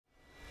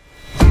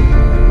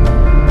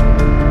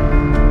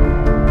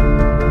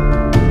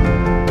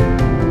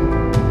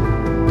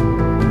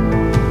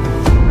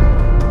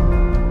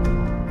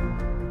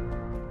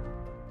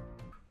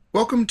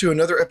welcome to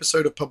another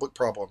episode of Public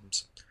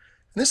Problems.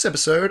 In this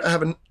episode, I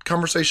have a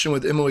conversation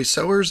with Emily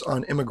Sellers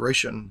on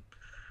immigration.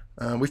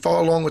 We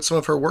follow along with some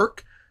of her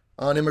work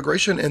on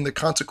immigration and the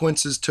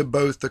consequences to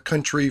both the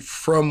country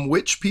from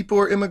which people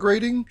are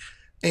immigrating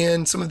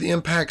and some of the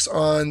impacts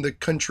on the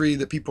country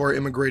that people are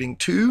immigrating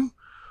to,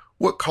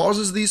 what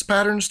causes these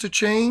patterns to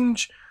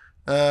change,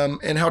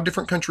 and how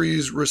different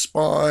countries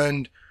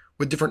respond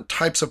with different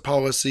types of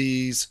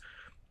policies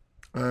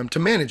to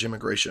manage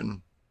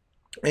immigration.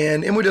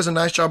 And Emily does a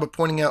nice job of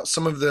pointing out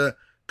some of the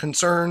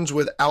concerns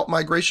with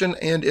out-migration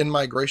and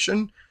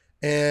in-migration.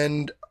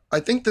 And I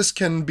think this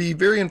can be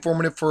very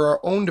informative for our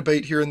own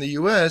debate here in the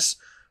U.S.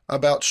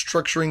 about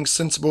structuring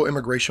sensible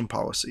immigration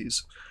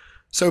policies.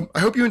 So I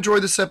hope you enjoy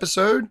this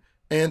episode,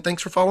 and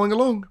thanks for following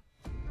along.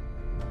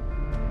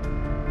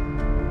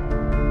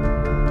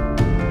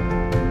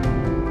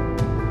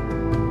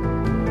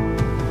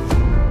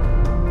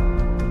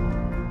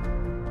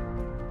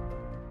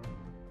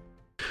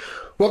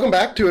 Welcome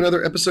back to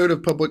another episode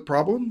of Public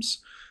Problems.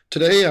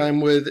 Today I'm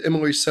with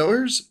Emily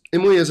Sellers.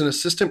 Emily is an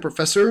assistant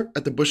professor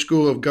at the Bush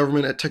School of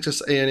Government at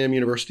Texas A&M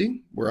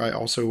University, where I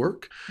also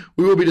work.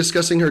 We will be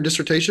discussing her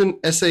dissertation,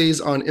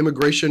 Essays on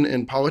Immigration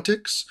and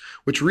Politics,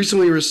 which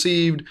recently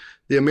received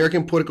the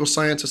American Political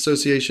Science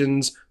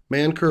Association's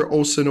Mancur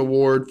Olson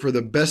Award for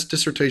the best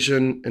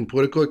dissertation in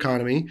political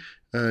economy,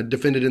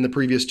 defended in the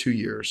previous 2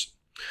 years.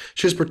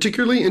 She is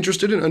particularly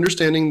interested in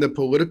understanding the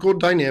political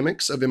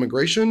dynamics of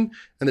immigration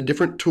and the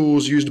different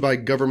tools used by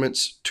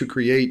governments to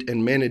create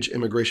and manage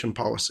immigration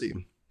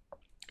policy.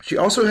 She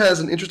also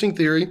has an interesting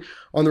theory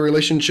on the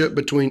relationship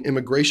between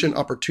immigration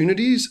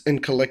opportunities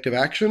and collective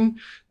action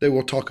that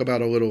we'll talk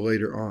about a little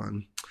later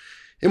on.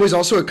 Emily's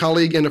also a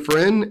colleague and a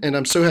friend, and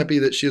I'm so happy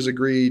that she has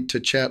agreed to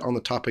chat on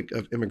the topic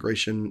of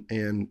immigration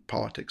and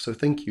politics. So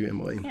thank you,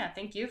 Emily. Yeah,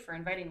 thank you for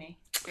inviting me.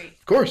 Great.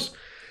 Of course.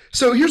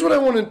 So here's what I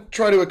want to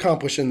try to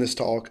accomplish in this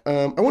talk.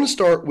 I want to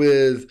start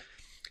with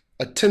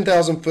a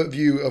 10,000 foot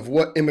view of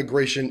what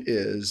immigration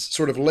is,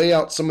 sort of lay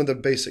out some of the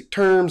basic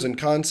terms and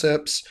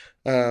concepts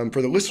for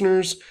the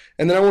listeners.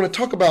 And then I want to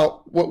talk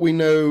about what we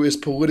know is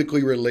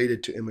politically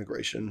related to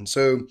immigration.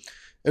 So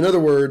in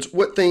other words,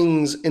 what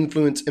things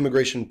influence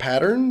immigration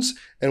patterns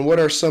and what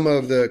are some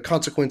of the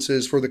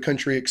consequences for the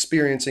country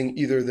experiencing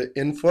either the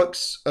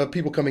influx of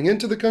people coming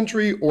into the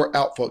country or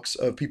outflux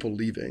of people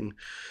leaving.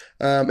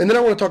 And then I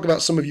want to talk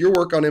about some of your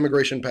work on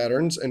immigration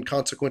patterns and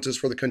consequences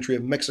for the country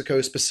of Mexico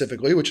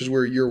specifically, which is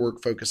where your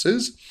work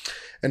focuses.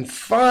 And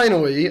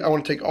finally, I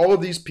want to take all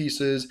of these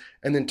pieces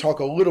and then talk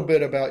a little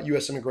bit about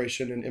U.S.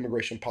 immigration and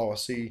immigration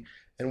policy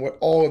and what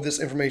all of this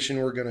information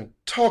we're going to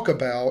talk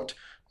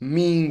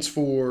means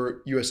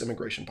for U.S.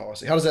 immigration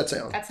policy. How does that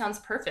sound? That sounds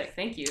perfect.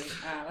 Thank you.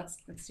 Let's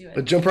do it.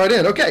 Let's jump right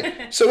in.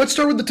 Okay, so let's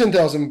start with the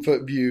 10,000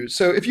 foot view.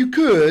 So if you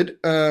could,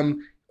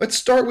 let's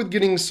start with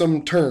getting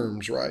some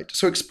terms right.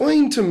 So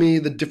explain to me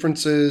the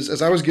differences.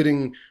 As I was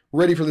getting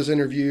ready for this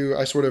interview,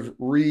 I sort of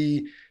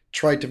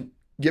tried to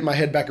get my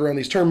head back around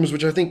these terms,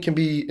 which I think can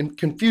be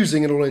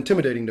confusing and a little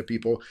intimidating to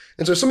people.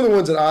 And so some of the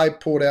ones that I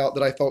pulled out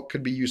that I thought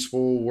could be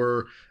useful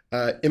were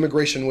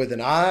immigration with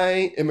an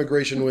I,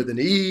 immigration with an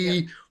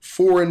E,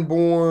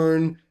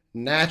 foreign-born,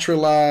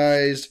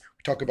 naturalized.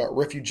 We talk about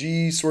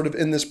refugees sort of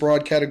in this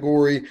broad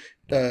category.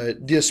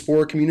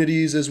 Diaspora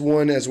communities is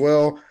one as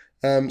well.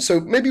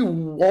 So maybe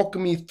walk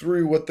me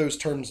through what those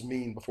terms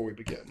mean before we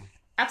begin.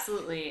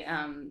 Absolutely.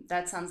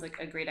 That sounds like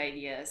a great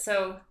idea.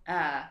 So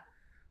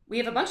we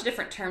have a bunch of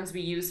different terms we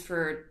use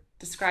for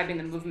describing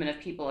the movement of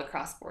people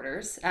across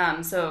borders.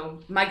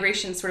 So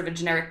migration is sort of a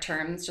generic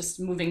term. It's just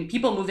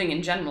people moving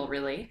in general,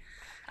 really.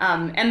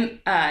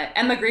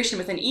 Emigration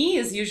with an E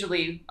is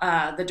usually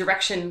the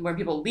direction where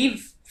people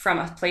leave from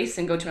a place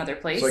and go to another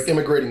place. It's like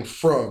immigrating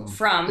from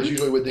is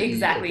usually with the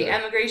exactly. E. Okay.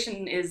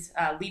 Emigration is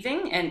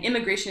leaving, and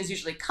immigration is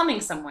usually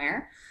coming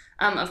somewhere.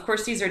 Of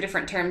course, these are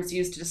different terms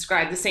used to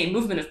describe the same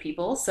movement of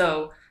people.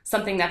 So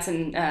something that's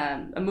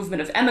a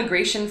movement of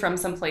emigration from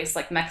some place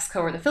like Mexico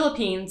or the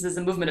Philippines is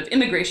a movement of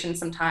immigration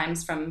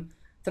sometimes from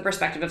the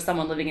perspective of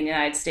someone living in the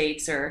United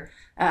States or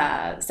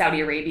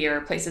Saudi Arabia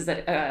or places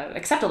that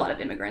accept a lot of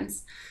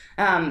immigrants.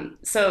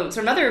 So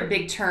another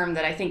big term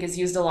that I think is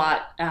used a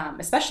lot,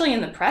 especially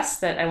in the press,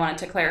 that I wanted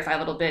to clarify a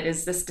little bit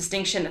is this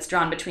distinction that's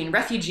drawn between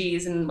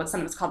refugees and what's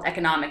sometimes called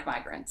economic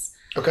migrants.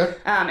 Okay.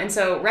 And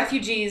so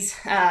refugees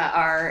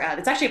are,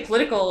 it's actually a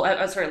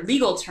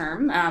legal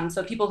term.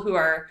 So people who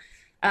are,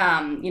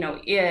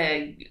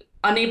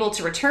 unable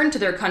to return to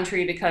their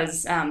country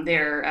because they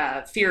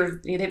have fear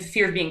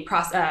of being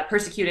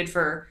persecuted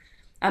for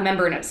a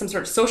member in some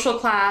sort of social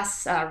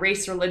class,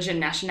 race, religion,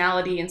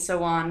 nationality, and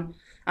so on.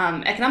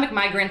 Economic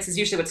migrants is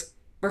usually what's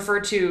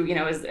referred to,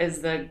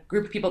 as the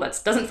group of people that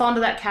doesn't fall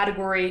into that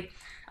category.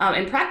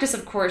 In practice,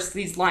 of course,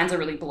 these lines are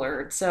really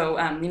blurred. So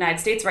the United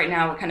States right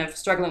now, we're kind of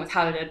struggling with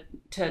how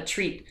to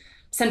treat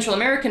Central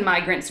American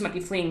migrants who might be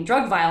fleeing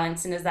drug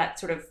violence. And is that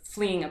sort of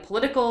fleeing a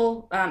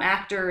political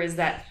actor? Is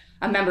that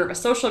a member of a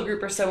social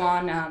group or so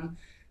on?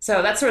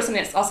 So that's sort of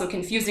something that's also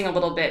confusing a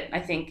little bit, I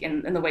think,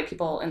 in the way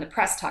people in the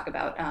press talk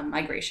about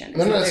migration.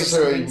 Not So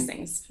necessarily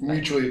things,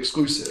 mutually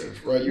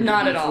exclusive, right? You could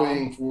not be at all.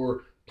 fleeing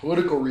for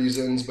political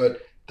reasons,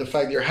 but the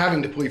fact that you're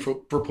having to flee for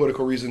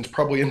political reasons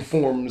probably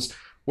informs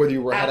whether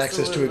you had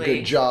access to a good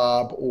Absolutely.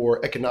 job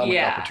or economic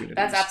Yeah, that's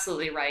opportunities.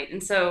 absolutely right.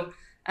 And so,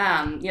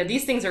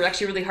 these things are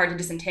actually really hard to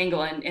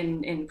disentangle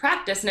in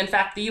practice. And in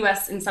fact, the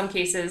U.S. in some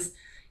cases,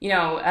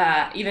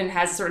 even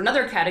has sort of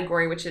another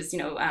category, which is,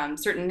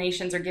 certain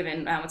nations are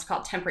given what's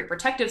called temporary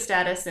protective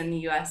status in the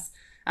U.S.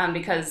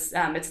 Because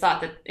it's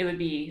thought that it would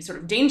be sort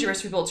of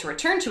dangerous for people to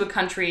return to a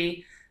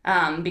country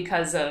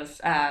because of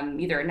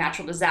either a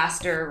natural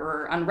disaster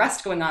or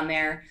unrest going on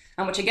there,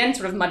 which again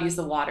sort of muddies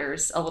the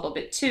waters a little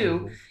bit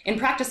too. Mhm. In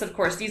practice, of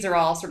course, these are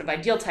all sort of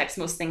ideal types.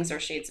 Most things are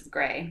shades of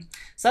gray.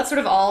 So that's sort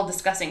of all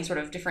discussing sort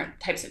of different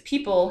types of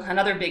people.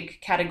 Another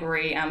big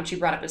category, which you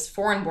brought up, is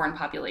foreign-born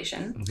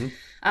population. Mhm.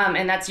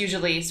 And that's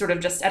usually sort of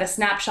just at a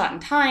snapshot in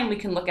time, we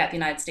can look at the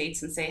United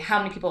States and say how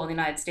many people in the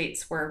United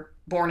States were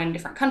born in a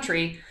different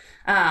country.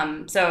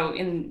 So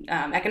in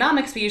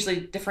economics, we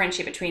usually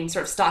differentiate between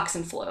sort of stocks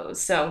and flows.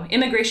 So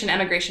immigration,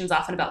 emigration is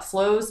often about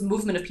flows,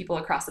 movement of people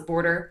across the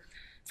border.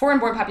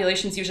 Foreign-born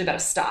population is usually about a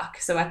stock.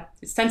 So at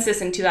the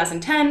census in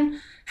 2010,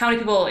 how many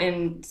people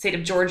in the state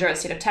of Georgia, or the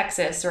state of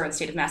Texas, or the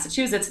state of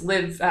Massachusetts who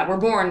live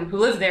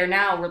there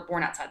now, were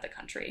born outside the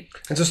country.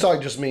 And so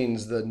stock just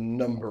means the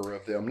number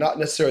of them, not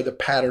necessarily the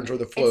patterns or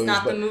the It's flows,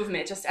 not the but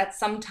movement, just at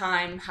some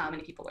time, how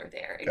many people are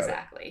there got it.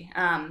 exactly.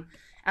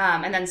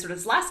 And then sort of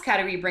this last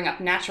category, you bring up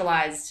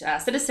naturalized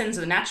citizens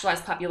or the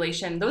naturalized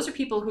population. Those are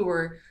people who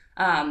were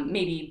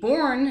maybe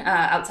born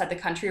outside the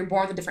country or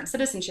born with a different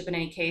citizenship in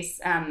any case,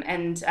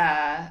 and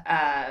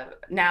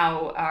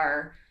now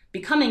are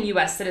becoming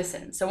U.S.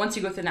 citizens. So once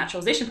you go through the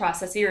naturalization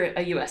process, you're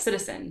a U.S.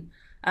 citizen.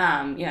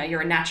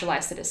 You're a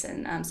naturalized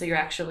citizen. So you're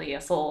actually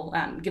a full,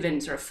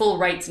 given sort of full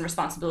rights and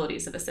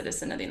responsibilities of a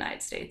citizen of the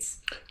United States.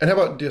 And how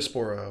about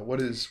diaspora?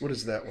 What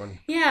is that one?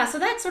 Yeah, so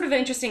that's sort of an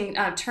interesting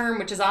term,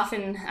 which is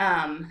often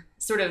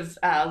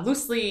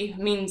loosely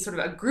means sort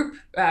of a group.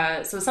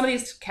 So some of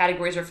these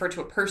categories refer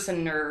to a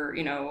person or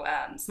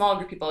small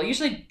group of people.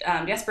 Usually,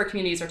 diaspora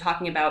communities are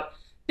talking about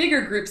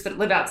bigger groups that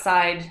live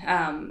outside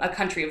a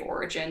country of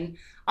origin.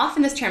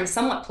 Often, this term is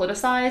somewhat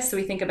politicized. So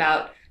we think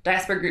about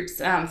diaspora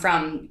groups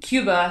from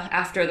Cuba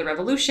after the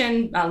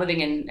revolution,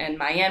 living in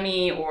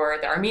Miami, or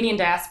the Armenian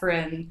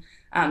diaspora in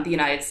the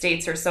United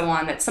States, or so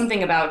on. That's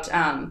something about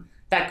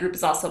that group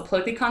is also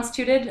politically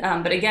constituted.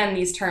 But again,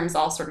 these terms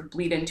all sort of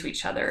bleed into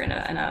each other in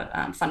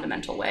a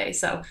fundamental way.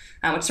 So,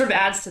 which sort of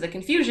adds to the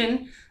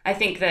confusion. I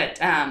think that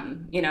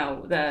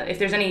if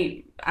there's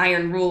any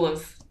iron rule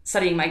of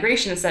studying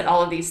migration, it's that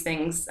all of these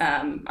things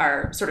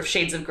are sort of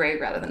shades of gray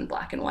rather than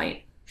black and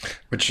white.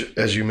 Which,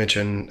 as you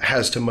mentioned,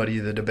 has to muddy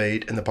the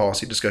debate and the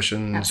policy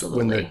discussions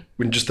Absolutely.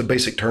 when just the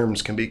basic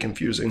terms can be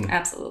confusing.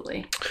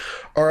 Absolutely.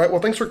 All right. Well,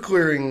 thanks for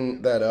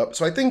clearing that up.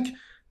 So I think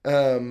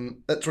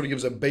that sort of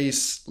gives a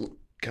base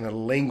kind of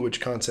language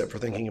concept for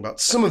thinking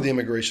about some of the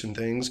immigration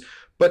things.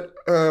 But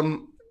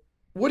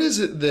what is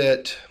it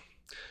that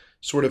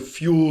sort of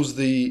fuels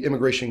the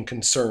immigration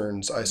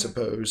concerns, I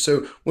suppose?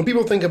 So when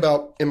people think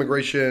about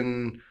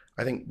immigration,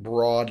 I think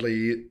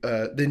broadly,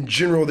 in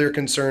general, they're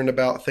concerned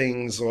about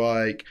things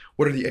like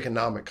what are the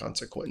economic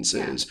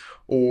consequences,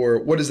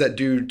 or what does that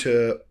do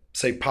to,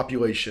 say,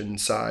 population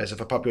size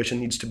if a population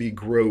needs to be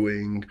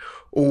growing,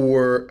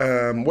 or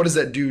what does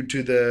that do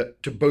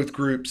to both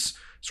groups'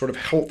 sort of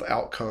health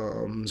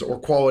outcomes or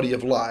quality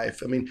of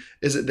life? I mean,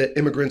 is it that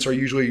immigrants are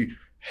usually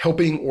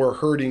helping or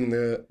hurting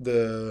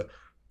the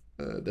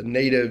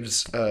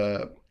natives'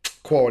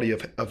 quality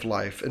of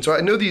life? And so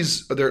I know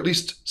there at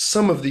least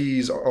some of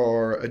these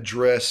are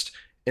addressed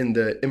in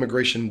the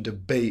immigration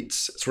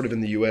debates sort of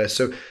in the US.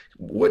 So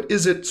what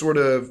is it sort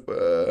of,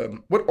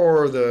 what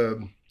are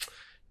the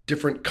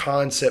different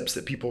concepts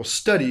that people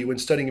study when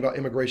studying about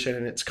immigration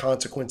and its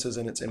consequences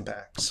and its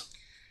impacts?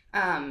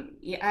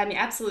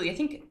 Absolutely. I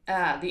think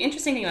the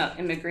interesting thing about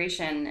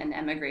immigration and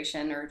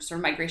emigration, or sort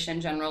of migration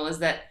in general, is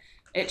that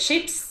it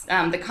shapes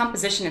the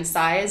composition and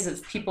size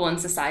of people in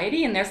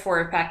society, and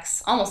therefore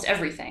affects almost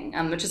everything,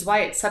 which is why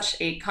it's such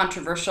a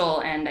controversial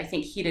and, I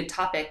think, heated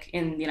topic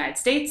in the United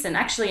States and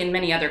actually in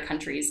many other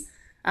countries.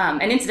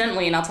 And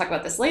incidentally, and I'll talk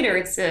about this later,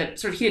 it's a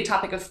sort of heated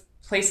topic of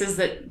places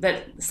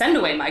that send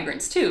away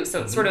migrants too.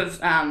 So it's sort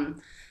of,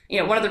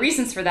 one of the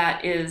reasons for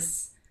that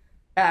is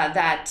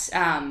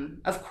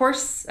of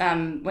course,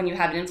 when you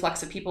have an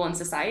influx of people in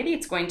society,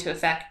 it's going to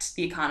affect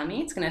the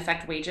economy. It's going to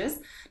affect wages.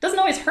 It doesn't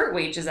always hurt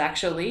wages,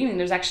 actually. I mean,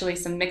 there's actually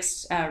some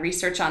mixed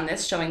research on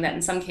this showing that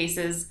in some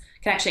cases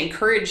can actually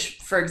encourage,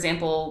 for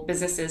example,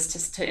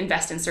 businesses to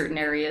invest in certain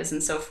areas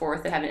and so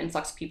forth that have an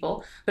influx of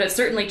people. But it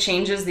certainly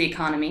changes the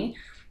economy.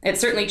 It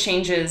certainly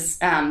changes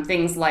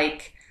things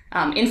like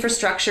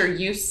infrastructure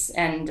use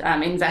and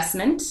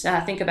investment.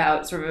 Think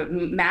about sort of a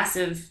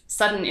massive,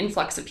 sudden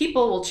influx of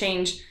people will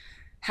change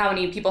how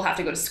many people have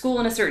to go to school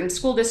in a certain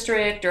school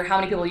district, or how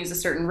many people use a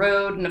certain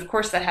road. And of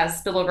course, that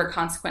has spillover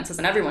consequences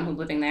on everyone who's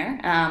living there.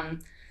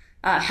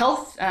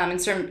 health,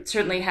 and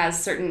certainly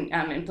has certain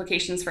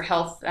implications for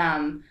health,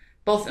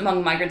 both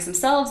among migrants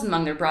themselves,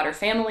 among their broader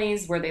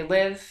families, where they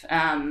live,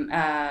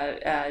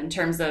 in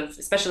terms of,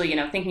 especially,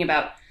 thinking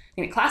about, I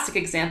think a classic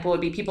example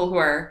would be people who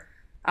are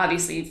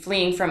obviously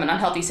fleeing from an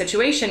unhealthy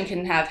situation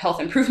can have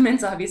health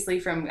improvements, obviously,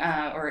 from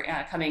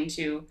coming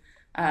to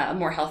a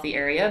more healthy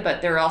area.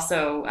 But there are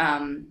also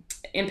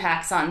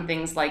impacts on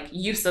things like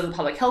use of the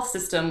public health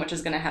system, which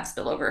is going to have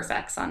spillover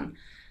effects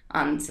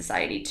on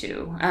society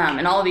too.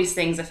 And all of these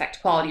things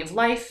affect quality of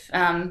life.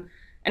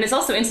 And it's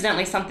also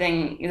incidentally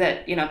something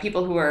that,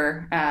 people who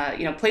are,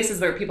 places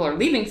where people are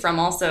leaving from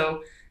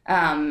also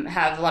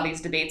have a lot of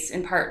these debates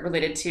in part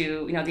related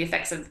to, the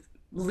effects of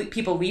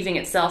people leaving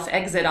itself,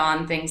 exit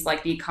on things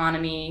like the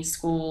economy,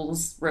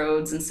 schools,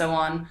 roads, and so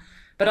on,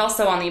 but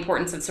also on the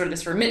importance of sort of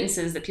this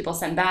remittances that people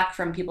send back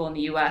from people in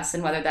the U.S.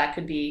 and whether that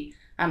could be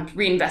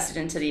reinvested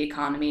into the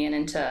economy and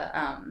into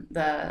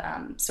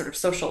the sort of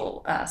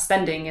social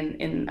spending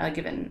in a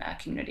given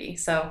community.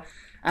 So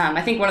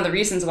I think one of the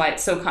reasons why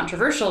it's so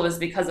controversial is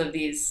because of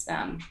these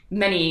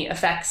many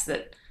effects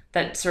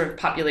that sort of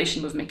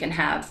population movement can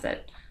have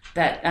that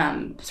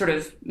sort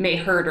of may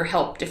hurt or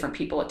help different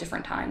people at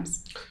different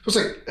times. So it's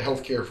like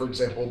healthcare, for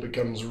example,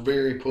 becomes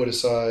very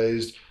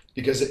politicized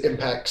because it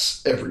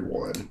impacts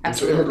everyone. Absolutely. And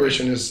so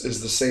immigration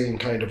is the same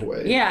kind of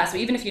way. Yeah, so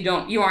even if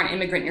you aren't an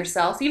immigrant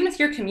yourself, even if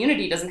your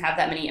community doesn't have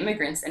that many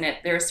immigrants in it,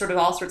 there's sort of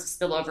all sorts of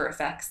spillover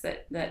effects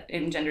that it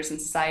engenders in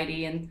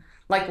society, and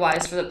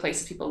likewise for the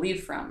places people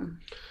leave from.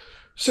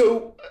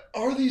 So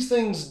are these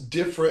things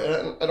different?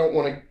 And I don't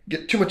want to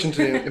get too much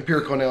into the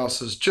empirical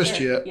analysis just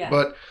yet, yeah.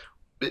 But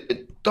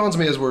it dawns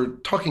on me as we're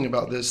talking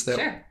about this that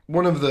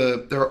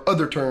there are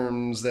other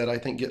terms that I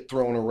think get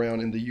thrown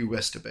around in the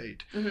U.S.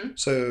 debate. Mm-hmm.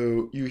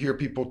 So you hear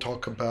people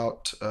talk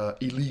about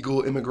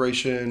illegal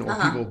immigration or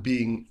people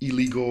being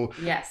illegal.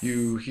 Yes.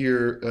 You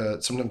hear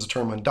sometimes the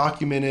term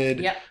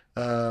undocumented. Yep.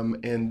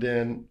 And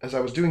then as I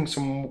was reading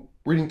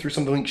through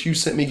some of the links you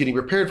sent me getting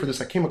prepared for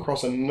this, I came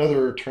across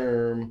another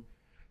term.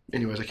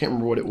 Anyways, I can't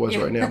remember what it was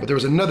right now, but there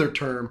was another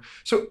term.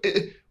 So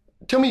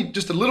tell me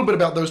just a little bit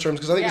about those terms,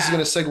 because I think this is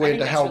going to segue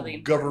into how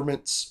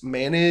governments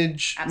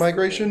manage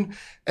migration.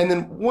 And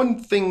then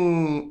one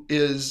thing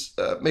is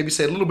maybe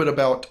say a little bit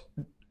about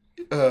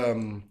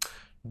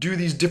do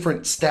these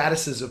different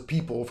statuses of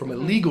people from a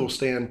legal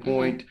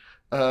standpoint,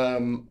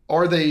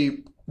 are they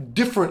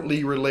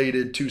differently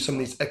related to some of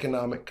these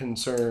economic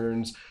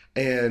concerns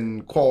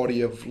and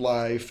quality of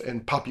life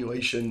and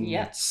population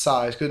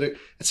size? Because it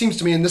seems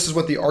to me, and this is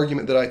what the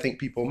argument that I think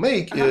people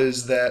make,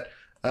 is that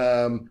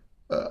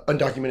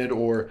undocumented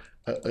or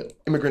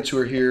immigrants who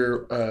are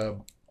here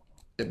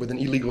with an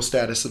illegal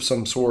status of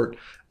some sort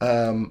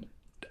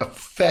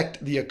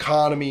affect the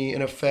economy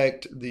and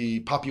affect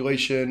the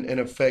population and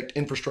affect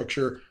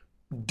infrastructure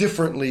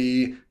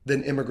differently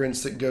than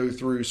immigrants that go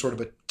through sort of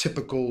a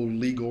typical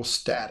legal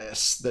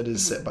status that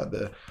is set by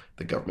the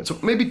government. So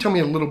maybe tell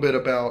me a little bit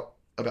about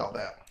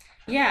that.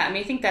 Yeah, I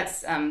mean, I think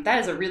that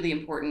is a really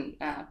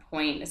important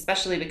point,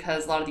 especially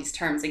because a lot of these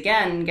terms,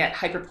 again, get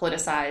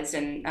hyper-politicized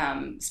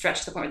and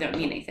stretched to the point where they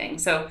don't mean anything.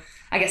 So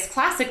I guess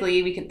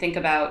classically, we could think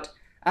about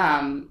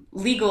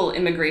legal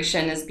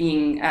immigration as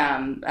being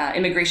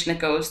immigration that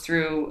goes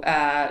through,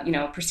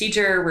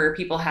 procedure where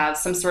people have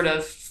some sort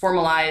of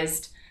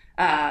formalized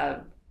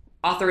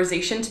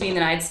authorization to be in the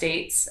United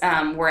States,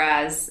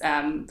 whereas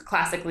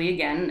classically,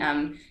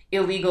 again,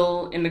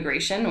 illegal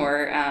immigration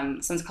or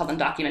sometimes called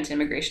undocumented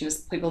immigration is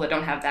people that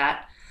don't have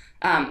that.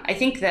 I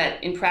think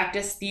that in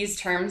practice,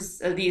 these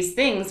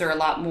things are a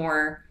lot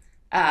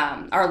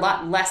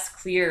less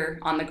clear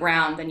on the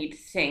ground than you'd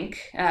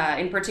think.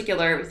 In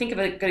particular, think of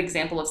a good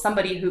example of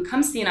somebody who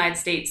comes to the United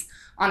States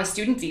on a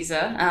student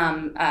visa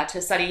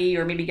to study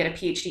or maybe get a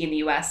PhD in the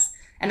US,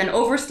 and then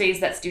overstays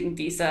that student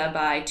visa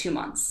by 2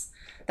 months.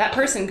 That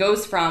person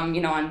goes from,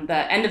 on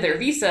the end of their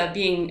visa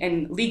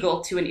being legal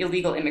to an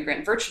illegal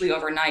immigrant virtually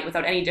overnight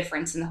without any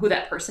difference in who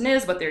that person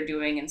is, what they're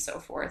doing, and so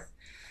forth.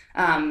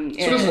 So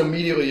it doesn't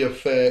immediately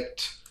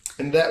affect,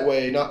 in that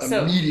way,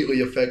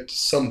 immediately affect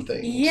some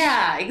things.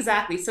 Yeah,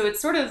 exactly. So it's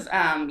sort of,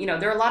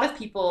 there are a lot of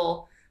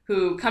people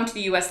who come to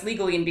the U.S.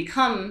 legally and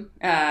become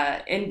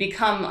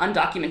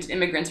undocumented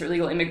immigrants or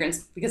illegal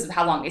immigrants because of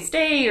how long they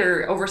stay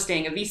or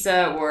overstaying a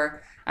visa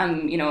or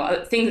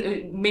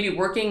things, maybe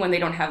working when they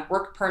don't have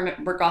work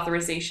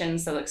authorization.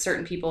 So like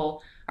certain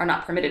people are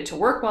not permitted to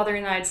work while they're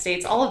in the United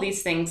States. All of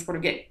these things sort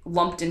of get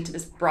lumped into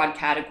this broad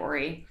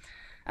category.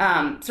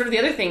 Sort of the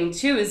other thing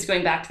too is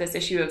going back to this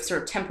issue of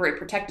sort of temporary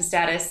protected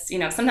status.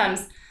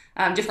 Sometimes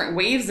different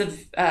waves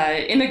of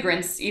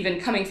immigrants,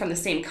 even coming from the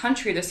same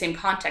country, the same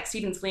context,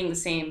 even fleeing the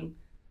same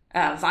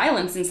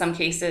violence in some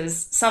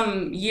cases.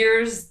 Some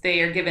years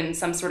they are given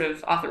some sort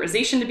of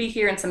authorization to be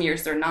here, and some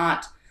years they're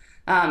not.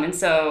 And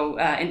so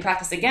in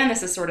practice, again,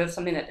 this is sort of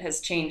something that has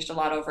changed a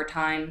lot over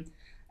time.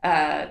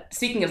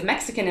 Speaking of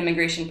Mexican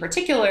immigration in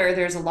particular,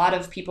 there's a lot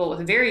of people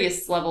with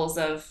various levels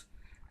of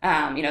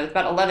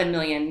about 11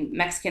 million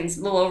Mexicans,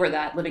 a little over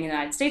that, living in the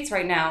United States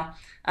right now.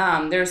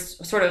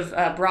 There's sort of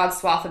a broad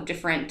swath of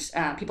different,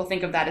 people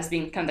think of that as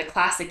being kind of the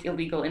classic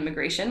illegal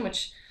immigration,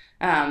 which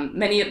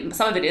some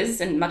of it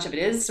is, and much of it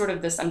is sort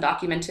of this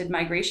undocumented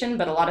migration,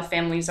 but a lot of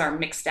families are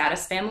mixed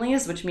status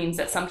families, which means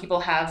that some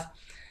people have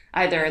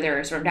either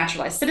they're sort of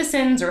naturalized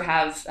citizens or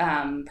have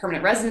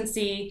permanent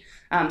residency.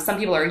 Some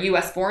people are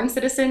U.S. born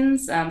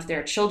citizens. If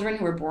they're children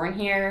who were born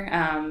here.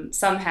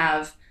 Some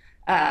have,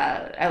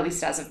 at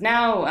least as of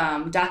now,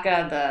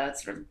 DACA, the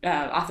sort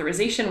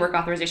of work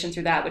authorization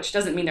through that, which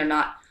doesn't mean they're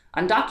not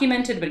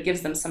undocumented, but it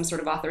gives them some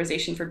sort of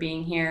authorization for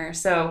being here.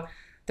 So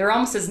there are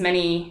almost as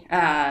many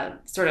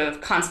sort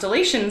of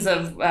constellations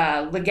of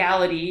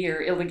legality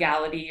or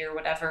illegality or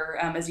whatever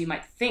as you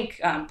might think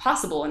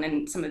possible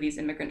in some of these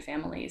immigrant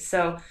families.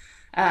 So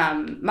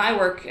my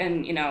work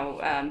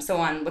and so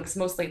on looks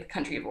mostly at the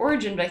country of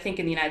origin, but I think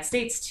in the United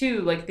States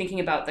too, like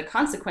thinking about the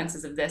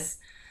consequences of this.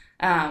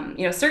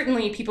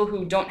 Certainly people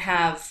who don't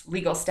have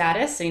legal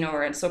status,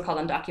 or so-called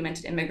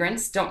undocumented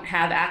immigrants, don't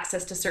have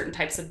access to certain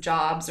types of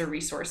jobs or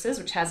resources,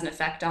 which has an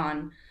effect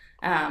on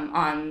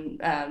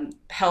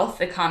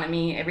health,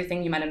 economy,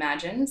 everything you might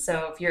imagine.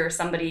 So if you're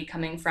somebody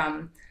coming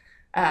from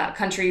a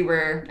country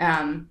where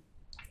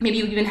maybe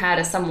you even had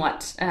a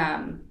somewhat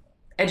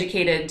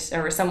educated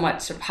or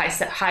somewhat sort of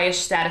highish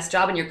status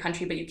job in your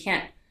country, but you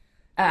can't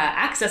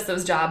access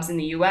those jobs in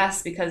the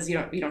U.S. because you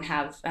don't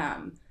have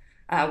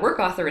work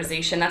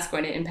authorization, that's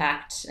going to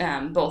impact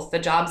both the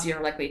jobs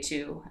you're likely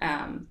to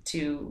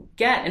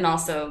get and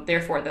also,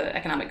 therefore, the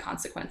economic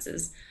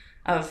consequences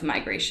of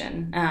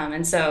migration.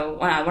 And so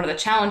one of the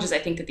challenges I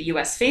think that the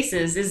U.S.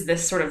 faces is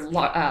this sort of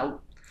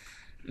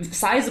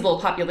sizable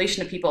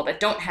population of people that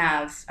don't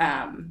have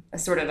a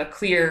sort of a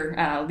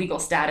clear legal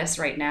status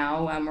right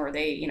now, or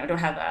they don't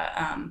have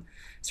a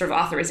sort of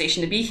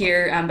authorization to be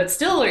here, but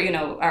still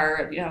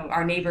are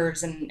our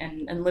neighbors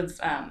and live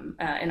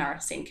in our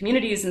same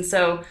communities. And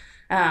so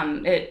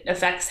it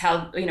affects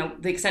how,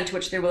 the extent to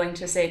which they're willing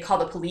to, say, call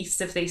the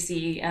police if they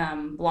see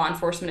law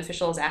enforcement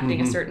officials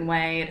acting a certain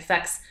way. It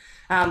affects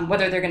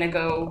whether they're going to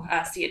go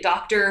see a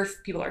doctor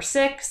if people are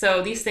sick.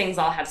 So these things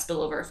all have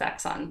spillover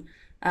effects on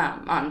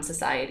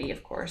society,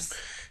 of course.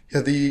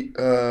 Yeah.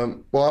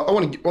 Well, I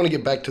want to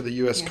get back to the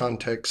U.S.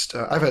 context.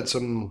 I've had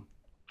some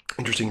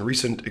interesting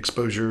recent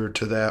exposure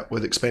to that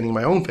with expanding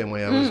my own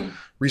family. I was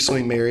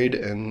recently married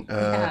and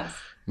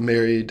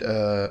married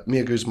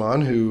Mia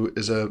Guzman, who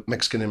is a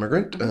Mexican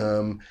immigrant.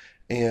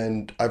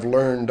 And I've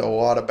learned a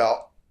lot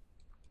about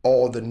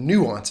all the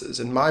nuances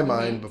in my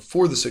mind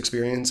before this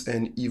experience,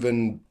 and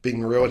even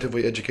being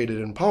relatively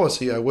educated in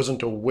policy, I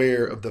wasn't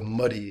aware of the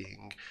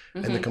muddying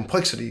and the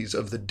complexities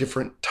of the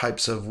different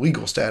types of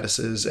legal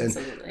statuses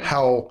and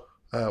how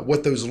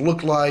what those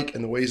look like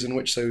and the ways in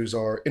which those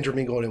are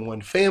intermingled in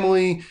one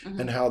family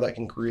and how that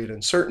can create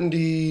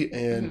uncertainty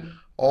and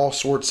all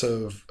sorts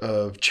of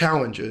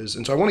challenges.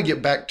 And so I want to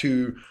get back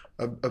to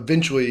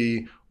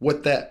eventually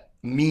what that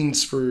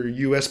means for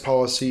U.S.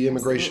 policy,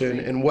 immigration,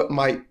 and what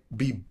might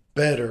be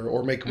better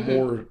or make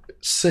more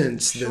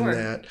sense than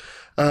that.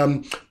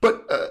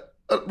 But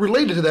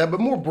related to that, but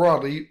more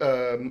broadly,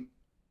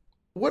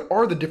 what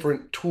are the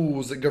different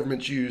tools that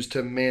governments use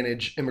to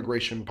manage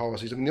immigration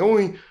policies? I mean, the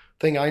only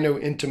thing I know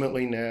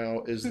intimately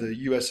now is the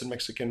U.S. and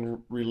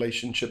Mexican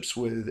relationships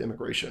with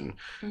immigration.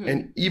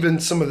 And even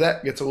some of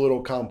that gets a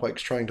little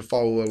complex trying to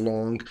follow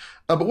along.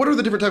 But what are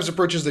the different types of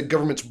approaches that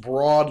governments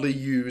broadly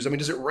use? I mean,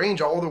 does it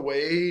range all the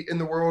way in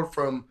the world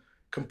from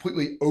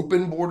completely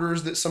open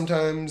borders that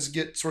sometimes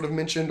get sort of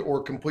mentioned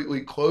or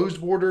completely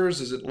closed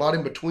borders? Is it a lot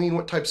in between?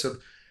 What types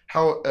of,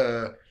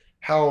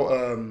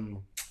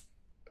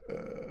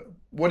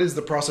 what is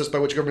the process by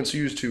which governments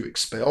use to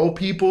expel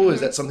people? Is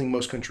that something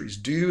most countries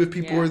do if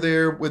people are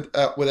there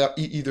without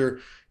either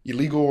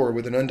illegal or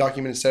with an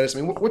undocumented status?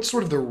 I mean, what's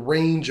sort of the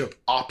range of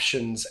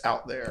options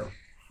out there?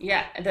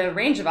 Yeah, the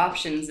range of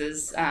options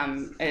is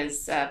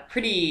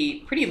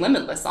pretty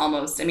limitless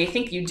almost. I mean, I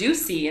think you do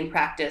see in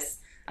practice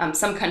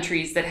some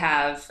countries that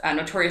have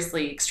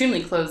notoriously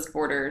extremely closed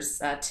borders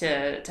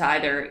to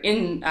either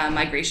in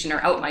migration or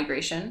out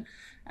migration.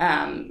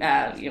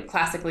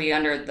 Classically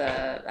under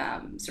the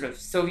sort of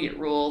Soviet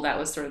rule, that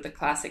was sort of the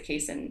classic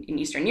case in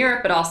Eastern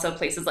Europe, but also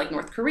places like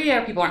North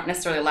Korea, people aren't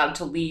necessarily allowed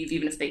to leave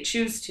even if they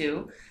choose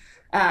to.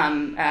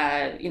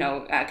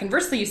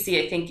 Conversely, you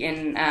see, I think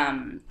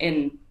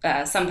in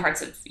some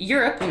parts of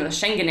Europe, the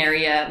Schengen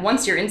area,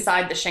 once you're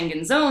inside the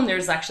Schengen zone,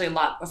 there's actually a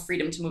lot of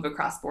freedom to move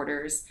across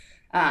borders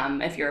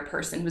if you're a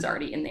person who's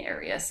already in the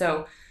area.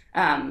 So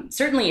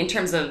certainly in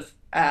terms of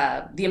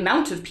the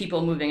amount of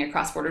people moving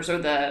across borders, or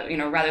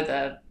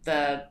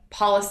the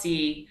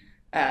policy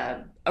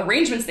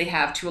arrangements they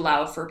have to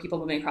allow for people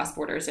moving across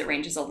borders, it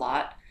ranges a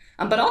lot.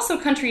 But also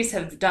countries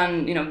have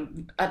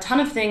done, a ton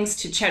of things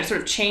to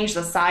sort of change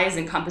the size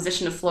and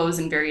composition of flows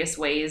in various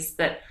ways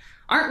that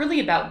aren't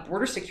really about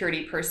border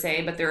security per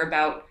se, but they're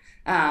about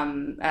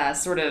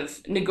sort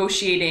of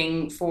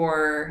negotiating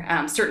for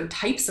certain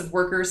types of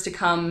workers to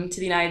come to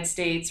the United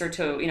States or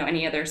to,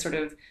 any other sort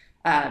of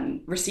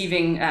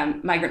receiving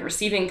migrant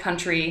receiving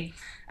country.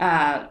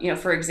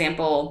 For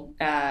example,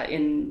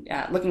 in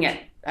looking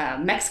at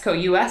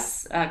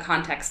Mexico-U.S.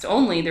 Context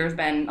only, there have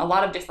been a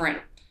lot of different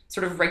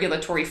sort of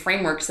regulatory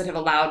frameworks that have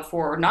allowed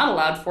for or not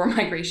allowed for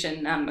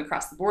migration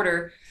across the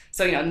border.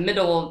 So, in the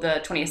middle of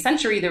the 20th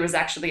century, there was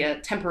actually a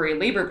temporary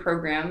labor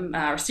program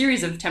or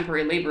series of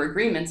temporary labor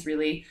agreements,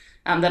 really,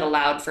 that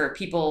allowed for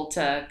people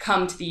to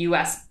come to the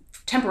U.S.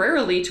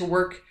 temporarily to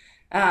work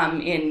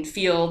in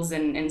fields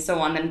and so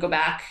on, then go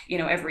back,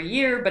 every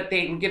year. But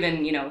they were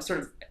given,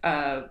 sort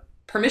of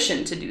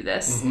permission to do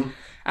this.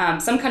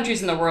 Some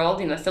countries in the world,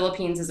 the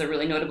Philippines is a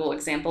really notable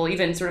example,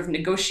 even sort of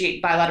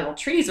negotiate bilateral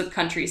treaties with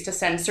countries to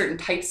send certain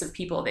types of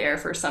people there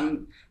for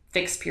some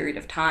fixed period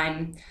of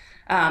time.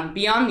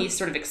 Beyond these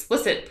sort of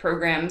explicit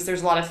programs,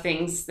 there's a lot of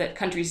things that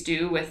countries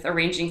do with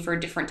arranging for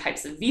different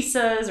types of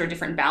visas or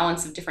different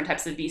balance of different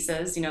types of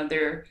visas.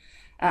 You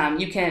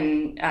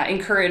can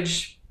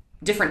encourage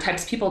different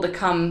types of people to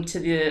come to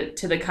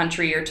the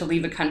country or to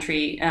leave a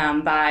country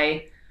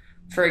by,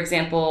 for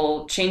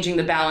example, changing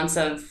the balance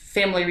of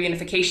family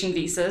reunification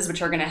visas,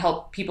 which are going to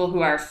help people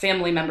who are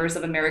family members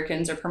of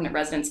Americans or permanent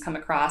residents come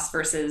across,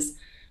 versus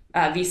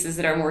visas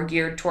that are more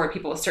geared toward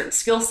people with certain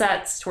skill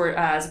sets,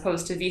 as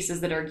opposed to visas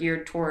that are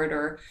geared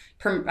toward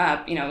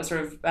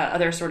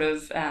other sort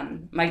of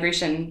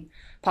migration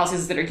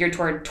policies that are geared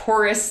toward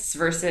tourists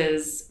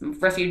versus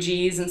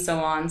refugees and so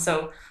on.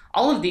 So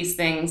all of these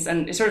things,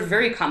 and it's sort of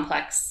very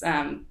complex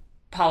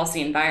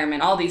policy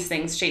environment, all these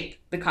things shape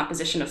the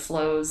composition of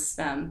flows,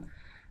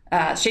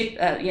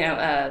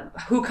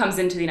 who comes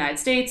into the United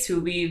States, who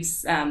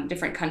leaves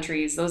different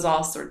countries. Those are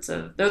all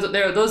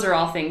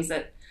things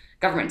that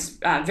governments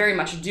very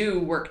much do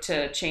work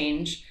to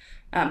change.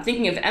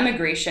 Thinking of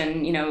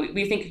emigration,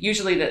 we think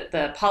usually that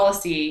the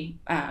policy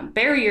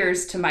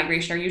barriers to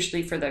migration are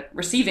usually for the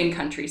receiving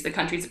countries, the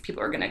countries that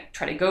people are going to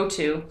try to go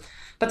to.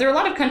 But there are a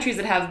lot of countries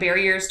that have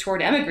barriers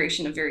toward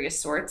emigration of various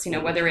sorts,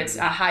 whether it's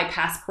high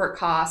passport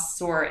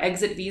costs or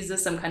exit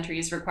visas. Some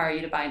countries require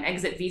you to buy an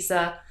exit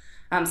visa.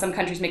 Some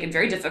countries make it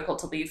very difficult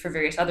to leave for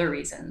various other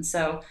reasons.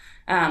 So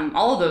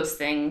all of those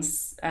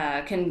things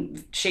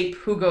can shape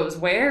who goes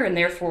where, and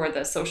therefore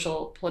the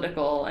social,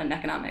 political, and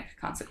economic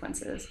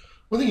consequences.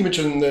 One thing you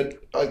mentioned that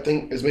I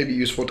think is maybe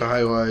useful to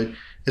highlight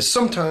is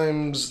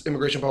sometimes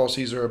immigration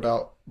policies are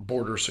about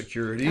border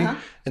security,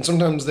 and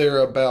sometimes they're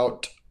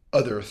about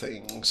other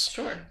things.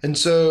 Sure. And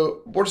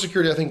so border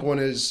security, I think one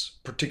is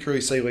particularly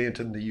salient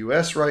in the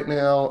U.S. right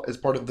now as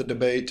part of the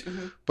debate,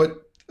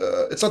 but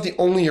it's not the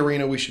only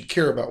arena we should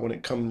care about when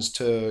it comes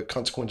to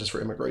consequences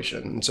for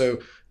immigration. And so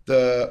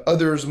the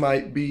others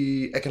might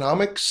be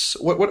economics.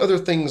 What other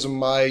things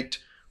might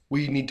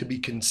we need to be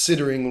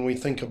considering when we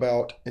think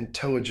about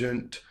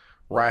intelligent,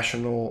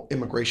 rational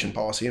immigration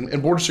policy?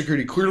 And border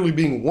security clearly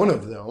being one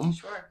of them.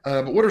 Sure.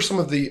 But what are some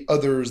of the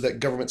others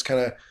that governments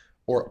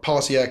or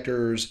policy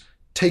actors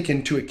take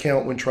into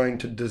account when trying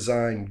to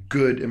design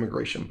good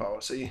immigration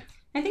policy?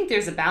 I think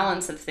there's a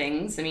balance of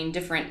things. Some of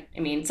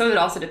it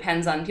also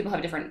depends on, people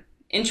have different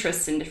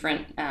interests in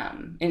different,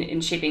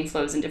 in shaping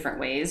flows in different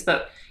ways.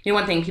 But,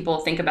 one thing people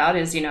think about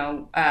is,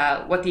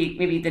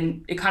 maybe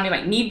the economy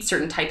might need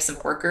certain types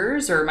of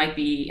workers, or might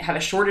have a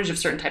shortage of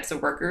certain types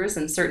of workers.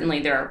 And certainly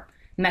there are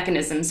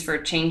mechanisms for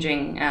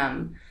changing.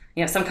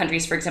 Some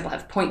countries, for example,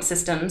 have point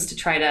systems to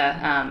try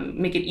to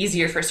make it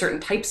easier for certain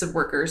types of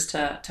workers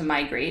to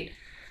migrate.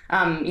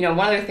 One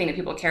other thing that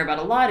people care about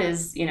a lot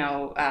is,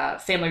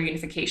 family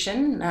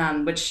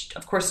reunification, which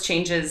of course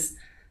changes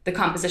the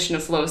composition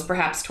of flows,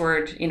 perhaps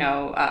toward,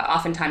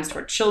 oftentimes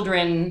toward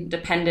children,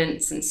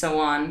 dependents, and so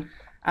on.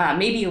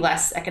 Maybe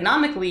less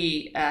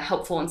economically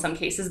helpful in some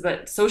cases,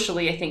 but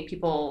socially, I think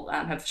people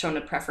have shown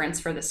a preference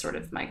for this sort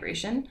of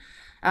migration.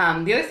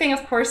 The other thing,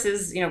 of course,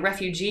 is,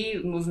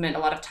 refugee movement. A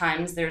lot of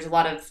times there's a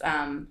lot of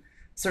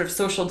sort of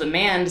social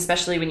demand,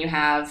 especially when you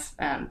have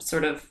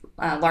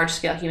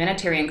large-scale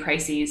humanitarian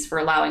crises, for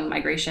allowing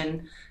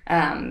migration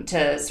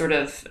to sort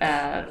of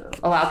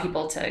allow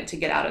people to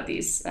get out of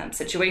these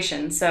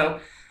situations.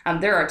 So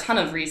there are a ton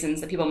of reasons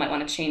that people might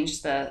want to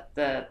change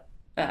the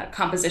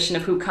composition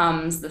of who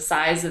comes, the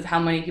size of how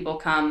many people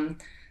come.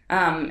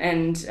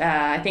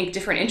 I think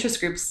different interest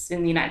groups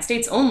in the United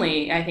States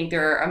only, I think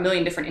there are a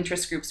million different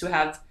interest groups who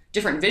have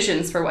different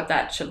visions for what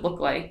that should look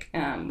like,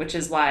 which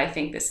is why I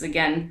think this is,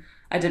 again,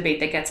 a debate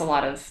that gets a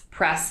lot of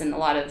press and a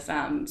lot of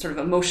sort of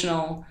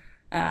emotional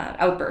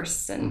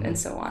outbursts and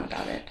so on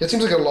about it. It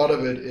seems like a lot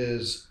of it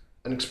is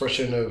an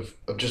expression of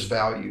just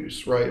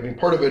values, right? I mean,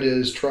 part of it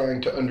is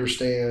trying to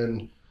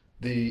understand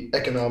the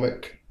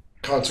economic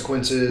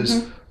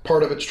consequences.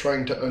 Part of it's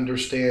trying to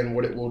understand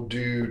what it will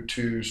do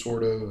to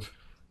sort of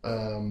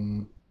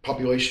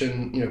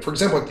population. For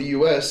example, like the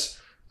U.S.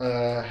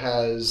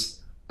 has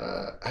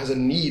a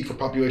need for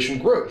population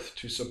growth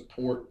to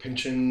support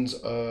pensions,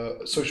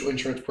 social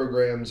insurance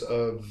programs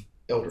of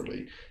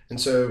elderly. And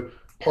so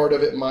part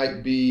of it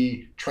might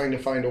be trying to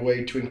find a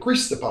way to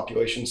increase the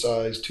population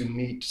size to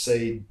meet,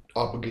 say,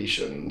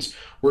 obligations.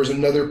 Whereas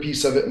another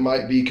piece of it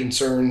might be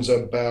concerns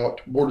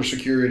about border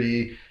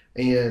security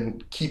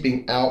and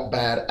keeping out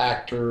bad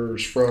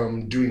actors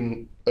from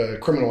doing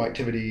criminal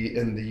activity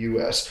in the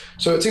US.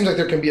 So it seems like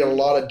there can be a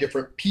lot of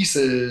different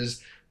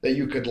pieces that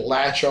you could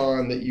latch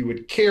on that you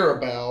would care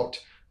about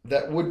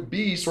that would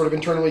be sort of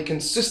internally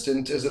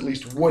consistent as at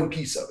least one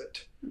piece of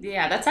it.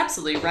 Yeah, that's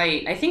absolutely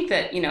right. I think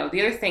that,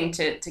 the other thing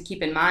to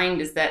keep in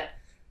mind is that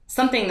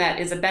something that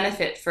is a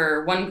benefit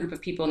for one group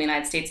of people in the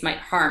United States might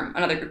harm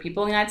another group of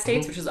people in the United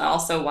States, which is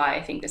also why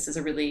I think this is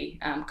a really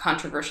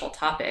controversial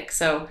topic.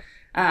 So,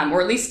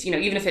 or at least,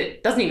 even if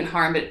it doesn't even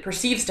harm, but it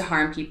perceives to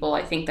harm people,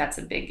 I think that's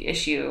a big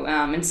issue.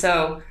 And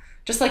so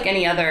just like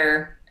any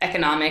other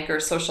economic or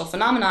social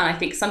phenomenon, I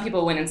think some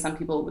people win and some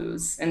people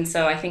lose. And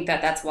so I think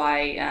that that's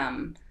why,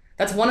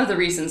 that's one of the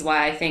reasons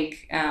why I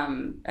think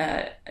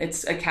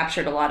it's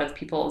captured a lot of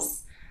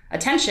people's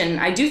attention.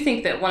 I do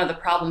think that one of the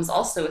problems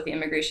also with the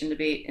immigration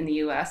debate in the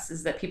US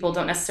is that people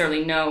don't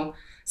necessarily know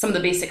some of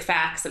the basic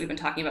facts that we've been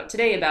talking about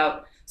today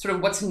about sort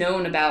of what's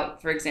known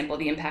about, for example,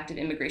 the impact of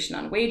immigration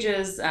on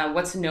wages,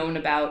 what's known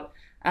about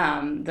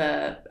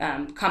the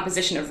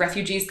composition of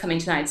refugees coming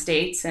to the United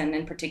States, and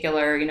in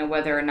particular,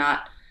 whether or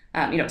not,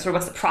 sort of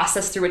what's the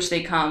process through which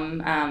they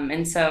come.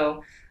 And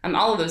so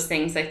all of those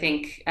things, I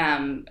think,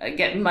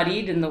 get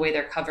muddied in the way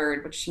they're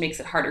covered, which makes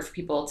it harder for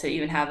people to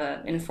even have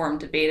an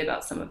informed debate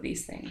about some of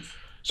these things.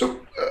 So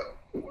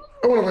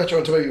I want to latch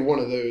on to maybe one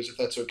of those, if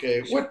that's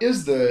okay. Sure. What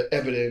is the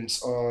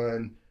evidence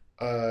on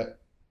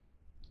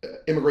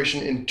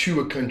immigration into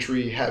a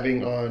country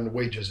having on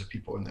wages of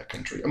people in that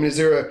country? I mean, is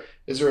there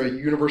a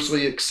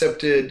universally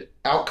accepted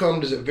outcome?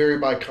 Does it vary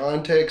by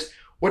context?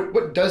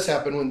 What does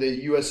happen when the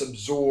U.S.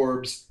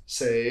 absorbs,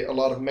 say, a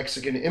lot of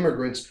Mexican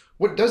immigrants?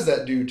 What does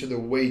that do to the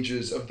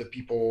wages of the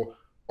people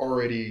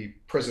already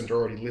present or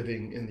already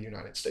living in the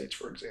United States,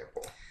 for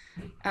example?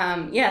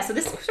 So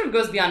this sort of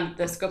goes beyond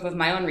the scope of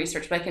my own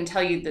research, but I can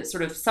tell you that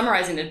sort of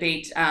summarizing the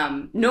debate,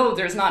 no,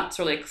 there's not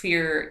sort of a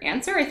clear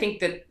answer. I think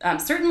that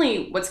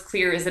certainly what's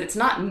clear is that it's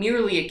not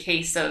merely a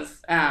case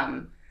of,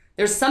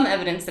 there's some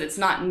evidence that it's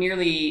not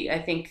merely, I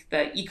think,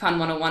 the Econ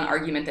 101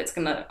 argument that's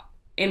going to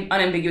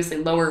unambiguously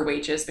lower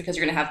wages because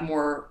you're going to have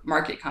more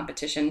market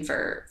competition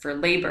for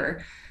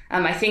labor.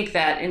 I think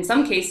that in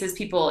some cases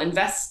people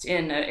invest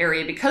in an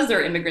area because there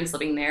are immigrants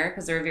living there,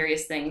 because there are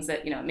various things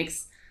that,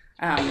 makes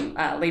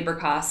labor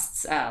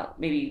costs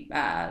maybe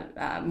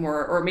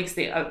more, or makes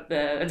the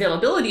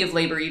availability of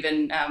labor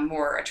even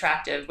more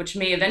attractive, which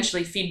may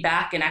eventually feed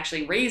back and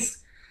actually raise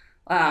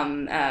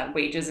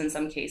wages in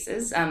some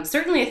cases.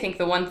 Certainly, I think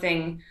the one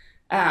thing,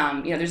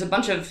 there's a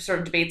bunch of sort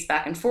of debates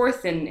back and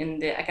forth in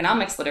the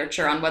economics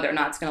literature on whether or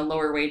not it's going to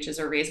lower wages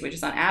or raise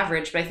wages on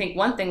average. But I think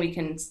one thing we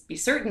can be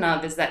certain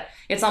of is that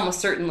it's almost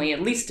certainly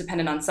at least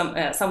dependent on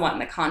somewhat in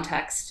the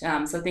context.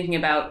 So thinking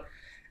about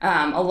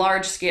a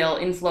large-scale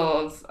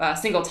inflow of a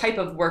single type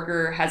of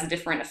worker has a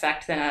different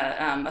effect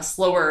than a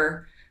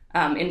slower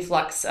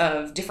influx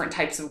of different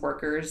types of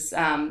workers.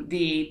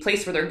 The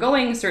place where they're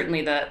going,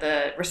 certainly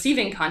the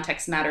receiving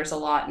context matters a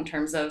lot in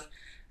terms of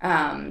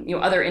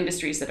other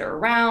industries that are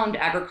around,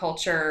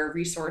 agriculture,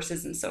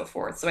 resources, and so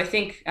forth. So I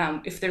think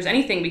if there's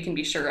anything we can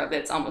be sure of,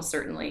 it's almost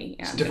certainly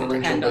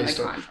differential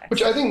based on,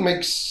 which I think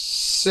makes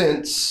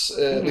sense,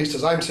 at least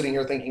as I'm sitting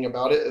here thinking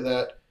about it,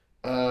 that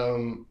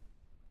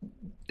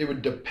it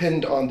would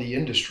depend on the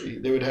industry.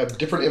 They would have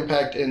different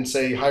impact in,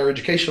 say, higher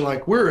education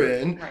like we're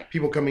in, right.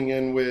 People coming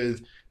in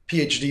with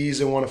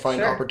PhDs and want to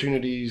find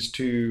opportunities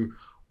to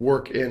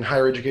work in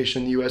higher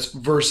education in the U.S.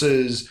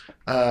 versus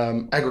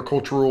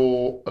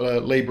agricultural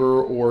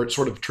labor or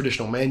sort of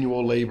traditional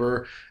manual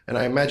labor. And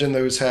I imagine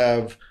those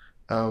have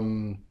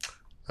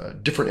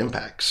different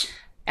impacts.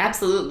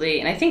 Absolutely.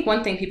 And I think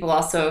one thing people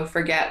also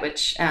forget,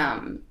 which,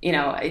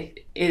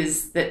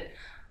 is that,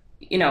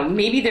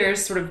 maybe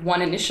there's sort of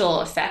one initial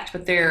effect,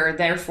 but there are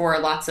therefore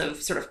lots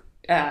of sort of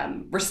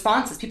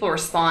responses. People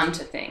respond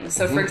to things.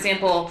 So, for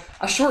example,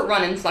 a short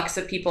run influx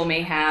of people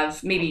may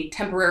have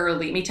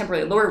temporarily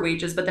lower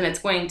wages, but then it's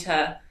going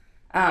to,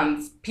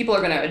 people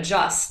are going to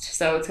adjust.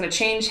 So it's going to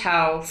change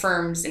how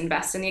firms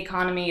invest in the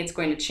economy. It's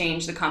going to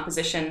change the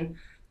composition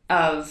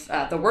of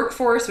the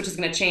workforce, which is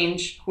going to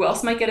change who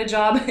else might get a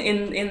job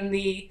in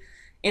the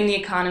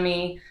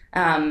economy.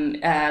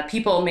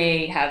 People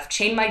may have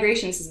chain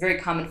migration. This is very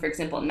common, for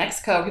example, in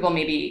Mexico. People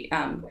maybe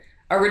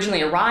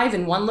originally arrive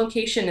in one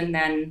location and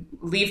then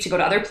leave to go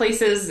to other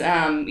places,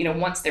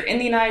 once they're in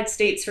the United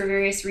States for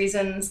various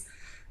reasons.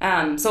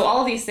 So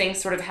all of these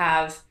things sort of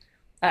have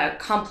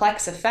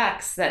complex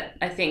effects that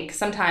I think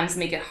sometimes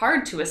make it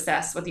hard to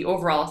assess what the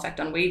overall effect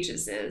on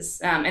wages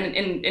is.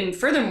 And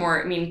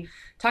furthermore, I mean,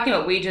 talking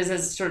about wages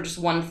as sort of just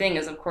one thing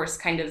is, of course,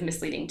 kind of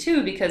misleading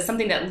too, because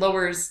something that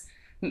lowers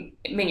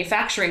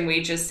manufacturing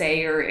wages,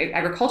 say, or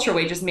agriculture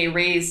wages may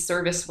raise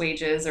service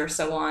wages or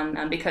so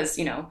on, because,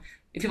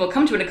 if people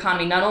come to an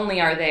economy, not only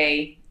are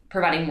they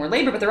providing more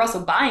labor, but they're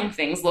also buying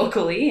things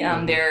locally.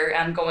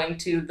 They're going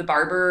to the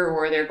barber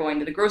or they're going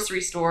to the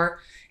grocery store.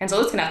 And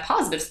so those can have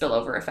positive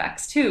spillover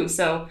effects too.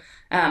 So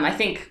I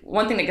think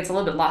one thing that gets a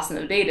little bit lost in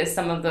the debate is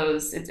some of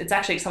those, it's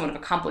actually somewhat of a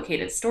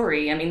complicated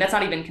story. I mean, that's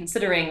not even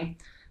considering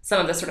some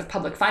of the sort of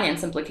public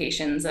finance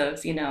implications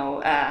of,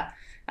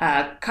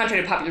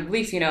 contrary to popular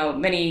belief,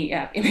 many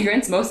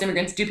most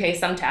immigrants do pay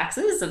some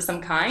taxes of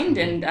some kind,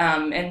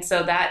 and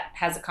so that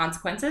has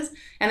consequences.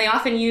 And they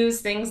often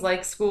use things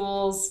like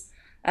schools,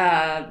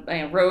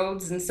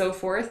 roads, and so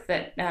forth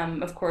that,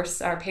 of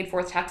course, are paid for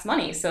with tax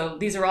money. So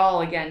these are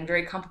all, again,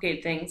 very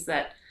complicated things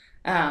that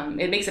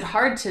it makes it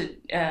hard to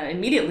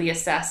immediately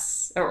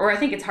assess, or I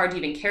think it's hard to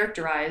even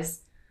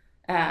characterize,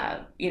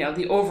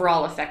 the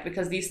overall effect,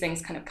 because these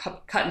things kind of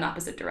cut in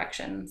opposite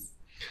directions.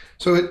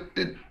 So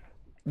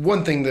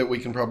one thing that we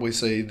can probably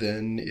say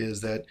then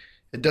is that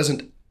it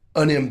doesn't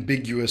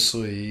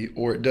unambiguously,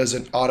 or it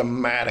doesn't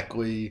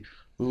automatically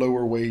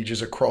lower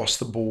wages across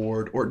the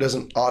board, or it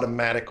doesn't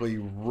automatically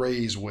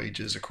raise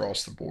wages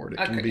across the board. It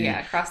can be,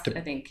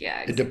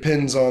 it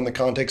depends on the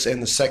context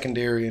and the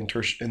secondary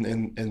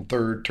and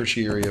third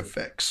tertiary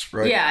effects,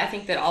 right? Yeah, I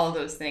think that all of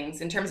those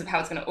things, in terms of how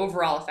it's going to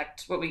overall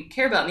affect what we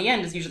care about in the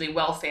end, is usually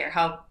welfare,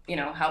 how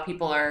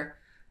people are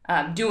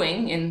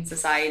doing in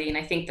society. And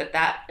I think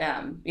that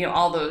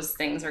all those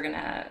things are going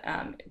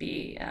to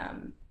be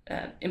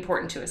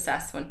important to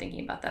assess when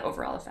thinking about that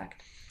overall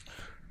effect.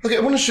 Okay, I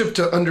want to shift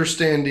to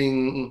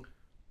understanding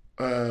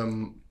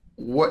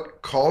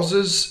what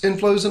causes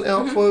inflows and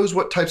outflows,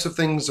 what types of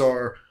things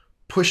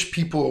push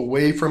people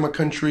away from a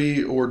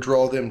country or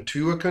draw them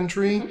to a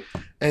country.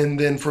 And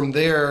then from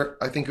there,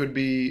 I think it would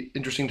be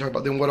interesting to talk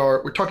about then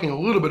we're talking a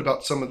little bit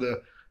about some of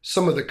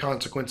the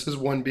consequences,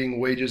 one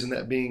being wages and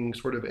that being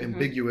sort of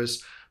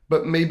ambiguous,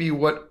 but maybe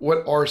what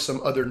are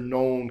some other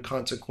known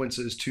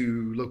consequences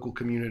to local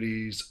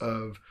communities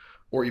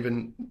or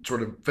even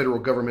sort of federal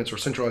governments or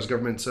centralized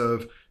governments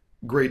of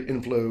great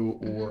inflow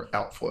or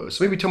outflows.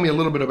 So maybe tell me a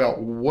little bit about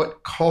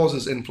what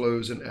causes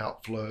inflows and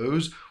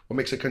outflows, what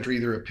makes a country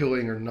either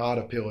appealing or not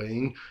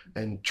appealing,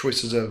 and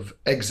choices of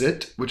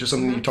exit, which is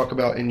something you talk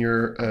about in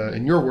your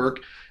work,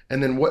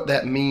 and then what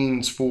that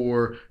means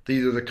for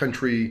either the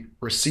country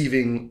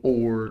receiving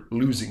or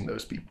losing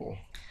those people.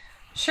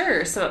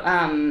 Sure. So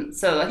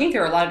I think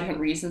there are a lot of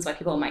different reasons why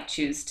people might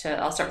choose to.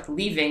 I'll start with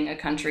leaving a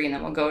country, and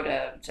then we'll go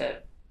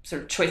to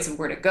sort of choice of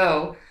where to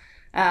go.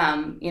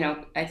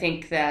 I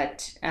think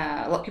that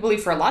a lot of people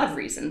leave for a lot of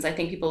reasons. I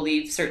think people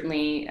leave,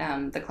 certainly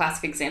the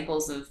classic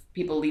examples of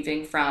people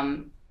leaving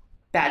from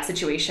bad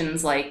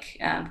situations like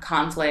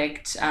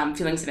conflict,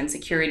 feelings of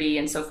insecurity,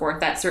 and so forth.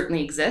 That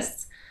certainly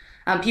exists.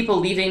 People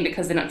leaving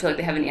because they don't feel like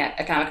they have any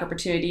economic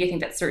opportunity. I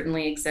think that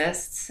certainly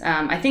exists.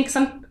 I think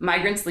some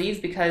migrants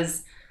leave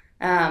because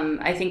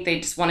I think they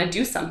just want to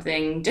do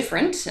something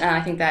different.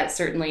 I think that's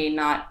certainly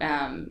not,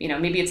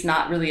 maybe it's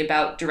not really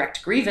about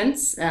direct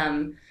grievance.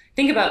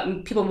 Think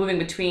about people moving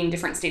between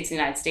different states in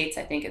the United States.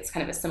 I think it's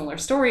kind of a similar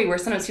story where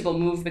sometimes people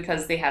move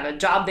because they have a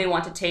job they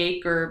want to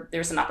take, or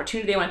there's an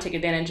opportunity they want to take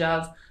advantage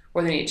of,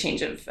 or they need a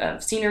change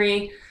of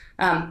scenery.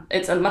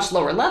 It's a much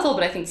lower level,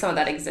 but I think some of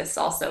that exists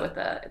also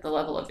at the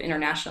level of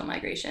international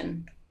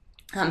migration.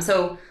 And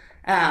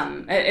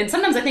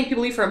sometimes I think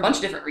people leave for a bunch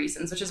of different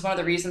reasons, which is one of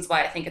the reasons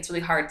why I think it's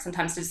really hard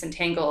sometimes to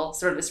disentangle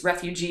sort of this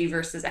refugee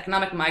versus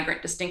economic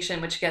migrant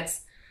distinction, which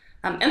gets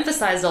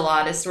emphasized a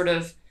lot as sort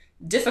of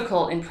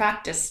difficult in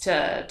practice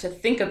to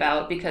think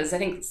about, because I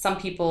think some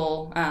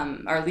people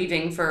are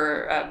leaving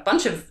for a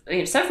bunch of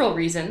several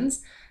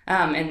reasons,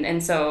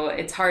 and so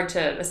it's hard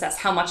to assess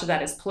how much of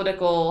that is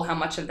political, how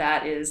much of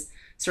that is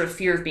sort of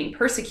fear of being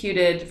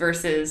persecuted,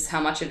 versus how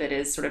much of it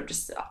is sort of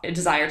just a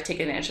desire to take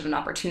advantage of an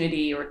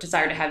opportunity, or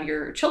desire to have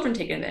your children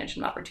take advantage of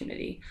an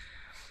opportunity.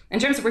 In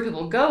terms of where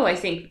people go, I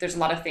think there's a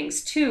lot of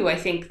things too. I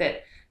think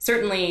that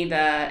certainly the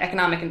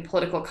economic and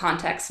political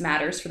context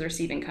matters for the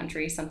receiving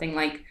country. Something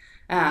like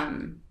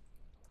in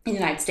the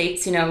United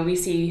States, we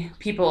see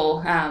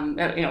people,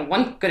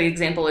 one good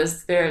example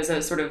is there's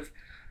a sort of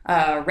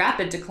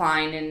rapid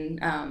decline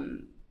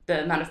in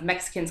the amount of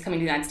Mexicans coming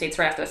to the United States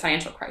right after the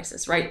financial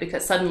crisis, right?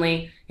 Because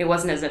suddenly it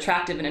wasn't as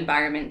attractive an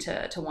environment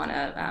to want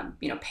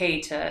to,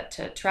 pay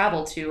to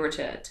travel to, or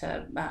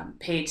to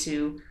pay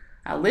to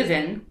live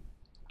in.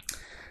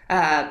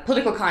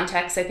 Political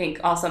context, I think,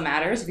 also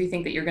matters. If you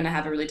think that you're going to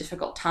have a really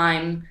difficult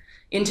time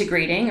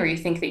integrating, or you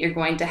think that you're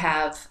going to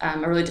have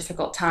a really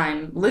difficult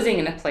time living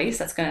in a place,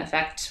 that's going to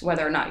affect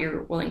whether or not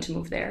you're willing to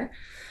move there.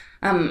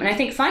 And I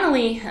think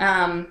finally,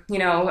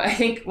 I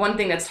think one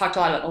thing that's talked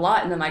a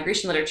lot in the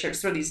migration literature is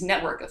sort of these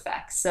network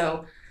effects.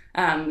 So,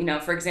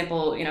 for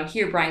example,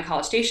 here, Bryan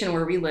College Station,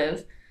 where we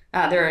live,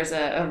 there is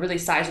a really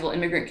sizable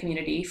immigrant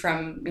community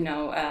from,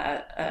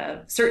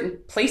 certain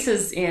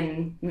places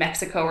in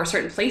Mexico or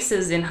certain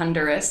places in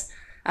Honduras.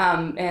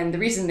 And the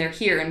reason they're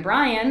here in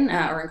Bryan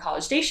or in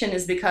College Station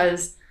is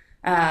because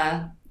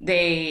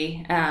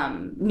they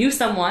knew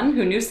someone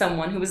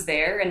who was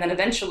there, and then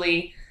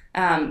eventually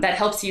that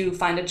helps you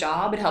find a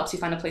job. It helps you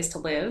find a place to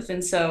live.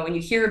 And so when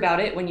you hear about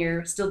it, when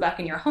you're still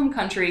back in your home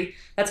country,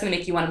 that's going to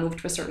make you want to move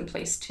to a certain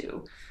place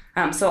too.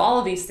 So all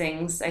of these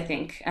things, I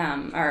think,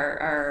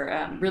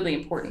 are really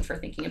important for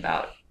thinking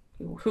about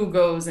who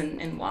goes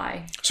and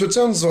why. So it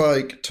sounds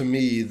like to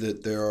me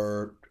that there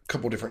are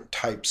couple different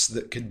types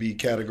that could be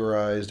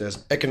categorized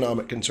as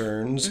economic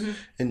concerns Mm-hmm.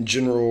 and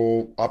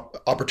general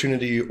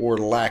opportunity or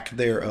lack Mm-hmm.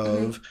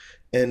 thereof,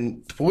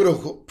 and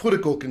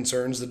political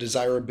concerns, the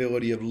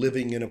desirability of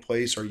living in a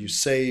place. Are you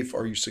safe?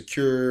 Are you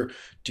secure?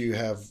 Do you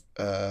have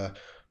uh,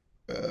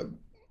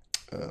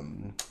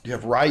 do you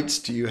have rights?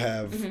 Do you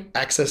have Mm-hmm.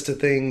 access to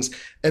things?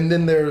 And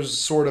then there's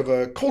sort of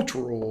a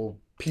cultural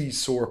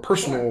piece or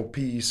personal Sure.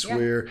 piece Yeah.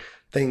 where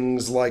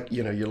things like,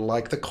 you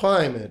like the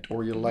climate,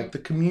 or you Mm-hmm. like the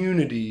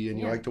community, and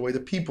you Yeah. like the way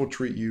the people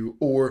treat you,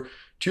 or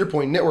to your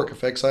point, network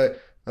effects. I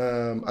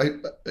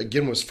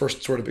again was first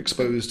sort of Mm-hmm.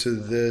 exposed to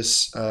this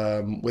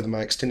with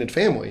my extended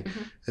family,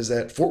 Mm-hmm. is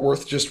that Fort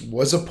Worth just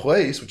was a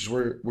place, which is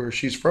where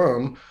she's from,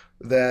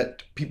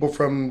 that people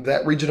from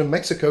that region of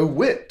Mexico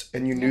went,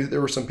 and you Yeah. knew that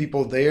there were some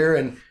people there,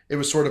 and it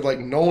was sort of like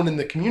known in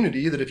the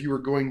community that if you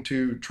were going to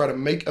try to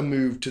make a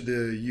move to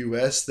the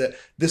U.S., that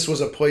this was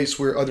a place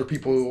where other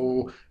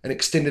people, an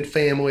extended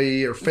family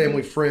or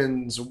family Mm-hmm.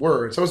 friends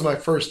were. So that was my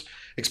first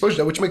exposure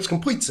to that, which makes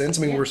complete sense.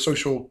 I mean, Yeah. we're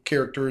social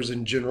characters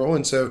in general,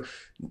 and so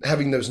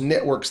having those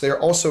networks there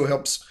also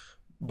helps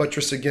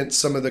buttress against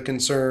some of the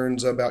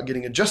concerns about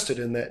getting adjusted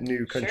in that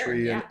new Sure. country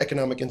and Yeah.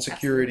 economic Absolutely.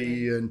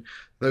 insecurity and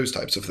those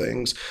types of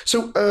things. So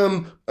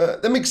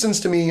that makes sense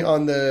to me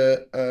on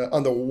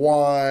the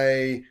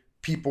why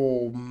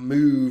people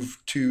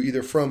move to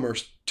either from or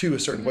to a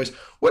certain Mm-hmm. place.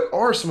 What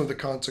are some of the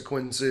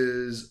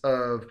consequences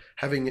of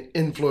having an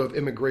inflow of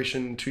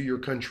immigration to your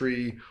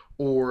country,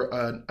 or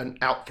an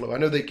outflow? I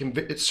know they can.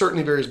 It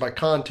certainly varies by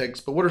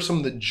context, but what are some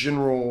of the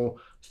general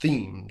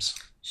themes?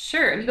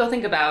 Sure. And people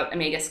think about, I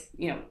mean, I guess,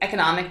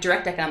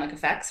 direct economic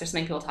effects, or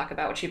something people talk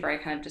about, which you've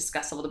already kind of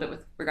discussed a little bit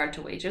with regard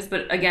to wages.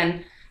 But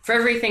again, for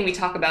everything we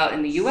talk about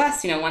in the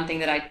US, one thing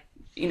that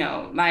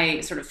my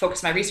sort of focus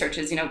of my research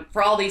is,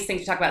 for all these things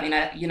we talk about in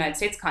the United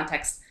States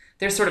context,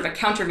 there's sort of a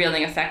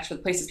countervailing effect for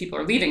the places people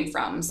are leaving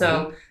from. Mm-hmm.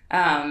 So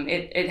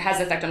it has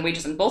an effect on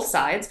wages on both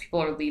sides.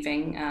 People are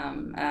leaving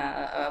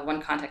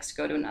one context to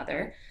go to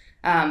another.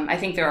 I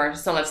think there are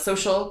still have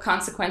social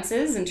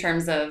consequences in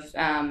terms of,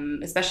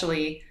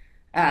 especially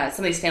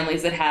some of these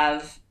families that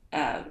have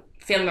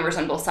family members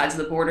on both sides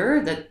of the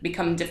border that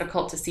become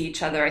difficult to see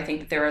each other. I think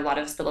that there are a lot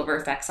of spillover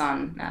effects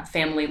on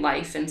family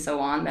life and so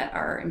on that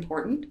are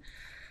important.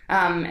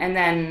 And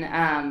then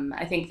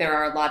I think there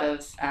are a lot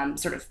of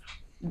sort of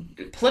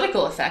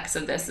political effects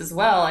of this as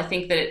well. I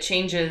think that it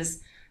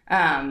changes.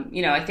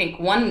 I think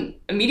one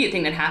immediate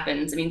thing that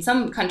happens, I mean,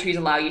 some countries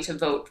allow you to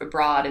vote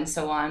abroad and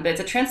so on, but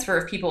it's a transfer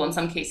of people in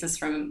some cases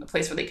from a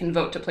place where they can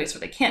vote to a place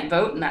where they can't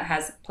vote, and that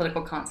has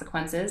political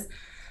consequences.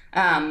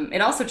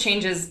 It also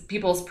changes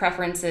people's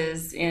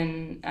preferences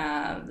in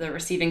the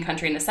receiving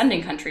country and the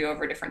sending country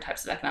over different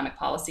types of economic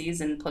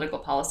policies and political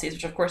policies,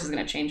 which of course is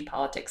going to change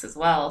politics as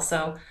well.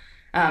 So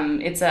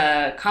it's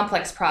a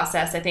complex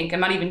process. I think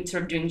I'm not even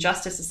sort of doing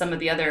justice to some of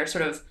the other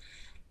sort of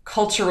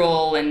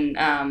cultural and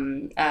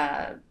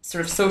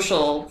sort of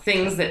social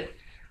things that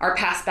are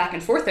passed back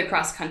and forth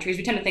across countries.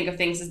 We tend to think of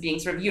things as being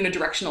sort of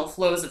unidirectional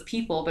flows of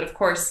people, but of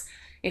course,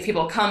 if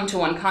people come to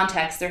one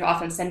context, they're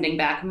often sending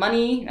back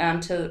money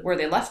to where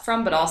they left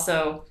from, but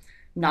also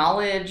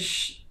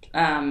knowledge,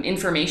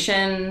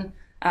 information,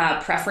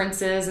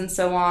 preferences, and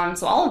so on.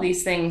 So all of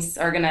these things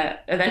are going to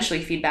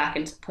eventually feed back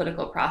into the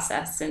political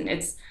process, and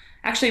it's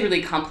actually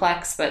really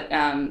complex, but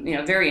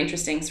very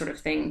interesting sort of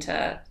thing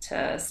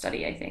to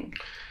study, I think.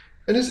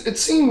 And it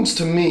seems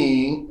to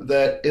me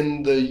that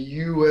in the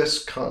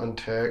U.S.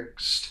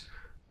 context,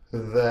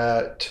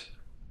 that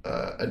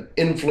an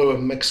inflow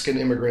of Mexican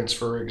immigrants,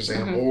 for Mm-hmm.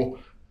 example,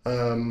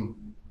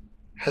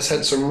 has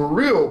had some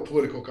real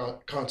political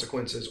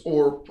consequences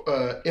or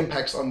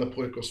impacts on the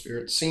political sphere.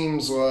 It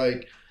seems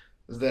like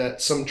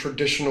that some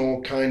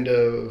traditional kind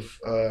of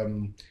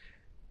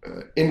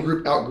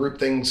in-group, out-group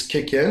things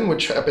kick in,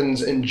 which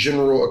happens in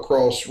general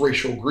across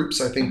racial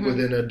groups, I think, Mm-hmm.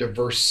 within a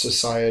diverse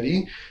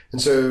society. And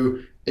so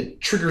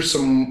it triggers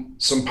some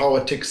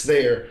politics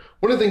there.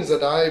 One of the things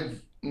that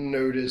I've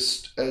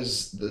noticed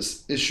as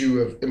this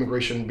issue of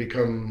immigration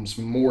becomes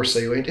more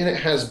salient, and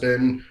it has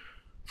been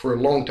for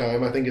a long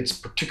time, I think it's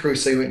particularly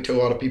salient to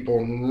a lot of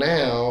people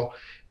now,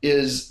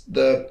 is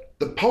the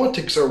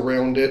politics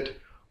around it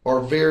are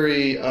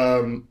very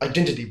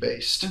identity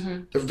based.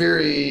 Mm-hmm. They're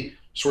very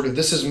sort of,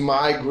 this is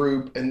my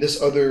group and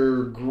this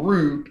other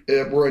group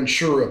we're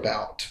unsure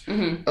about.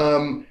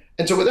 Mm-hmm.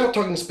 And so, without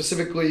talking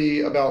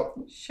specifically about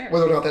Sure.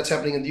 whether or not that's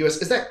happening in the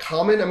U.S., is that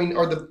common? I mean,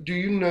 do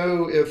you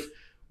know if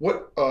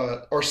what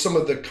are some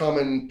of the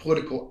common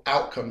political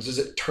outcomes? Does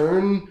it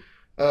turn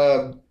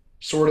uh,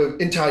 sort of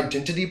into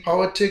identity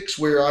politics,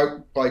 where I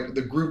like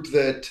the group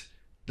that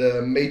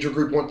the major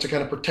group wants to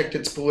kind of protect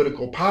its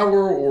political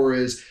power, or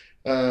is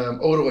a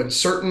little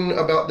uncertain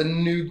about the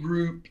new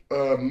group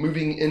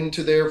moving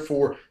into there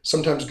for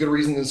sometimes good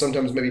reasons and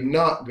sometimes maybe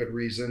not good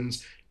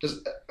reasons?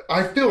 Does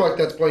I feel like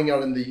that's playing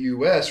out in the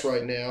U.S.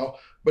 right now,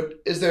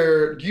 but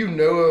do you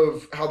know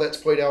of how that's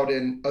played out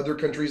in other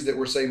countries that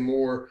were, say,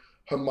 more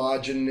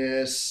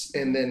homogenous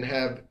and then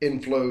have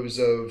inflows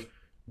of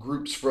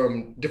groups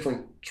from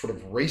different sort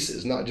of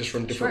races, not just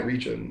from different Sure.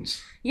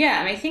 regions. Yeah,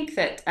 and I think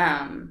that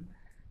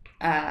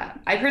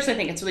I personally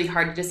think it's really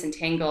hard to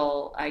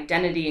disentangle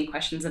identity and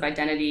questions of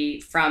identity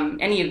from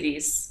any of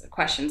these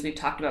questions we've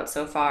talked about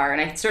so far.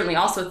 And I certainly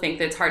also think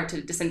that it's hard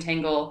to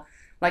disentangle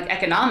like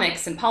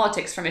economics and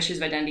politics from issues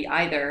of identity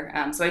either.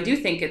 So I do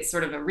think it's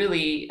sort of a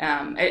really,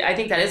 I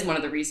think that is one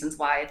of the reasons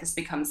why this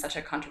becomes such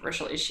a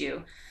controversial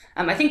issue.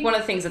 I think one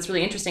of the things that's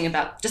really interesting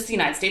about just the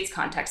United States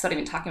context, not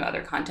even talking about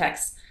other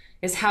contexts,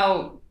 is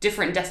how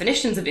different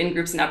definitions of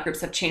in-groups and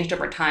out-groups have changed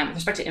over time with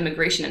respect to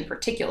immigration in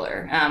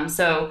particular.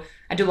 So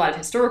I do a lot of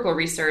historical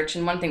research,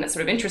 and one thing that's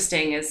sort of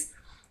interesting is,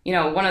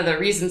 one of the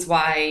reasons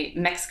why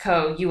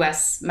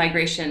Mexico-U.S.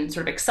 migration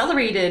sort of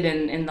accelerated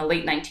in the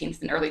late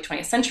 19th and early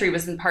 20th century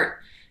was in part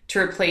to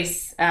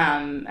replace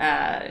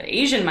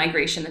Asian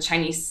migration, the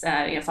Chinese,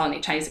 following the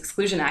Chinese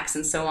Exclusion Acts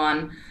and so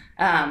on,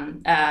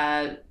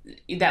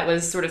 that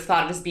was sort of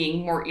thought of as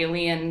being more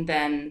alien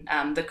than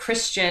the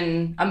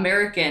Christian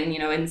American,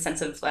 in the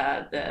sense of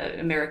the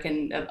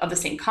American of the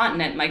same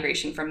continent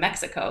migration from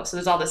Mexico. So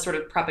there's all this sort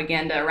of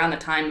propaganda around the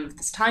time of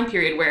this time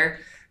period where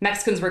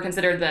Mexicans were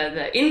considered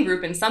the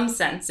in-group in some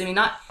sense. I mean,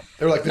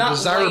 they're like the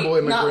desirable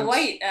immigrants,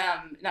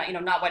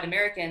 not white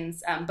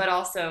Americans, but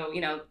also,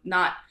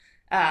 not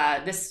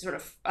this sort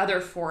of other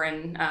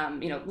foreign,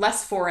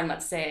 less foreign,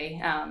 let's say,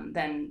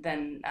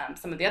 than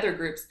some of the other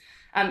groups.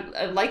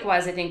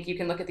 Likewise, I think you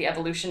can look at the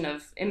evolution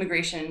of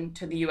immigration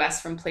to the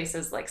U.S. from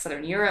places like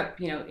Southern Europe,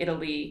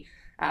 Italy,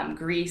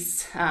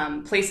 Greece,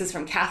 places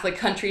from Catholic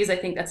countries. I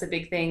think that's a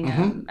big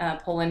thing.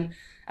 Poland,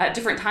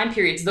 different time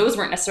periods. Those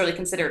weren't necessarily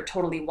considered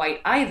totally white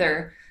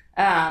either.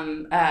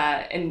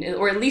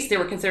 Or at least they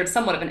were considered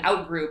somewhat of an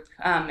outgroup.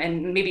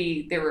 And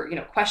maybe there were,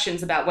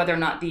 questions about whether or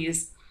not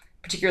these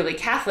particularly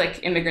Catholic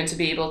immigrants would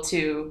be able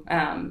to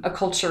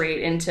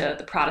acculturate into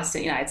the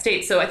Protestant United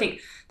States. So I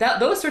think that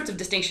those sorts of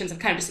distinctions have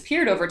kind of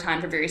disappeared over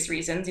time for various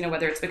reasons,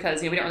 whether it's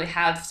because, we don't really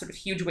have sort of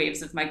huge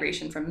waves of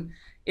migration from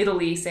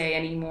Italy, say,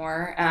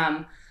 anymore.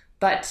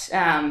 But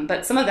some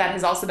of that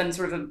has also been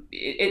sort of,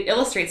 it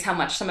illustrates how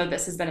much some of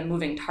this has been a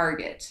moving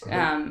target,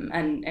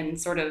 and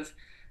sort of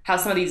how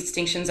some of these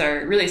distinctions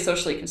are really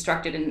socially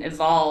constructed and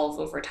evolve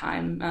over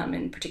time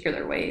in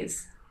particular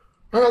ways.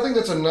 Well, I think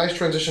that's a nice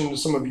transition to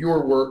some of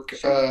your work.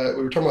 Sure.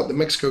 We were talking about the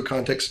Mexico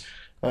context,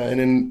 and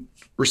in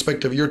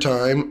respect of your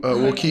time,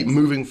 we'll keep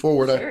moving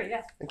forward. Sure, yeah.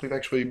 I think we've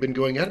actually been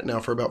going at it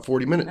now for about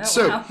 40 minutes.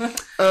 Oh,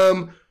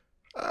 wow.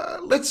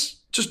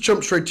 Let's just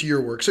jump straight to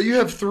your work. So you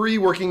have 3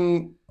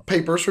 working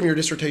papers from your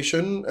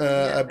dissertation,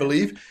 I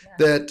believe,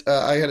 that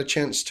I had a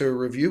chance to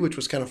review, which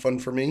was kind of fun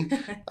for me.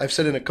 I've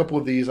said in a couple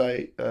of these,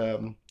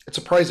 it's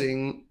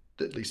surprising,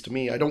 at least to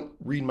me, I don't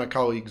read my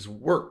colleagues'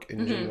 work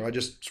in general. I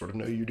just sort of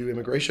know you do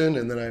immigration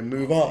and then I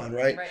move on,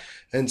 right?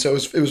 And so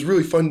it was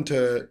really fun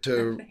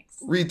to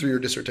read through your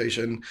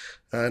dissertation,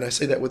 and I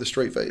say that with a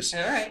straight face.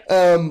 All right.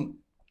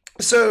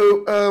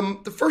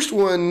 The first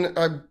one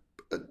I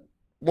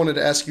wanted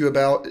to ask you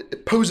about,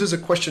 it poses a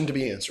question to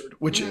be answered,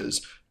 which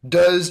is,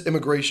 does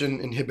immigration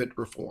inhibit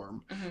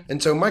reform?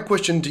 And so my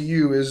question to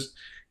you is,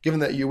 given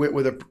that you went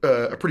with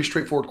a pretty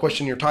straightforward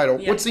question in your title,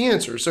 what's the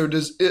answer? So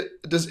does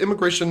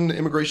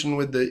immigration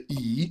with the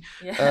E,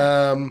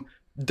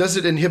 does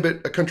it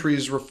inhibit a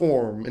country's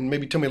reform? And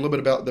maybe tell me a little bit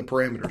about the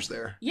parameters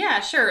there. Yeah,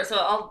 sure. So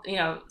I'll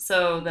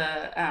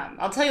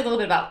tell you a little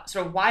bit about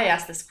sort of why I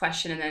asked this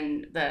question and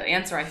then the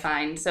answer I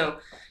find. So,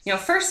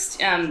 first,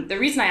 the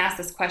reason I asked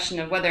this question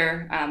of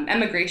whether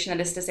emigration,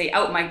 that is to say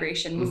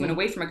out-migration, movement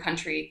away from a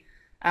country,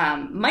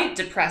 might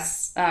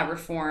depress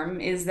reform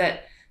is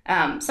that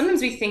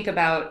sometimes we think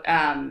about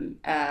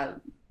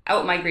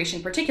out-migration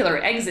in particular,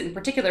 exit in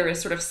particular,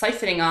 as sort of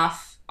siphoning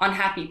off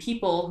unhappy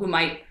people who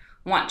might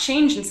want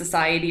change in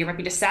society or might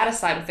be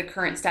dissatisfied with the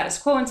current status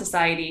quo in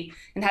society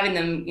and having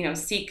them,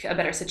 seek a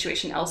better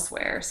situation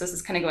elsewhere. So this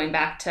is kind of going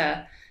back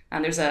to,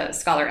 there's a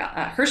scholar,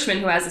 Hirschman,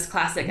 who has this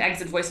classic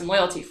exit, voice, and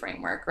loyalty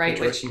framework, right?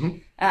 Which,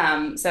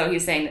 so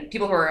he's saying that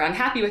people who are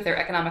unhappy with their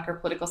economic or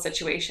political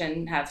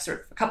situation have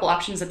sort of a couple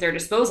options at their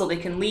disposal. They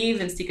can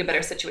leave and seek a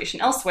better situation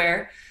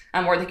elsewhere,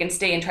 or they can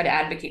stay and try to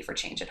advocate for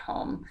change at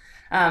home.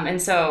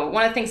 And so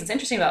one of the things that's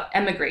interesting about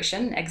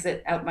emigration,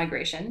 exit, out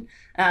migration,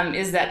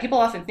 is that people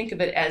often think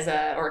of it as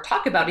or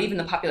talk about it, even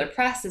the popular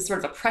press, as sort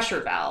of a pressure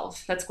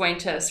valve that's going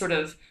to sort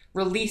of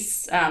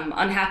release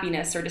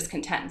unhappiness or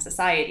discontent in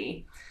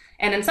society.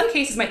 And in some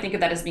cases might think of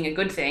that as being a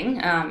good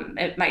thing.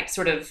 It might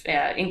sort of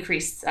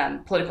increase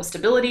political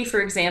stability, for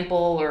example,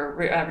 or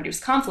reduce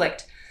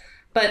conflict.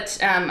 But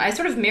I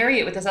sort of marry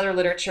it with this other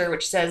literature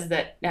which says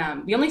that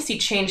we only see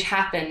change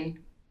happen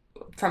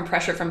from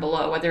pressure from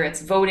below, whether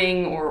it's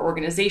voting or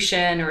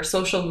organization or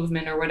social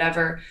movement or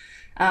whatever.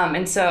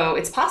 And so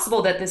it's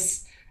possible that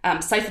this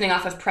siphoning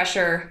off of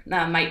pressure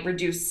might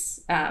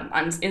reduce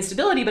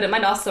instability, but it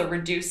might also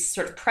reduce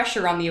sort of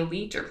pressure on the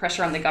elite or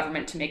pressure on the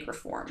government to make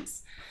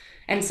reforms.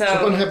 And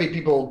so unhappy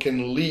people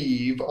can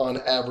leave on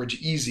average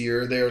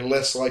easier. They're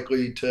less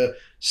likely to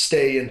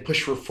stay and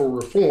push for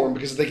reform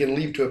because they can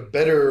leave to a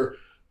better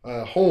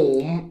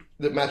home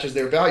that matches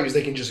their values,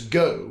 they can just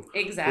go.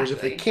 Whereas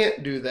if they Exactly.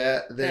 can't do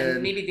that, Then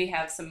then maybe they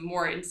have some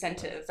more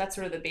incentive. That's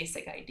sort of the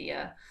basic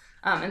idea.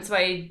 And so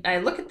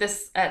I look at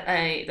this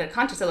at the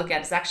context I look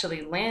at is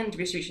actually land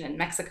distribution in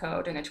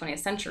Mexico during the 20th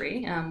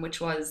century,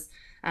 which was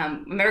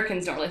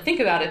Americans don't really think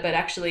about it, but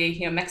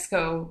actually,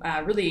 Mexico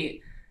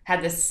really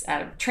had this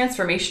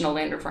transformational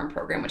land reform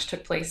program, which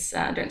took place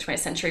during the 20th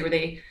century, where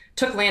they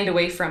took land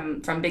away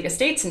from big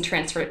estates and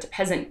transferred it to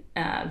peasant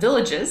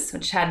villages,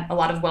 which had a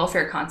lot of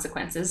welfare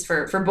consequences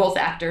for both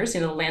actors,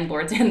 the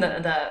landlords and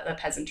the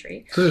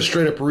peasantry. this is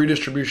straight up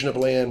redistribution of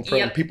land from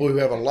Yep. people who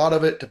have a lot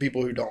of it to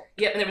people who don't.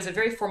 Yeah, and there was a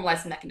very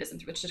formalized mechanism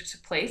through which it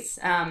took place.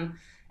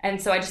 And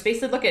so I just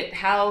basically look at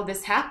how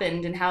this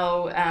happened and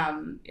how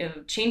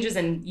changes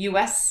in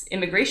U.S.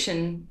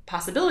 immigration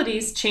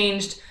possibilities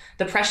changed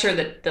the pressure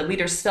that the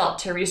leaders felt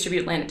to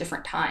redistribute land at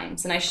different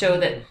times. And I show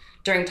that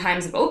during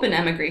times of open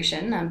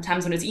emigration,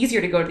 times when it was easier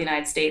to go to the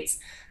United States,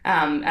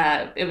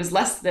 it was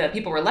the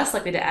people were less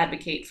likely to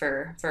advocate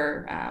for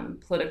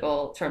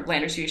political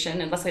land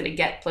distribution and less likely to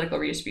get political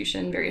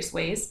redistribution in various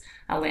ways,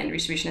 land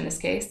redistribution in this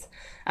case.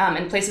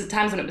 In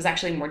times when it was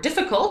actually more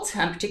difficult,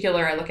 in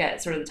particular, I look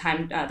at sort of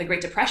the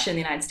Great Depression in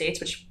the United States,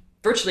 which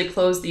virtually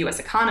closed the U.S.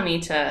 economy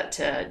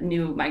to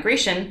new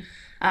migration.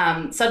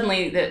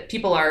 Suddenly, the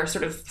people are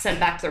sort of sent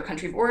back to their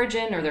country of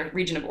origin or their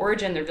region of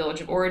origin, their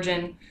village of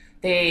origin.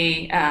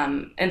 They,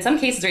 in some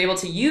cases, are able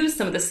to use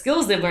some of the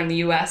skills they've learned in the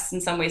U.S.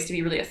 in some ways to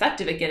be really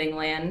effective at getting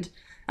land.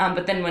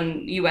 But then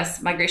when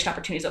U.S. migration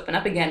opportunities open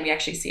up again, we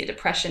actually see a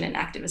depression in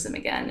activism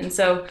again. And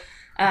so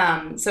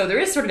there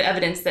is sort of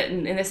evidence that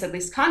in this at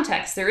least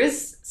context, there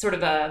is sort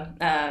of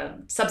a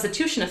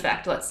substitution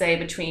effect, let's say,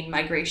 between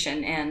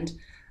migration and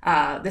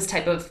this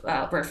type of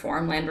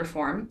reform, land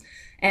reform.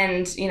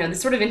 And,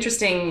 it's sort of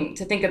interesting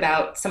to think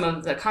about some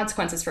of the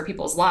consequences for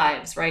people's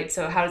lives, right?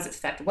 So how does it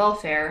affect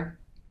welfare?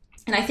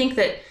 And I think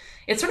that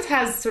it sort of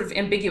has sort of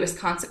ambiguous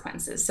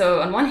consequences.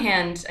 So on one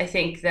hand, I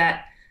think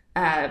that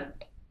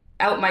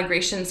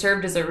out-migration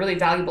served as a really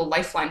valuable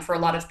lifeline for a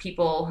lot of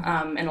people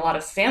and a lot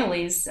of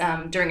families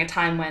during a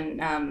time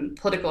when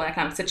political and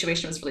economic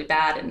situation was really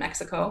bad in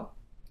Mexico.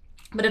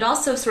 But it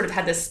also sort of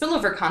had this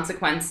spillover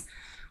consequence,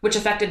 which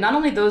affected not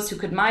only those who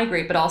could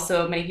migrate, but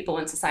also many people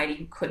in society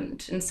who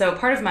couldn't. And so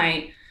part of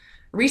my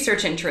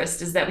research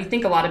interest is that we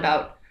think a lot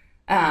about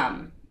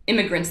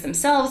immigrants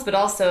themselves, but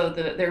also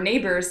their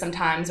neighbors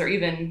sometimes, or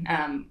even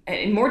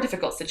in more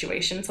difficult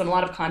situations. So in a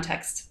lot of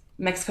contexts,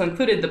 Mexico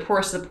included, the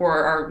poorest of the poor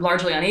are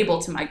largely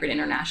unable to migrate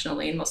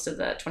internationally in most of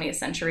the 20th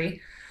century.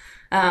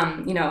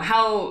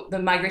 How the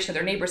migration of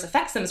their neighbors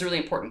affects them is a really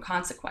important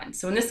consequence.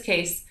 So in this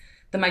case,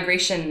 the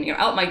migration,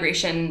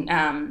 out-migration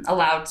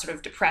allowed sort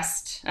of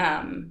depressed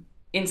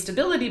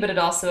instability, but it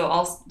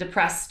also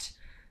depressed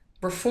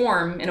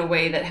reform in a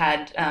way that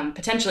had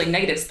potentially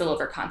negative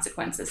spillover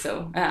consequences.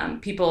 So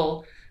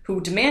people who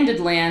demanded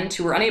land,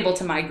 who were unable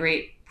to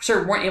migrate,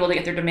 sort of weren't able to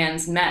get their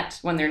demands met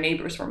when their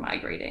neighbors were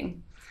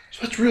migrating.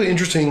 So it's really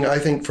interesting, I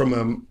think,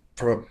 from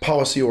a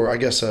policy or I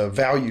guess a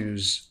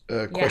values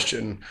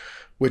question,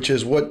 which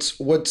is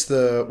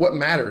what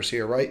matters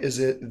here, right? Is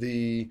it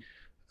the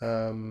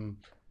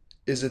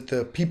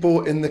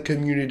people in the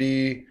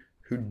community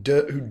who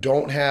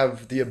don't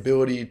have the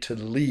ability to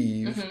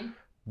leave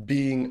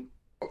being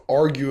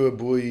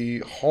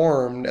arguably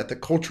harmed at the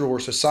cultural or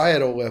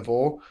societal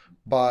level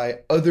by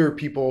other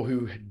people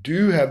who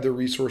do have the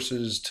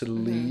resources to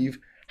leave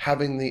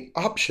having the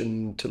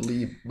option to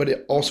leave, but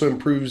it also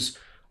improves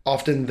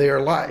often their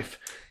life.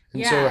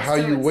 And so how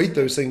you weight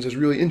those things is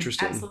really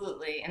interesting.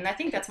 Absolutely. And I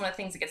think that's one of the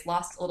things that gets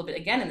lost a little bit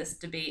again in this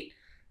debate,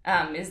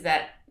 is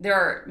that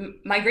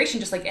migration,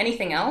 just like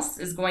anything else,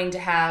 is going to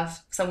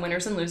have some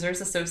winners and losers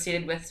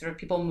associated with sort of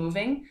people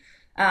moving.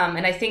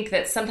 And I think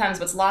that sometimes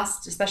what's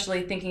lost,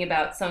 especially thinking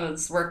about some of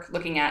this work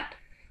looking at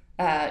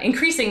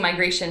increasing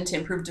migration to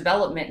improve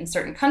development in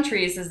certain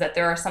countries, is that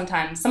there are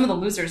sometimes some of the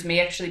losers may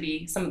actually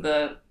be some of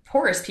the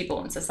poorest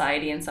people in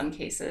society in some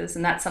cases.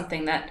 And that's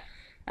something that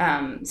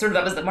that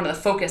was one of the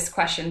focus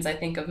questions, I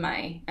think, of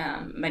my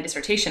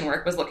dissertation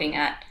work, was looking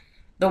at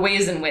the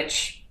ways in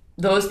which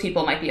those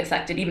people might be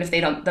affected, even if they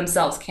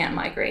themselves can't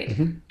migrate.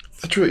 Mm-hmm.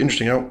 That's really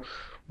interesting. When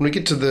we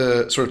get to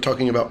the sort of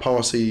talking about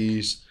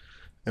policies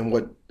and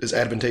what is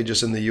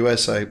advantageous in the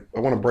U.S., I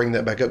want to bring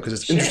that back up because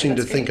it's interesting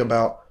to think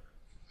about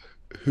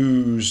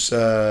whose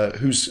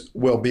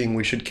well-being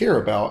we should care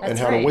about and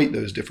how to weight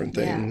those different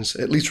things,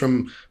 at least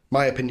from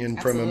my opinion,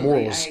 from a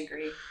morals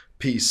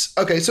piece.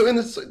 Okay, so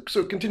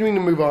continuing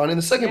to move on. In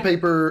the second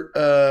paper,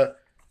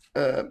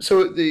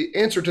 so the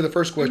answer to the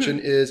first question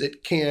is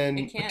it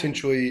can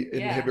potentially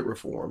inhibit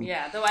reform.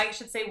 Yeah, though I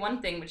should say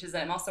one thing, which is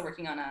that I'm also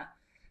working on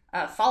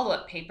a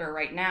follow-up paper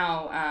right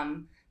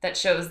now that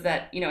shows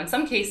that, in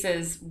some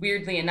cases,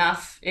 weirdly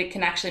enough, it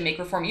can actually make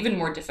reform even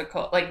more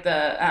difficult. Like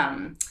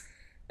the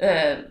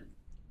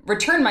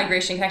return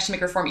migration can actually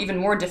make reform even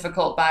more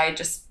difficult by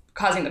just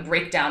causing the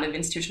breakdown of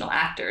institutional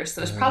actors.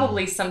 So there's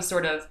probably this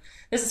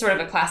is sort of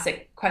a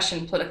classic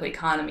question, political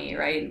economy,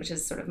 right? Which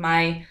is sort of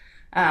my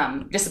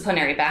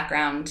disciplinary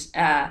background.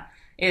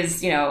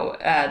 is,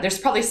 there's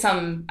probably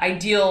some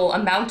ideal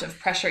amount of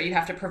pressure you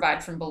have to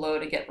provide from below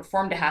to get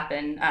reform to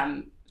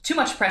happen. Too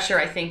much pressure,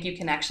 I think you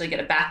can actually get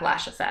a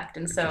backlash effect.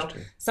 And so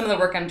some of the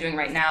work I'm doing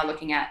right now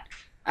looking at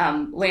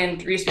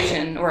land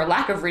redistribution or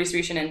lack of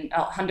redistribution in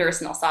Honduras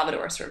and El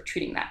Salvador, sort of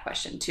treating that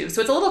question too.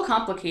 So it's a little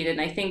complicated,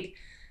 and I think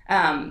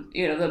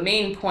the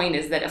main point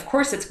is that, of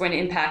course, it's going to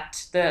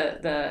impact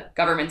the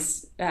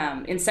government's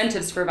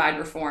incentives to provide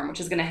reform, which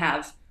is going to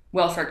have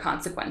welfare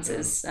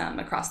consequences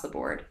across the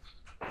board.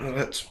 Well,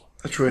 that's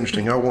really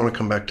interesting. I want to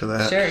come back to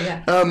that. Sure,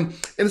 yeah.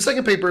 In the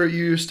second paper,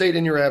 you state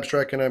in your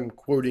abstract, and I'm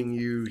quoting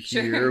you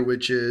here,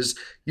 which is,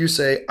 you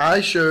say,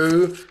 I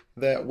show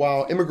that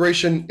while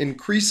immigration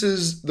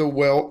increases the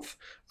wealth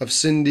of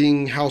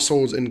sending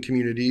households and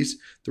communities,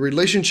 the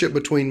relationship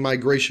between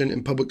migration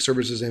and public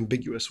service is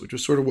ambiguous, which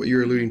was sort of what you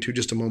were alluding to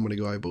just a moment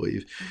ago, I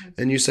believe.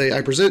 Mm-hmm. And you say,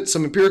 I present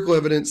some empirical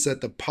evidence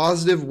that the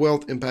positive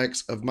wealth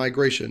impacts of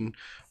migration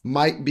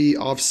might be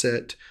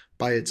offset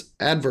by its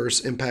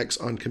adverse impacts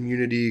on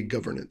community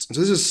governance. And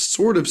so this is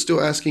sort of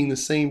still asking the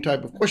same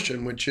type of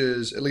question, which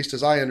is, at least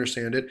as I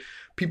understand it,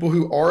 people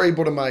who are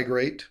able to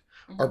migrate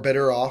are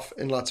better off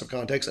in lots of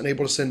contexts and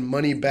able to send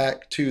money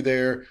back to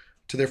their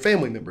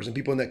family members and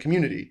people in that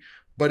community.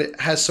 But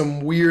it has some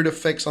weird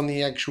effects on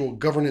the actual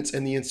governance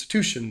and the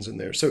institutions in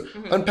there. So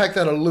unpack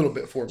that a little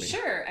bit for me.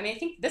 Sure. I mean, I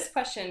think this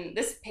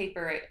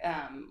paper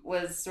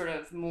was sort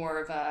of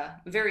more of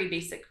a very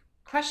basic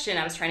question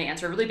I was trying to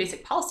answer, a really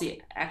basic policy,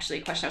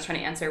 actually, question I was trying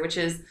to answer, which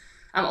is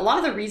a lot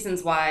of the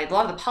reasons why, a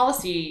lot of the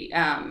policy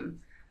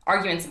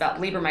arguments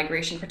about labor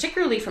migration,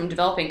 particularly from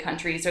developing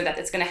countries, are that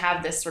it's going to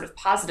have this sort of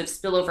positive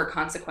spillover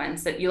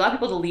consequence that you allow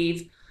people to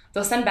leave.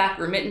 They'll send back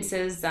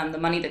remittances, the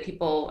money that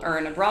people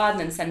earn abroad, and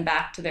then send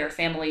back to their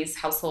families,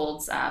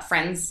 households,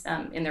 friends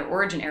in their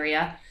origin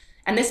area.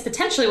 And this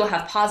potentially will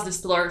have positive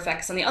spillover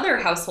effects on the other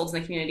households in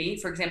the community,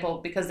 for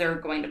example, because they're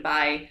going to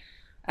buy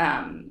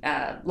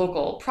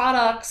local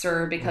products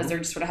or because they're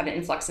just sort of having an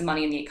influx of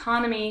money in the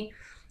economy.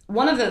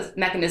 One of the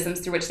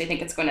mechanisms through which they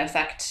think it's going to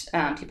affect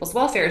people's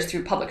welfare is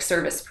through public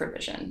service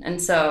provision.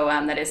 And so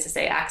that is to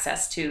say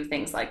access to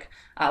things like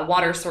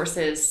water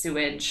sources,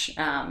 sewage,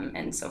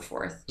 and so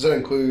forth. Does that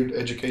include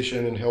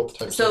education and health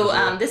type services?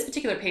 So this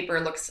particular paper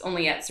looks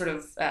only at sort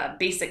of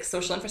basic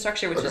social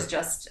infrastructure, which is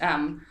just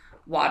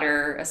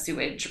water,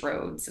 sewage,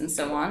 roads, and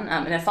so on.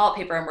 In a follow-up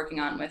paper I'm working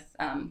on with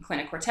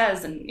Clena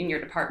Cortez and in your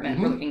department,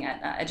 we're looking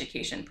at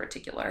education in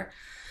particular.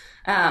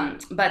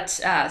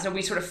 So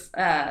we sort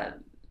of...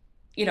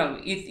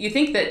 you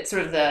think that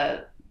sort of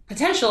the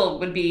potential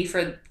would be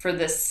for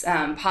this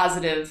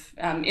positive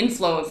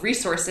inflow of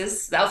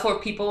resources, the outflow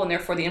of people, and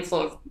therefore the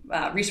inflow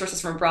of resources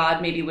from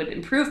abroad maybe would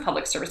improve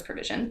public service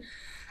provision.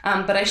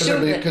 But I showed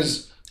that...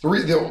 Because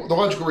the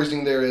logical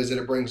reasoning there is that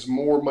it brings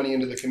more money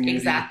into the community.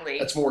 Exactly.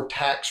 That's more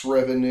tax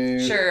revenue.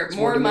 Sure,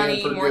 more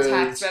money, more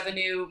tax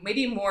revenue,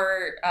 maybe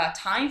more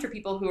time for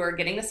people who are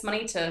getting this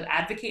money to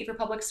advocate for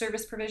public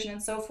service provision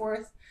and so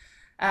forth.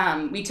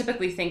 We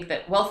typically think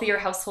that wealthier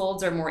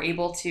households are more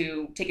able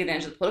to take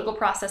advantage of the political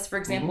process, for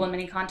example, in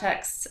many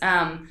contexts.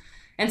 And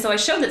so I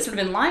showed that sort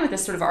of in line with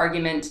this sort of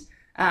argument,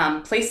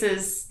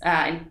 places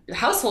and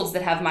households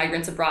that have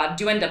migrants abroad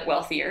do end up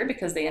wealthier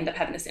because they end up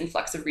having this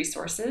influx of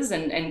resources,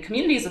 and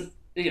communities of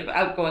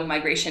outgoing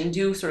migration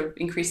do sort of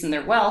increase in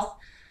their wealth.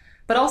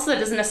 But also that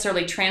doesn't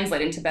necessarily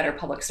translate into better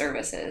public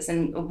services.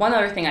 And one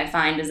other thing I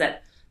find is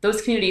that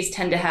those communities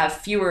tend to have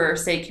fewer,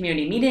 say,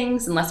 community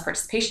meetings and less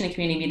participation in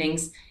community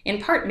meetings,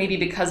 in part maybe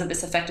because of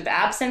this effective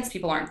absence.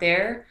 People aren't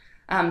there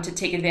to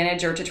take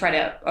advantage or to try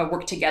to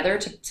work together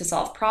to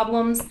solve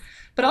problems.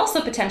 But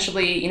also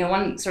potentially,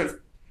 one sort of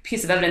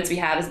piece of evidence we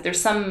have is that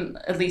there's some,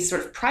 at least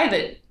sort of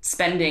private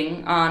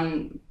spending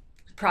on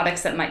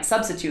products that might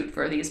substitute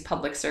for these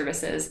public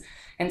services.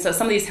 And so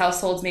some of these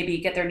households maybe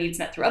get their needs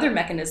met through other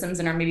mechanisms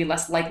and are maybe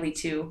less likely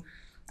to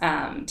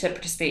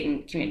participate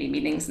in community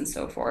meetings and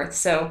so forth.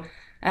 So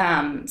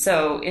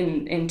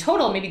in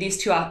total, maybe these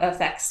two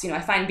effects, I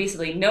find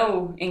basically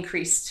no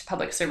increased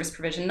public service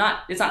provision.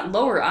 It's not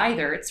lower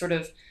either. It's sort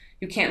of,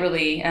 you can't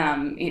really,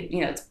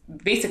 it's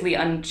basically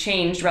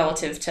unchanged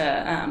relative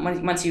to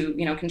once you,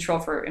 control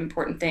for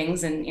important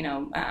things and,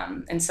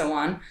 and so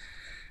on.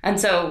 And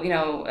so,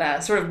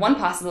 sort of one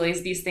possibility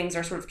is these things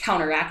are sort of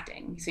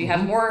counteracting. So you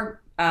have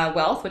more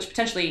wealth, which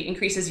potentially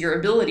increases your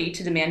ability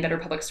to demand better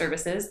public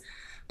services.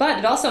 But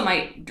it also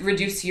might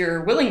reduce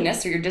your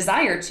willingness or your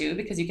desire to,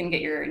 because you can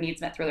get your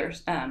needs met through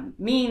other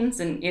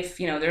means. And if,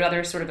 there are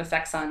other sort of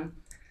effects on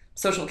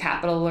social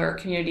capital or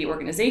community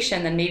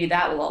organization, then maybe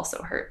that will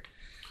also hurt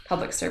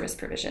public service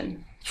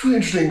provision. It's really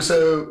interesting.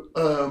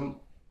 So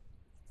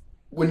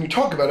when you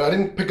talk about it, I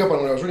didn't pick up on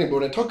it when I was reading,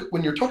 but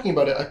when you're talking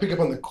about it, I pick up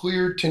on the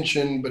clear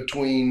tension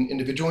between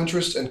individual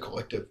interests and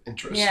collective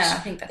interests. Yeah, I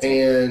think that's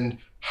and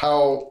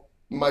how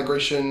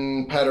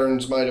migration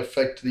patterns might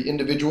affect the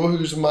individual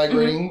who's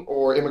migrating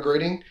or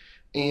immigrating,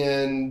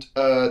 and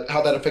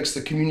how that affects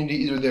the community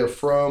either they're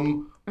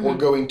from or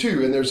going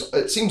to. And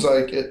it seems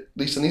like, at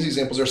least in these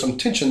examples, there's some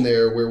tension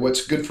there where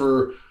what's good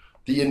for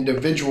the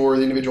individual or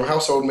the individual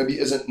household maybe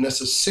isn't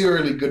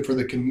necessarily good for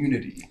the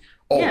community.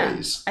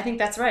 always. I think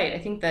that's right. I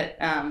think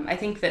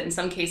that in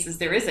some cases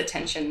there is a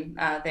tension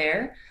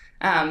there.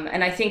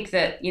 And I think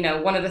that,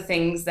 one of the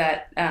things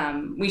that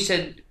we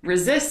should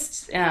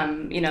resist,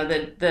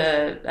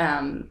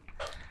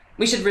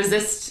 we should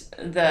resist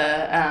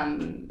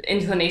the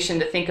inclination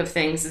to think of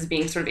things as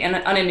being sort of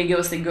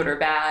unambiguously good or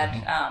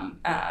bad,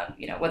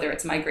 whether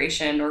it's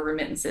migration or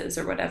remittances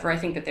or whatever. I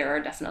think that there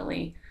are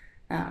definitely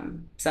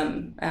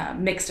some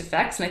mixed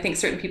effects, and I think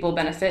certain people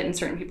benefit and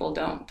certain people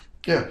don't.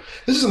 Yeah,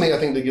 this is something I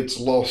think that gets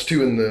lost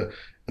too in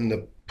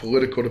the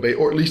political debate,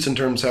 or at least in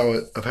terms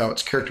of how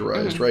it's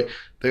characterized, right?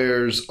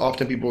 There's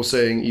often people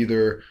saying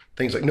either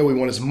things like, no, we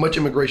want as much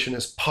immigration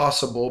as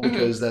possible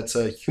because that's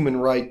a human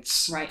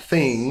rights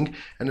thing,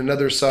 and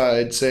another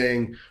side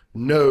saying,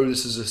 no,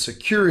 this is a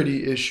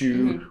security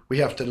issue. We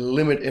have to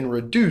limit and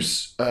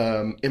reduce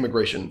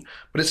immigration.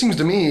 But it seems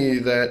to me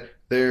that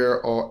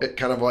there are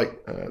kind of like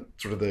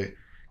sort of the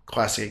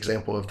classic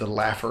example of the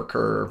Laffer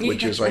curve,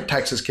 which is like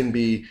taxes can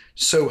be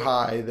so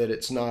high that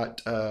it's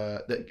not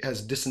that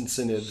has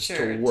disincentives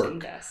to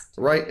work,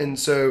 right? And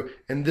so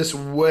in this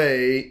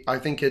way, I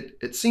think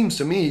it seems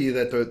to me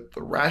that the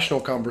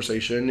rational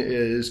conversation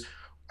is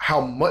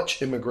how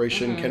much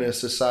immigration can a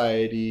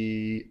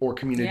society or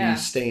community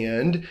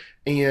stand,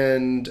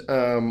 and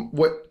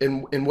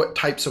in what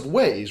types of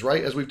ways,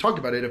 right? As we've talked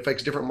about, it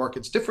affects different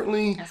markets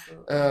differently.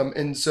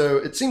 And so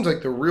it seems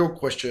like the real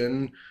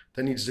question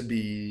that needs to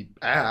be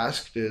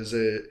asked is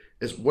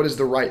what is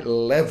the right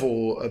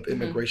level of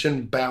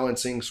immigration,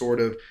 balancing sort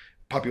of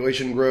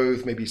population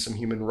growth, maybe some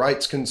human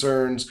rights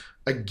concerns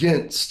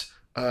against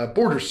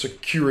border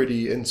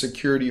security and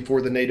security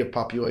for the native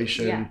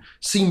population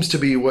seems to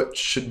be what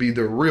should be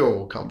the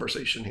real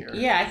conversation here.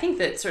 Yeah, I think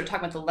that sort of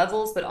talking about the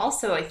levels, but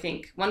also I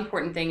think one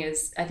important thing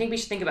is I think we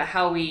should think about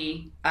how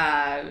we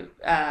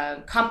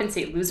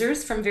compensate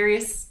losers from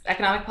various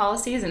economic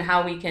policies and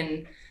how we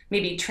can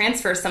maybe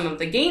transfer some of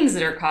the gains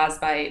that are caused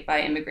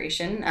by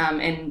immigration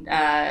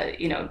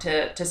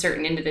to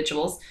certain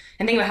individuals,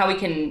 and think about how we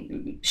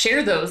can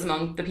share those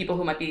among the people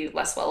who might be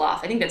less well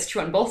off. I think that's true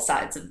on both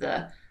sides of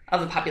the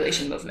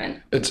population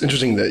movement. It's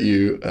interesting that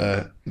you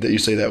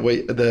say that.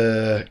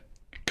 The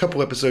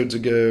couple episodes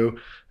ago,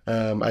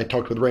 I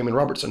talked with Raymond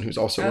Robertson, who's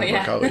also one of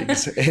our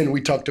colleagues, and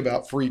we talked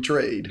about free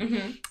trade.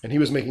 And he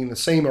was making the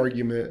same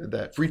argument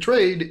that free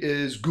trade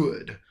is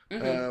good.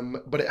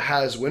 But it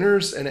has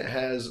winners and it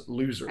has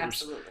losers.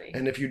 Absolutely.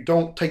 And if you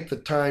don't take the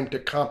time to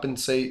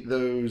compensate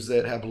those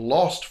that have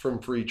lost from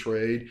free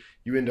trade,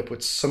 you end up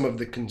with some of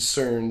the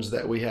concerns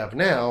that we have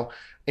now.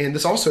 And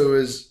this also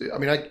is,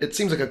 it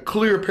seems like a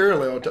clear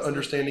parallel to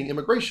understanding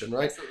immigration,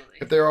 right?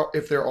 Absolutely.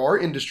 If there are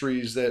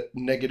industries that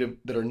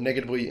are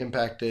negatively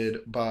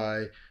impacted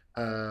by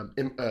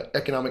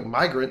economic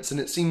migrants, and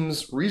it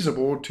seems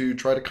reasonable to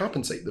try to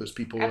compensate those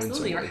people.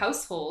 Absolutely, or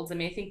households.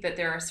 I think that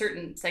there are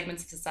certain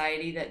segments of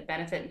society that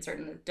benefit and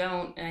certain that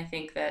don't, and I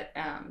think that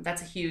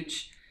that's a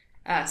huge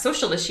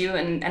social issue.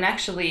 And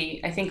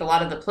actually, I think a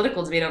lot of the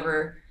political debate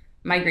over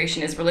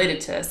migration is related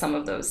to some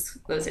of those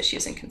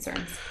issues and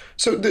concerns.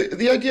 So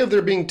the idea of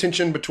there being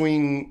tension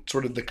between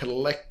sort of the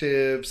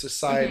collective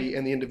society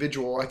and the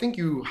individual, I think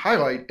you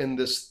highlight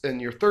in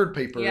your third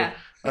paper. Yeah.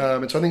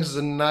 And so I think this is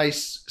a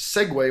nice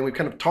segue, and we've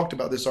kind of talked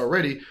about this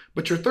already,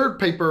 but your third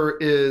paper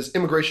is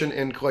Immigration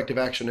and Collective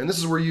Action. And this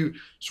is where you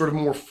sort of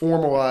more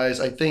formalize,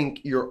 I think,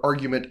 your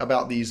argument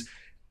about these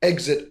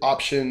exit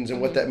options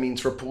and what that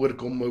means for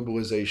political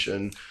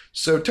mobilization.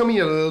 So tell me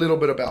a little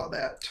bit about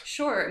that.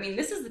 Sure.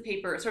 This is the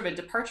paper, sort of a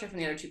departure from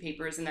the other two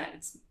papers in that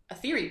it's a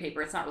theory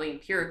paper. It's not really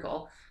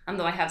empirical,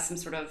 though I have some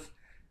sort of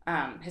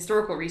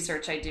historical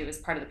research I do as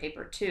part of the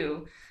paper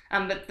too.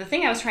 But the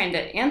thing I was trying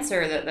to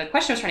answer, the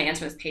question I was trying to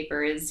answer in this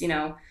paper is,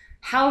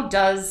 how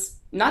does,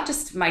 not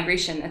just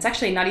migration, it's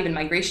actually not even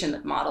migration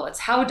that model, it's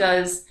how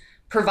does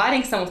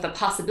providing someone with the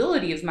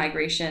possibility of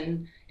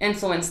migration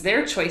influence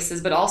their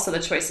choices, but also the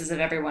choices of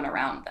everyone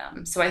around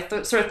them. So I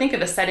sort of think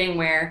of a setting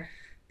where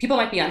people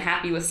might be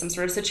unhappy with some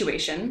sort of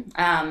situation,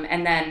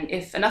 and then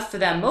if enough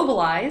of them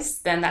mobilize,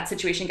 then that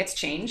situation gets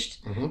changed.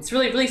 It's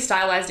really, really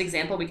stylized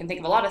example. We can think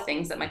of a lot of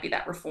things that might be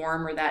that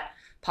reform or that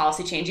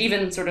policy change,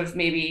 even sort of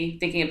maybe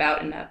thinking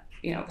about in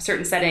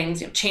certain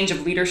settings, change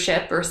of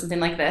leadership or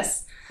something like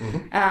this.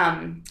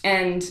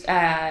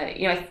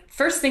 I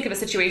first think of a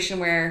situation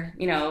where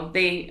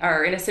they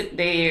are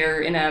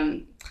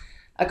in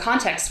a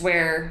context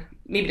where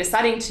maybe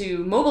deciding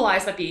to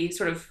mobilize might be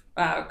sort of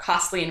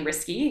costly and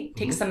risky. It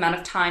takes some amount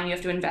of time. You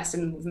have to invest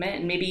in the movement,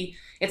 and maybe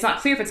it's not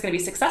clear if it's going to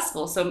be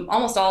successful. So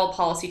almost all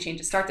policy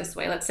changes start this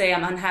way. Let's say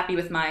I'm unhappy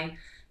with my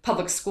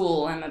public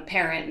school. I'm a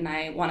parent and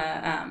I want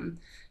to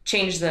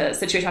change the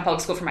situation at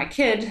public school for my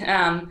kid.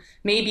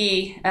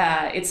 Maybe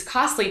it's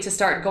costly to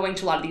start going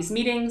to a lot of these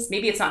meetings.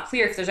 Maybe it's not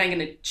clear if there's anything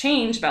to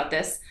change about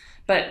this,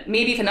 but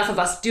maybe if enough of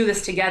us do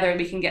this together,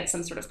 we can get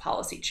some sort of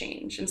policy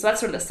change. And so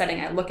that's sort of the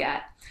setting I look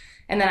at.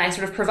 And then I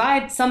sort of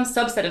provide some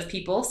subset of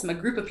people, a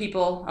group of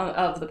people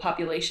of the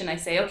population. I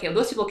say, okay, well,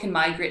 those people can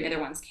migrate and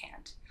other ones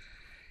can't.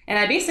 And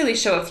I basically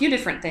show a few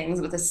different things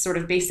with this sort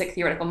of basic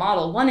theoretical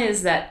model. One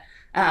is that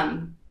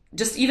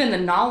just even the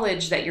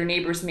knowledge that your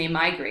neighbors may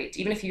migrate,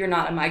 even if you're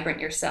not a migrant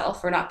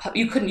yourself or not,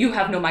 you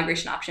have no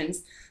migration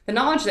options. The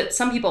knowledge that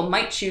some people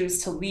might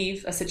choose to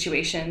leave a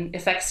situation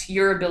affects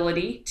your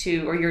ability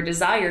to, or your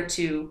desire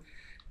to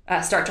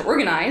start to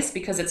organize,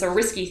 because it's a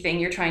risky thing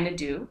you're trying to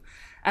do.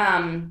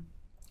 And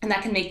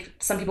that can make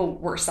some people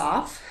worse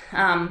off.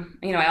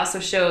 I also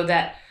show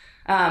that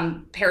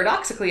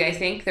paradoxically, I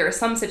think there are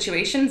some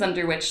situations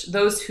under which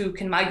those who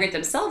can migrate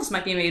themselves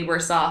might be made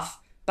worse off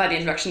by the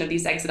introduction of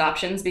these exit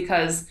options,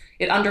 because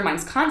it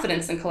undermines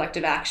confidence in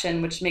collective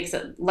action, which makes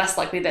it less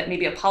likely that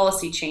maybe a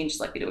policy change is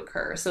likely to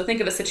occur. So think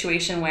of a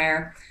situation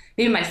where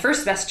maybe my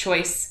first best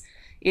choice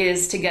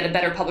is to get a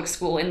better public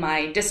school in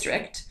my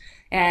district,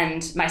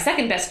 and my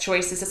second best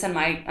choice is to send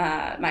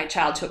my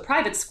child to a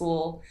private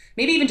school.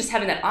 Maybe even just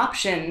having that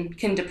option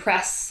can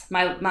depress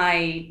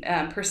my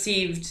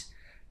perceived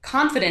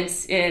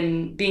confidence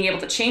in being able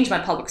to change my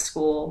public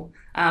school,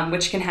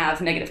 which can have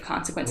negative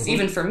consequences,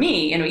 even for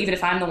me, even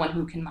if I'm the one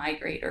who can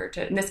migrate or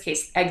to, in this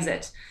case,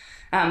 exit.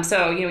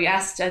 We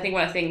asked, I think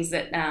one of the things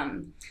that,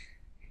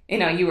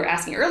 you were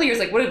asking earlier is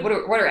like, what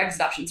are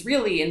exit options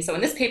really? And so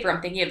in this paper,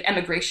 I'm thinking of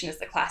emigration as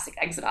the classic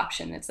exit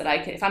option. It's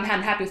that if I'm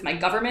unhappy with my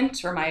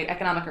government or my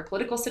economic or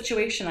political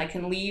situation, I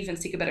can leave and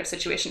seek a better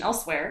situation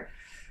elsewhere.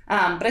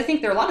 But I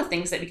think there are a lot of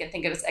things that we can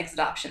think of as exit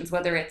options,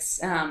 whether it's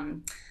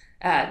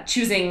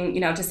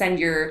choosing, to send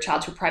your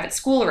child to a private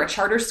school or a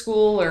charter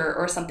school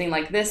or something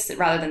like this,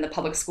 rather than the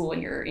public school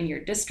in your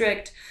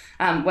district.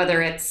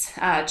 Whether it's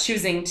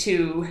choosing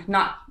to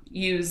not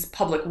use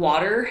public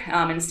water,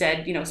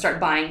 instead, start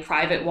buying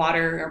private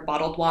water or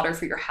bottled water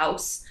for your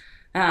house,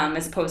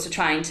 as opposed to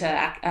trying to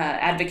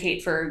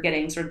advocate for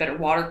getting sort of better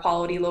water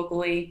quality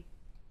locally.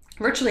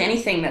 Virtually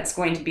anything that's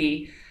going to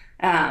be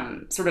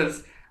sort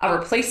of a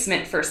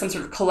replacement for some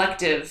sort of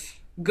collective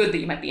good that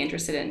you might be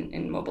interested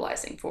in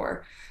mobilizing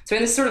for. So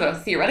in this sort of a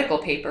theoretical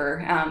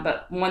paper,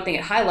 but one thing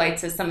it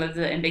highlights is some of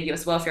the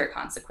ambiguous welfare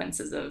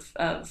consequences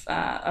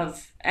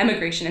of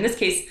emigration. In this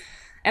case,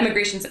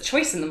 emigration is a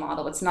choice in the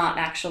model. It's not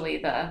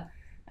actually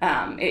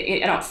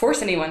I don't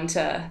force anyone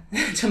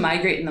to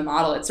migrate in the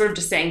model. It's sort of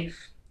just saying,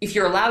 if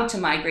you're allowed to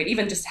migrate,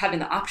 even just having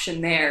the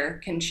option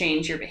there can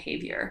change your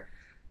behavior.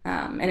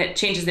 And it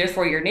changes,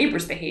 therefore, your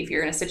neighbor's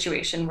behavior in a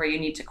situation where you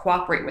need to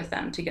cooperate with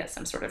them to get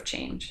some sort of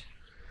change.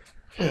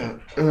 Yeah.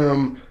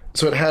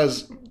 So it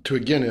has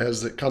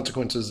the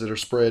consequences that are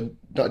spread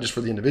not just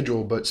for the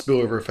individual, but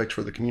spillover effects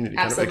for the community,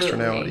 Absolutely. Kind of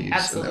externalities.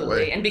 Absolutely. In that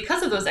way. And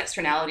because of those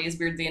externalities,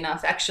 weirdly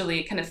enough, actually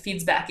it kind of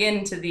feeds back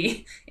into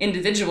the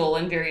individual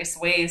in various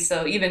ways.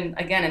 So even,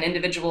 again, an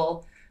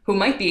individual who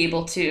might be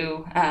able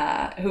to,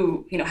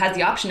 who has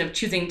the option of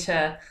choosing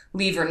to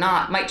leave or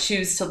not, might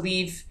choose to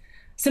leave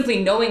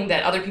simply knowing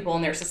that other people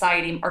in their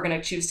society are going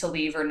to choose to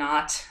leave or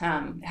not,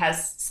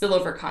 has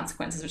spillover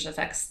consequences, which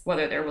affects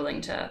whether they're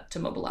willing to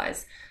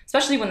mobilize,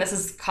 especially when this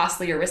is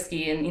costly or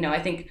risky. And, I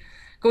think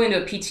going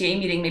to a PTA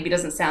meeting maybe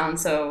doesn't sound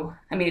so,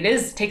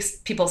 it takes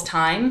people's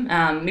time.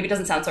 Maybe it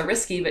doesn't sound so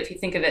risky, but if you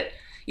think of it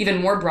even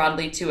more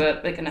broadly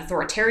to an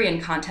authoritarian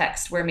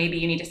context where maybe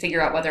you need to figure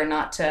out whether or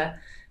not to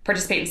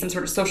participate in some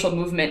sort of social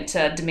movement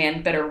to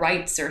demand better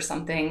rights or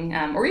something,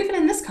 or even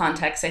in this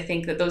context, I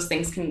think that those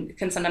things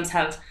can sometimes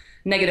have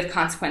negative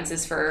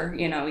consequences for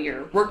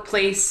your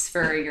workplace,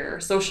 for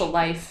your social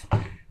life.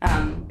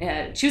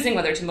 Choosing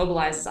whether to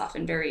mobilize is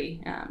often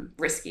very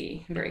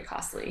risky, very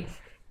costly.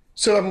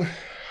 So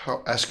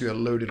I'll ask you a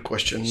loaded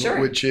question, Sure.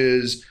 Which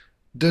is,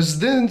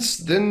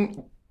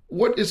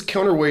 what is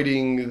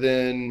counterweighting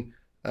then?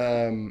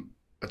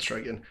 Let's try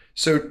again.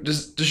 So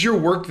does your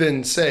work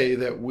then say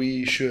that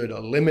we should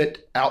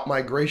limit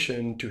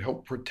out-migration to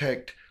help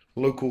protect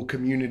local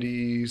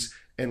communities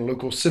and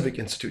local civic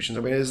institutions?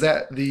 Is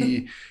that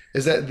the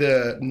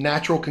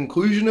natural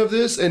conclusion of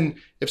this? And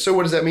if so,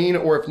 what does that mean?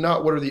 Or if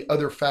not, what are the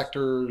other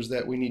factors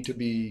that we need to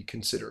be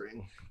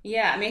considering?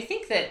 Yeah, I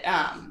think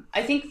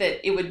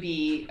that it would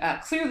be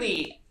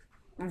clearly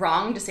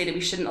wrong to say that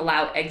we shouldn't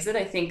allow exit.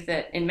 I think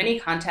that in many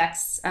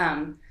contexts,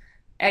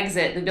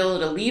 exit, the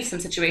ability to leave some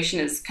situation,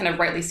 is kind of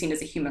rightly seen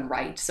as a human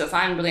right. So if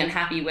I'm really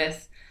unhappy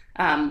with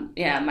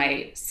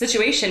my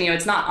situation,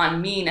 it's not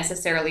on me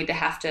necessarily to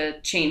have to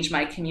change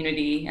my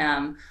community.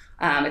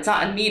 It's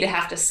not on me to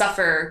have to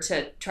suffer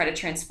to try to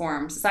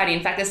transform society.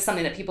 In fact, this is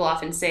something that people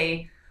often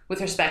say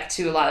with respect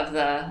to a lot of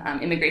the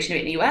immigration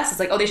in the U.S. It's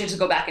like, oh, they should just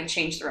go back and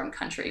change their own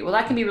country. Well,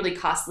 that can be really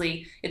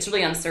costly. It's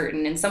really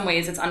uncertain. In some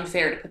ways, it's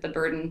unfair to put the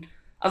burden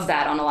of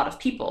that on a lot of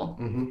people.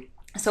 Mm-hmm.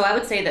 So I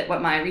would say that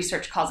what my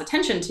research calls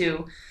attention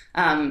to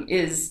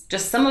is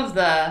just some of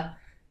the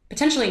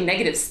potentially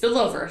negative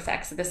spillover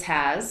effects that this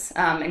has,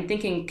 and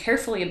thinking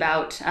carefully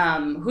about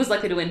who's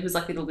likely to win, who's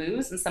likely to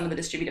lose, and some of the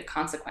distributive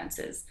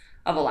consequences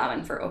of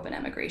allowing for open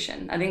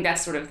emigration. I think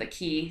that's sort of the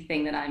key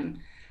thing that I'm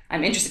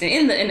interested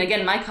in. And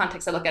again, my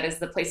context I look at is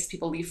the places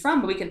people leave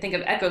from, but we can think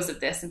of echoes of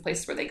this in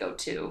places where they go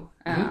to.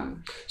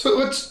 So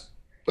let's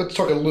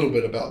talk a little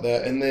bit about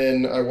that, and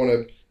then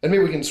and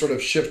maybe we can sort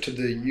of shift to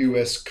the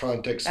U.S.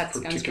 context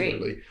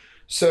particularly.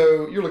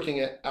 So you're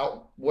looking at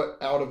out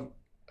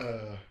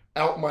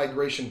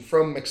migration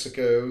from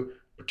Mexico,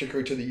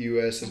 particularly to the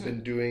U.S., has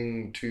been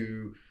doing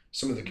to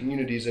some of the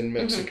communities in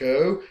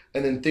Mexico,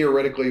 and then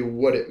theoretically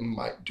what it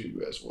might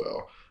do as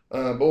well.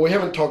 But what we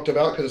haven't talked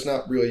about, because it's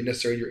not really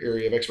necessarily your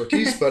area of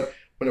expertise, but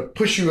I'm going to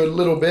push you a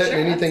little bit. Sure,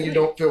 and anything absolutely. you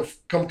don't feel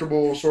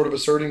comfortable sort of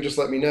asserting, just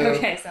let me know.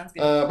 Okay, sounds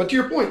good. But to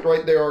your point,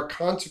 right, there are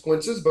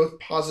consequences, both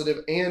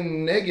positive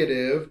and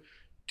negative,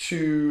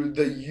 to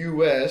the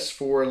U.S.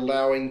 for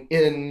allowing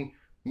in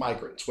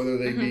migrants, whether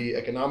they be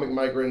economic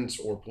migrants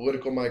or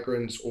political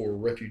migrants or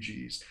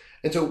refugees.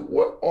 And so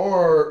what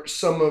are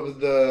some of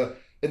the,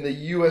 in the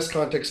U.S.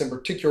 context in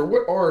particular,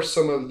 what are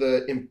some of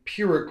the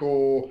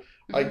empirical,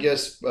 I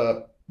guess,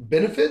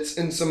 benefits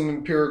and some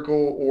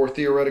empirical or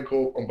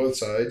theoretical on both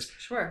sides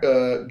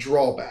Sure.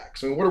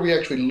 drawbacks? I mean, what are we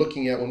actually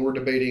looking at when we're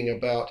debating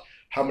about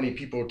how many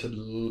people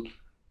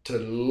to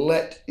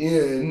let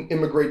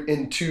immigrate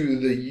into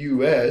the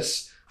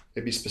U.S.,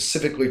 maybe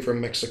specifically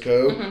from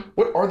Mexico?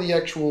 What are the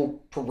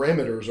actual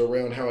parameters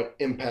around how it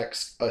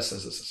impacts us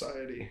as a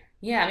society?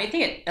 Yeah, I mean, I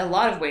think in a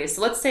lot of ways.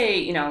 So let's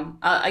say,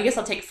 I guess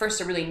I'll take first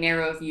a really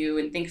narrow view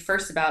and think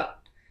first about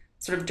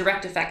sort of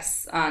direct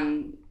effects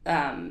on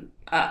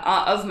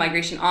of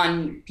migration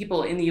on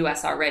people in the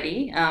U.S.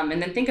 already, and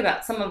then think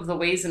about some of the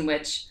ways in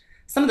which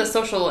some of the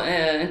social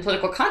and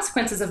political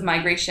consequences of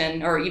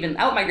migration, or even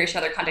out-migration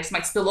in other contexts,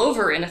 might spill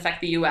over and affect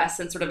the U.S.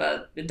 in sort of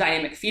a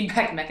dynamic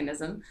feedback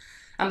mechanism.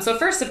 So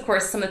first, of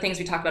course, some of the things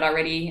we talked about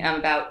already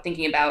about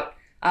thinking about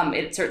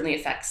it certainly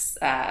affects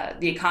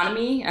the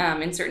economy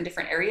in certain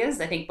different areas,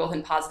 I think both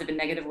in positive and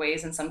negative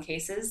ways in some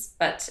cases.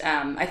 But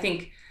I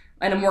think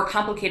in a more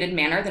complicated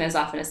manner than is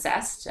often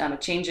assessed. It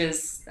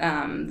changes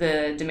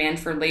the demand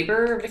for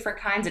labor of different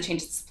kinds. It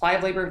changes the supply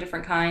of labor of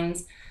different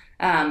kinds.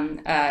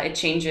 It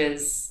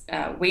changes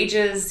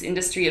wages,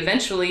 industry.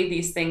 Eventually,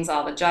 these things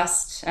all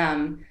adjust.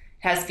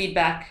 Has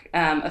feedback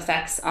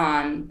effects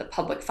on the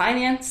public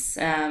finance,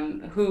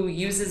 who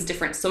uses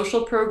different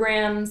social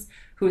programs,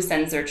 who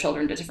sends their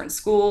children to different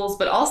schools,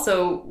 but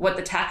also what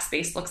the tax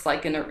base looks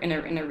like in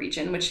a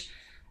region, which,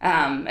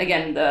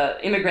 again, the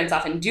immigrants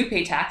often do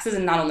pay taxes,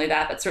 and not only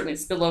that, but certainly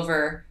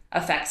spillover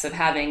effects of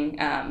having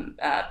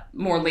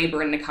more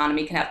labor in an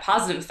economy can have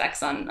positive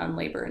effects on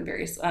labor in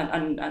various,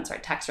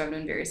 tax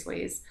revenue in various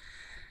ways.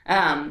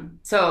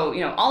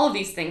 So all of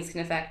these things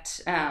can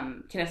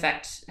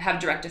have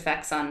direct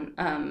effects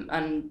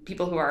on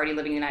people who are already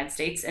living in the United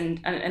States,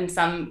 and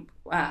some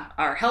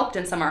are helped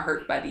and some are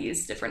hurt by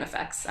these different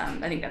effects.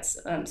 I think that's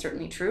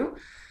certainly true.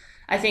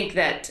 I think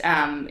that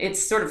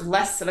it's sort of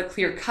less of a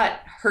clear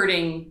cut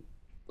hurting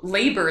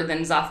labor than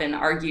is often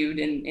argued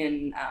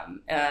in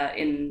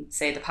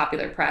say the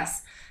popular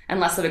press, and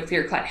less of a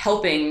clear cut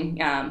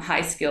helping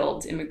high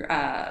skilled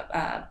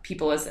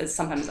people as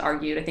sometimes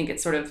argued. I think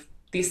it's sort of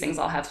these things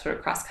all have sort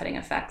of cross-cutting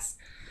effects.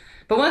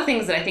 But one of the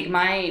things that I think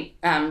my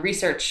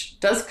research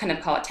does kind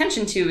of call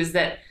attention to is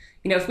that,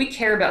 if we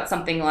care about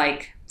something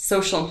like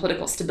social and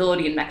political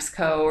stability in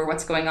Mexico or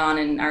what's going on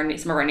in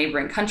some of our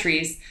neighboring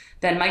countries,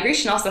 then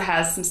migration also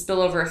has some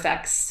spillover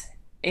effects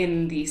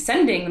in the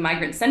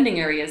migrant sending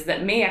areas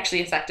that may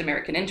actually affect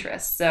American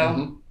interests.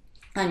 So,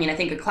 I mean, I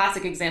think a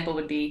classic example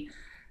would be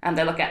that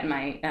I look at in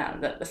my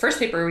the first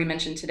paper we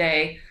mentioned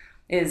today,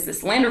 is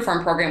this land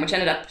reform program, which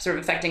ended up sort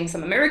of affecting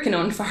some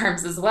American-owned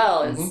farms as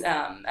well as,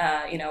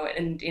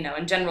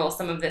 in general,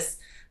 some of this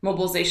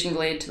mobilization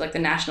related to like the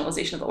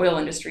nationalization of the oil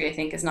industry, I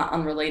think, is not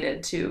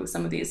unrelated to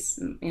some of these,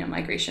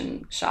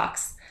 migration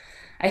shocks.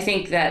 I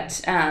think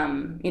that,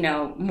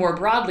 more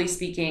broadly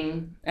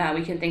speaking,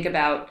 we can think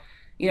about,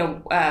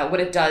 what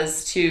it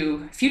does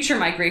to future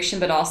migration,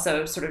 but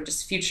also sort of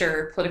just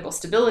future political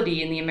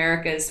stability in the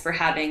Americas for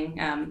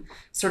having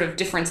sort of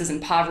differences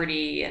in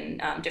poverty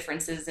and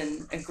differences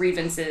in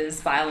grievances,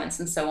 violence,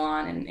 and so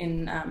on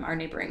in our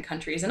neighboring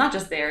countries. And not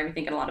just there, I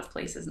think in a lot of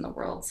places in the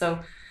world.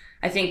 So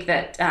I think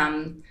that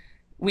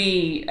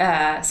we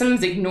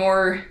sometimes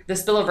ignore the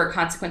spillover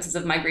consequences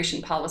of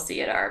migration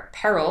policy at our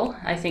peril.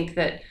 I think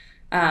that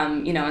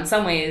in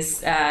some ways,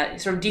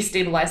 sort of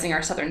destabilizing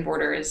our southern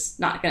border is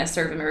not going to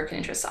serve American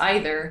interests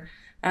either.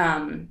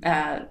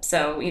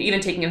 So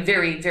even taking a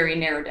very, very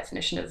narrow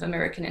definition of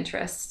American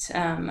interest,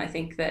 I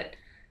think that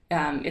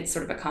it's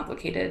sort of a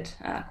complicated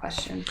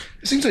question.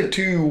 It seems like,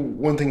 too,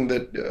 one thing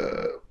that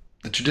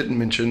that you didn't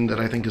mention that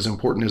I think is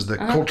important is the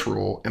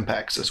cultural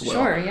impacts as well.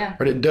 Sure, yeah.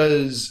 But it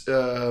does,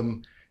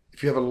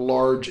 if you have a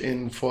large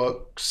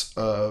influx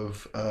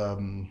of,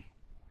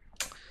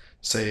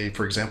 say,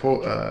 for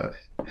example,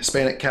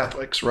 Hispanic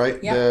Catholics,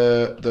 right? Yeah.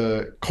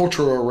 The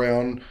culture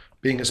around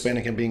being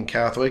Hispanic and being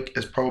Catholic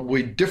is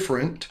probably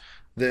different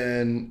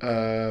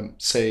than,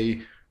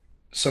 say,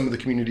 some of the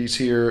communities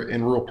here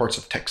in rural parts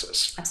of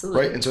Texas.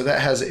 Absolutely. Right? And so that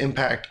has an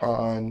impact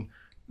on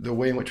the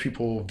way in which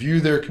people view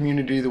their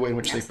community, the way in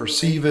which they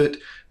perceive it.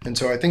 And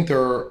so I think there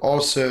are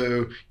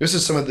also, this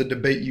is some of the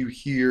debate you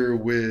hear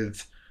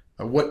with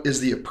what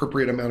is the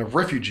appropriate amount of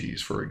refugees,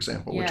 for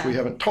example, which we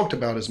haven't talked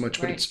about as much,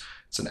 but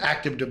it's an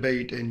active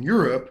debate in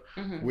Europe,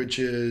 which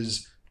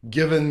is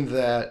given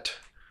that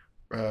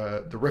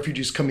the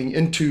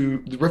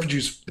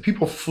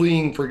people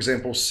fleeing, for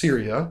example,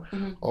 Syria,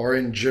 are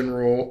in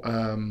general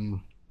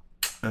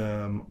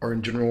are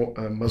in general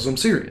Muslim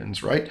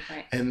Syrians, right?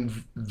 Right.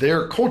 And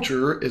their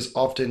culture is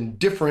often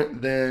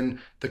different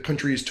than the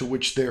countries to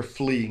which they're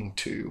fleeing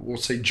to. We'll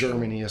say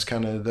Germany is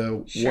kind of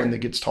the Sure. one that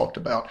gets talked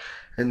about.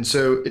 And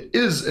so it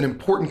is an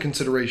important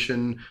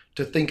consideration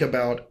to think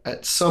about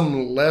at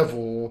some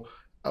level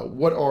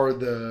what are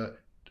the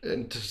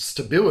and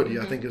stability,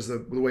 I Hmm. think, is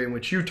the way in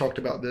which you talked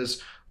about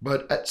this.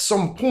 But at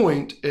some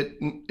point,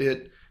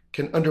 it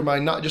can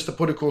undermine not just the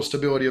political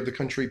stability of the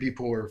country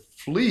people are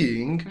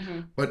fleeing, Hmm.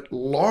 but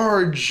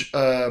large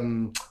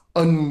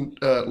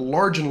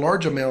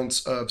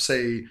amounts of,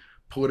 say,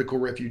 political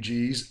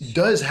refugees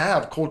does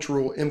have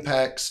cultural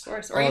impacts Of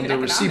course. Or on even the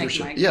economic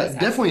receivership. Yeah, migrants.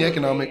 definitely Absolutely.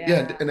 economic. Yeah,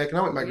 Yeah. and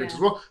economic migrants Yeah.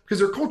 as well, because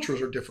their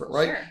cultures are different,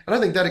 right? Sure. And I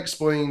think that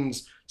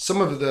explains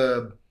some of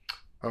the,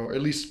 or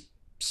at least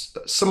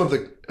some of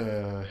the,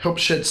 help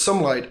shed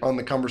some light on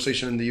the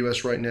conversation in the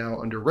U.S. right now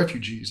under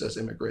refugees as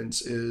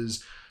immigrants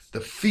is the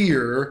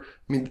fear.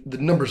 I mean, the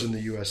numbers in the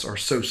U.S. are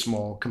so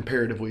small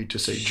comparatively to,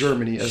 say,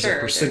 Germany as a Sure. They're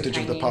percentage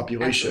of the tiny.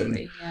 population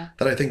Absolutely. Yeah.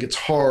 that I think it's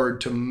hard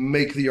to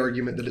make the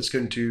argument that it's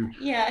going to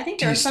Yeah, I think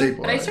there are some,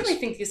 but I certainly destabilize.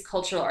 think these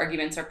cultural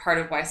arguments are part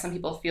of why some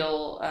people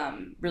feel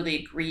really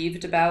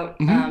aggrieved about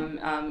Hmm.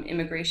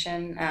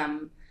 immigration.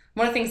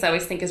 One of the things I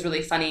always think is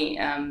really funny,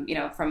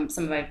 from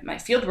some of my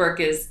field work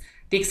is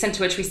the extent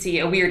to which we see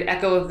a weird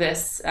echo of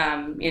this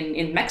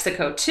in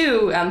Mexico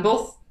too.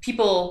 Both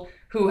people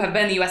who have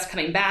been in the U.S.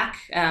 coming back.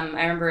 I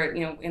remember,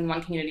 in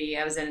one community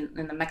I was in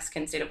the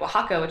Mexican state of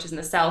Oaxaca, which is in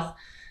the south.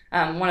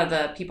 One of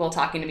the people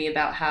talking to me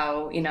about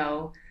how,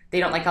 they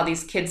don't like how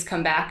these kids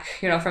come back,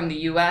 from the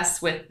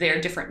US with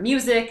their different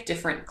music,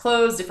 different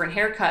clothes, different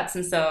haircuts.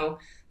 And so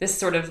this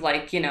sort of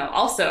like,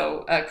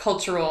 also a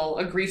cultural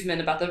aggrievement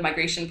about the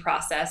migration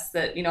process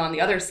that, on the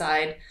other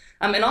side.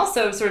 And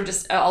also sort of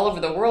just all over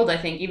the world, I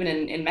think, even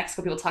in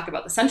Mexico, people talk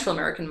about the Central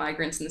American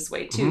migrants in this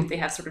way too. Hmm. They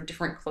have sort of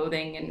different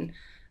clothing and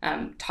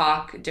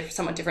talk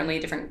somewhat differently,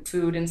 different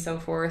food and so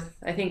forth.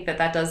 I think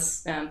that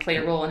does play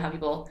a role in how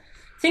people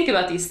think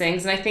about these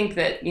things. And I think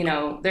that,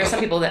 there are some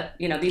people that,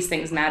 these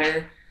things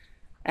matter,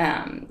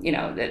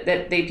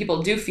 that they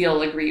people do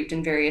feel aggrieved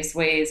in various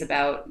ways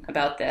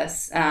about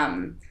this.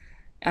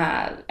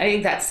 I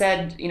think that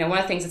said, one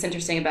of the things that's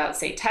interesting about,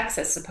 say,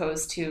 Texas,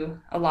 opposed to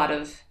a lot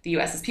of the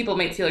U.S., is people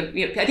might feel.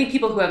 I think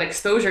people who have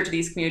exposure to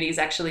these communities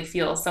actually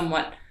feel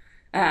somewhat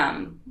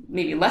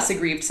maybe less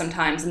aggrieved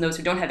sometimes than those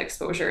who don't have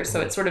exposure. So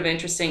it's sort of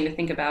interesting to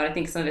think about. I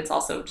think some of it's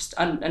also just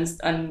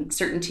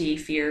uncertainty,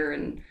 fear,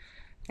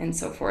 and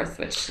so forth,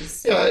 which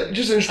is Yeah,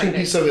 just an part interesting of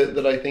piece it. of it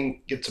that I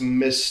think gets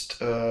missed.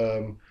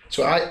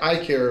 So I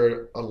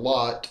care a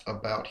lot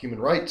about human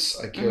rights.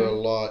 I care a Hmm.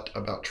 lot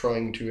about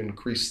trying to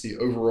increase the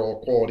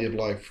overall quality of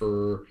life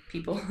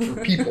People,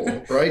 for people,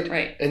 right?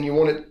 right, And you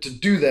want it to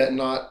do that,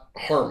 not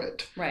harm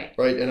it, right.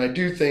 right? And I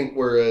do think,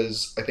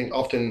 whereas I think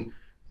often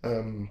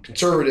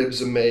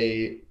conservatives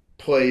may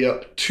play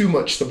up too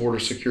much the border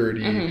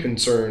security Hmm.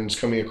 concerns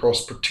coming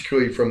across,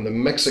 particularly from the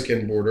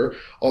Mexican border,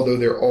 although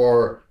there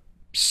are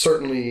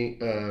certainly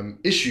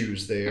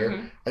issues there.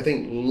 Hmm. I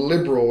think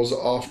liberals Hmm.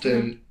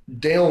 often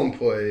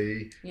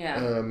downplay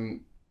Yeah,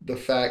 the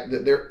fact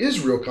that there is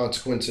real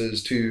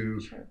consequences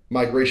to sure.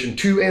 migration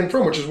to and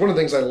from, which is one of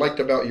the things I liked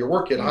about your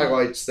work. It Hmm.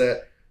 highlights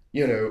that,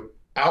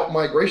 out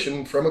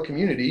migration from a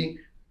community,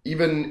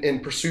 even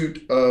in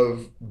pursuit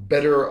of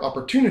better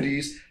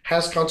opportunities,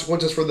 has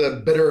consequences for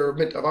the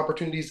betterment of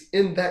opportunities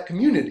in that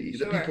community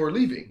that people Sure. are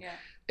leaving. Yeah.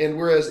 And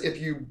whereas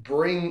if you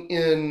bring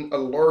in a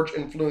large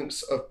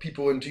influence of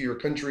people into your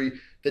country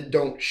that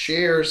don't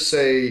share,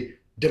 say,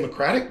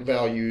 democratic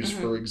values,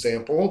 Hmm. for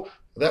example,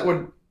 that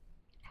would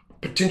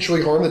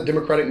potentially harm the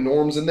democratic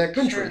norms in that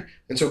country. Sure.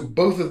 And so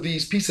both of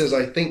these pieces,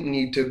 I think,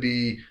 need to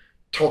be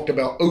talked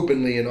about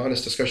openly in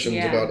honest discussions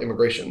Yeah. about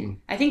immigration.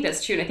 I think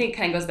that's true. And I think it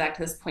kind of goes back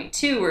to this point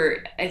too,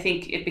 where I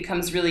think it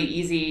becomes really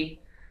easy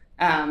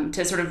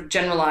to sort of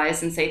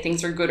generalize and say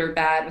things are good or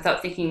bad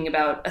without thinking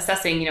about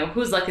assessing,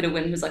 who's likely to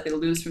win, who's likely to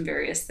lose from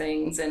various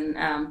things. And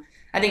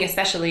I think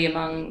especially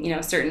among,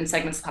 certain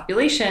segments of the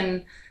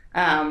population,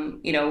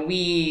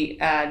 we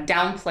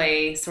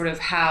downplay sort of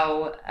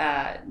how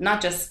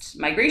not just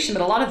migration,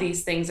 but a lot of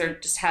these things are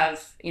just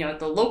have, at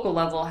the local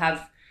level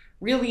have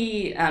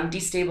really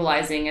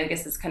destabilizing. I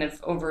guess it's kind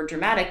of over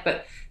dramatic,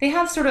 but they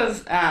have sort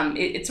of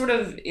it sort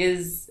of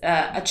is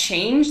a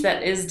change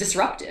that is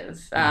disruptive,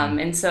 Mm-hmm.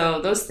 and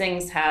so those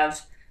things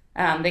have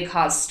they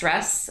cause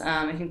stress.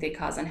 I think they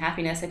cause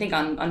unhappiness. I think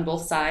on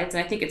both sides,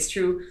 and I think it's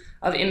true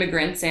of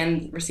immigrants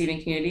and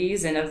receiving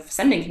communities and of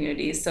sending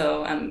communities.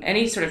 So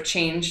any sort of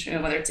change,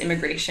 whether it's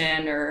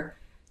immigration or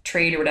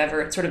trade or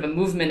whatever, it's sort of a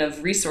movement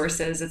of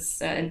resources.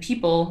 It's and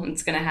people.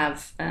 It's going to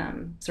have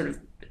sort of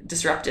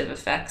disruptive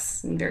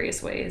effects in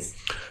various ways.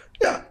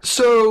 Yeah,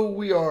 so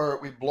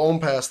we've blown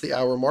past the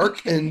hour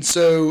mark, and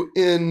so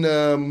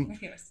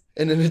Yes.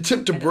 in an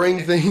attempt to End it bring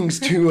there. things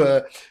to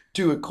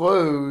a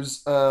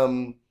close,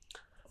 so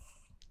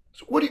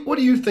what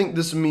do you think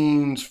this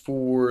means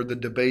for the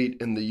debate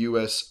in the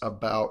U.S.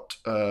 about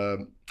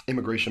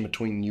immigration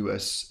between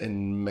U.S.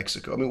 and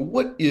Mexico? I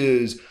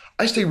mean,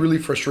 I stay really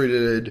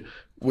frustrated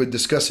with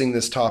discussing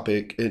this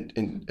topic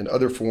in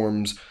other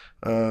forms,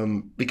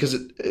 because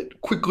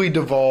it quickly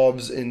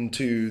devolves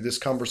into this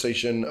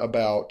conversation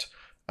about,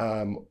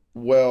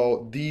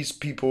 well, these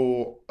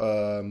people,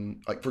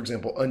 like for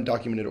example,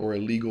 undocumented or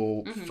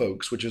illegal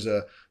folks, which is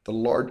a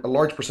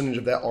large percentage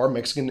of that are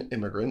Mexican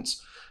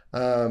immigrants.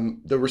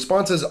 The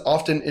responses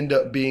often end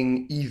up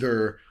being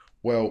either,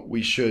 well,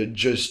 we should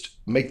just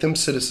make them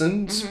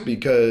citizens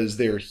because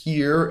they're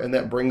here and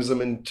that brings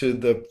them into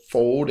the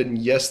fold. And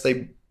yes,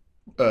 they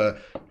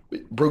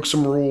broke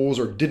some rules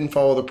or didn't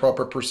follow the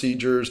proper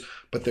procedures,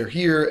 but they're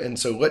here. And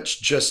so let's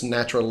just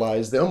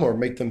naturalize them or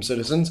make them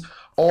citizens,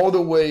 all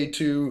the way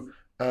to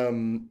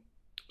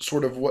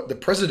sort of what the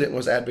president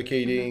was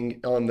advocating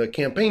on the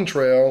campaign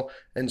trail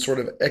and sort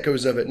of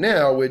echoes of it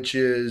now, which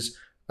is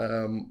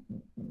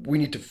we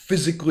need to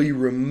physically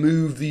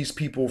remove these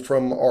people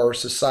from our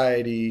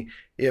society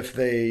if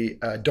they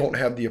don't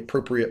have the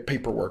appropriate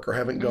paperwork or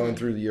haven't gone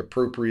through the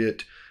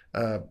appropriate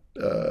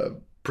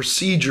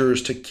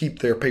procedures to keep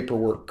their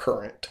paperwork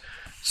current.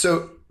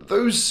 So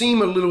those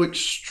seem a little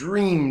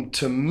extreme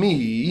to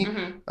me.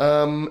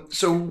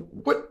 So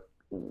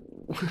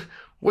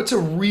what's a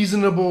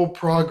reasonable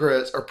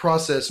progress or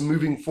process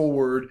moving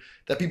forward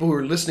that people who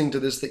are listening to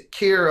this that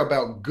care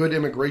about good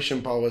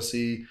immigration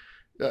policy,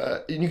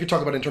 and you could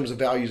talk about in terms of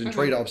values and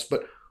trade-offs,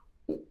 but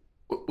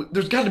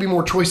there's got to be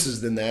more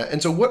choices than that.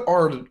 And so what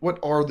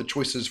are the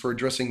choices for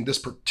addressing this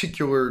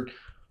particular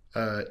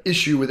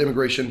issue with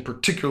immigration,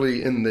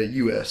 particularly in the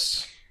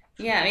U.S.?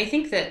 Yeah, I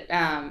think that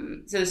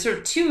so there's sort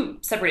of two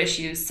separate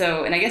issues.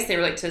 So, and I guess they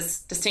relate to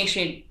this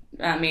distinction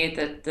made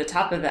at the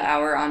top of the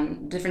hour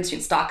on difference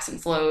between stocks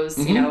and flows.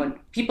 You know,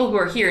 and people who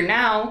are here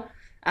now,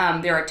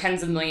 there are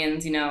tens of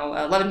millions.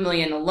 11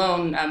 million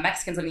alone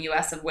Mexicans in the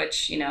U.S., of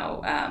which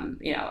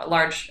a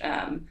large,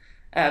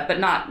 but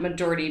not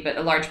majority, but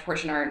a large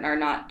portion are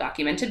not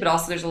documented. But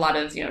also, there's a lot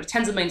of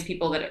tens of millions of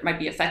people that might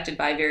be affected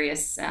by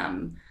various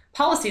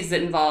policies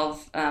that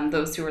involve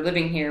those who are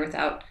living here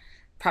without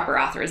proper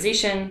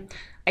authorization.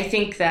 I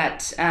think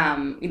that,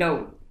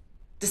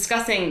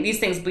 discussing these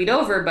things bleed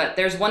over, but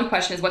there's one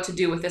question is what to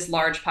do with this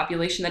large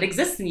population that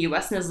exists in the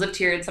U.S. and has lived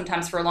here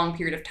sometimes for a long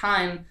period of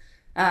time.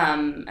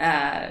 And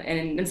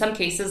in some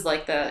cases,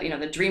 like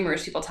the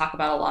dreamers people talk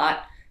about a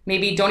lot,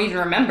 maybe don't even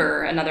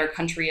remember another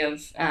country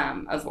of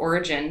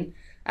origin.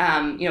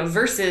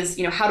 Versus,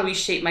 how do we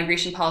shape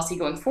migration policy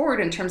going forward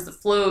in terms of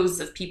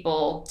flows of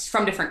people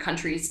from different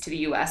countries to the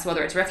U.S.,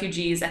 whether it's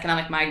refugees,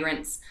 economic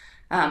migrants,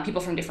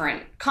 people from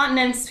different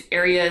continents,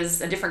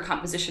 areas, a different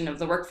composition of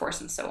the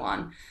workforce, and so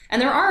on.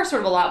 And there are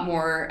sort of a lot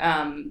more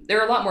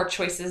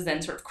choices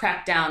than sort of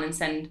crack down and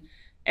send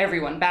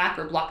everyone back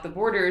or block the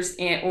borders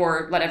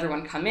or let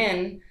everyone come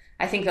in.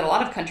 I think that a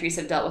lot of countries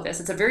have dealt with this.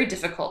 It's a very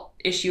difficult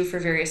issue for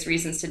various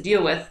reasons to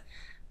deal with.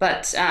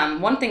 But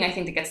one thing I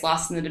think that gets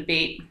lost in the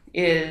debate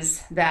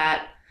is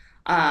that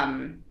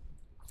a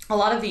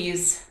lot of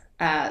these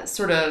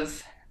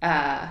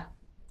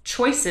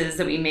choices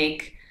that we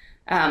make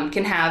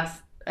can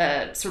have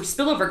sort of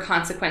spillover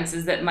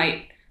consequences that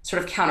might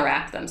sort of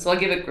counteract them. So I'll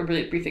give a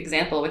really brief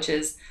example, which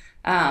is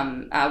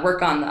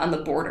work on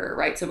the border,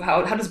 right? So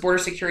how does border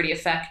security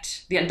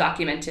affect the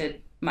undocumented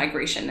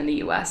migration in the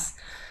U.S.?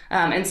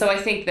 And so I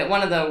think that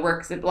one of the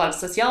works that a lot of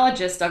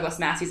sociologists, Douglas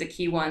Massey's a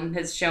key one,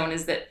 has shown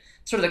is that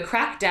sort of the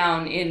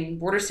crackdown in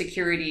border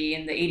security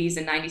in the 80s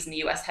and 90s in the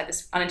U.S. had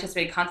this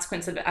unanticipated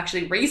consequence of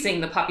actually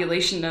raising the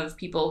population of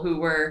people who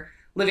were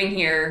living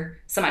here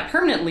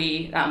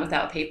semi-permanently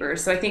without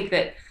papers. So I think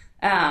that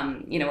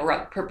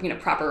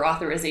proper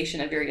authorization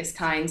of various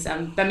kinds,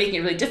 by making it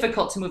really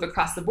difficult to move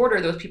across the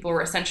border, those people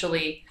were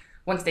essentially,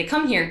 once they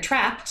come here,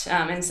 trapped.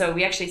 And so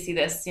we actually see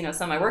this, some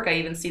of my work, I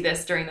even see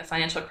this during the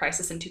financial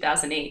crisis in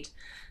 2008.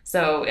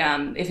 So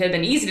if it had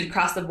been easy to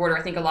cross the border,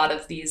 I think a lot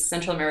of these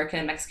Central American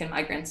and Mexican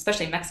migrants,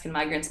 especially Mexican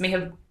migrants, may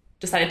have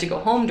decided to go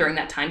home during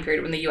that time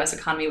period when the U.S.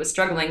 economy was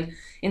struggling.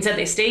 Instead,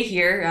 they stay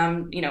here,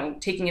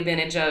 taking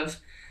advantage of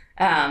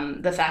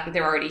the fact that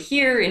they're already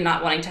here and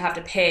not wanting to have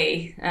to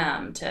pay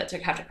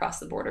to have to cross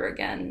the border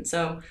again.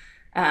 So,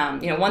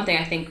 one thing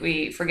I think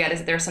we forget is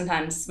that there's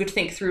sometimes we have to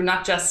think through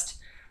not just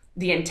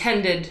the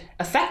intended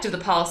effect of the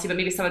policy, but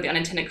maybe some of the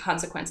unintended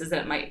consequences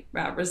that it might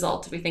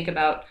result. If we think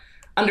about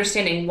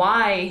understanding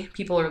why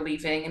people are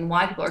leaving and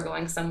why people are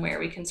going somewhere,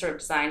 we can sort of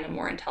design a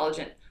more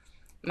intelligent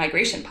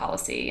migration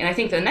policy. And I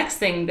think the next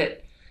thing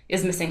that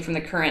is missing from the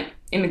current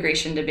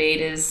immigration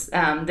debate is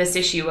this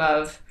issue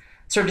of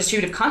sort of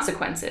distributive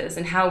consequences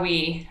and how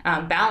we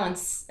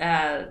balance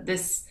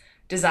this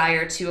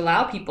desire to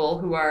allow people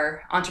who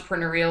are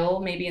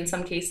entrepreneurial, maybe in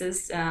some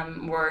cases,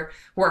 or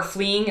who are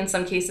fleeing in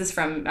some cases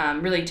from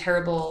really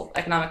terrible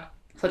economic,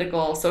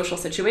 political, social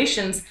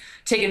situations,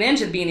 take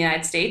advantage of being in the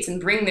United States and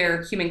bring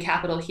their human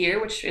capital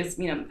here, which is,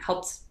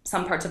 helps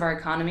some parts of our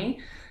economy.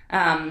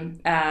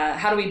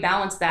 How do we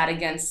balance that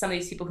against some of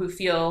these people who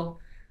feel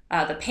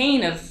the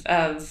pain of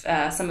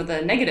some of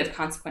the negative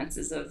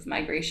consequences of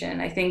migration?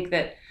 I think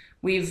that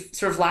we've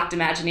sort of lacked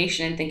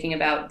imagination in thinking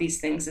about these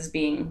things as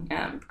being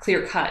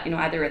clear cut.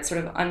 Either it's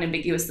sort of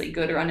unambiguously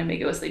good or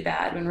unambiguously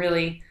bad, when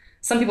really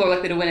some people are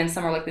likely to win and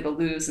some are likely to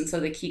lose. And so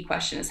the key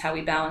question is how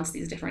we balance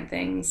these different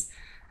things.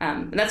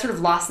 And that's sort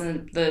of lost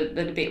in the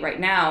debate right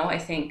now, I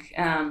think.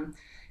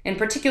 In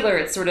particular,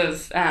 it's sort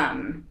of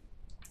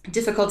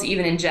difficult to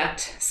even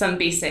inject some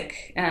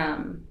basic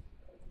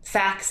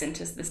facts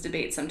into this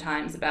debate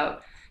sometimes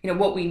about,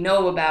 what we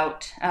know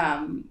about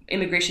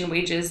immigration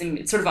wages. And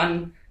it's sort of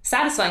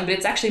unsatisfying, but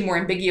it's actually more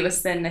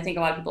ambiguous than I think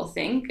a lot of people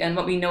think. And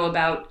what we know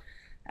about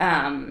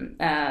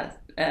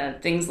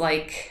things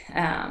like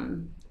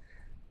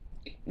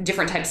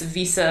different types of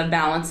visa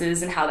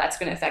balances and how that's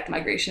going to affect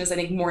migration is, I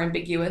think, more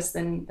ambiguous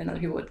than other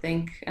people would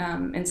think.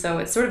 And so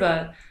it's sort of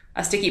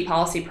a sticky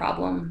policy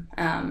problem,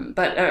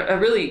 but a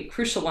really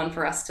crucial one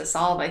for us to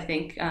solve, I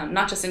think,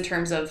 not just in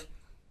terms of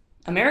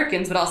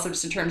Americans, but also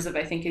just in terms of,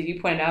 I think, as you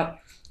pointed out,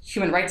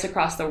 human rights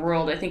across the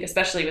world. I think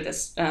especially with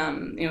this,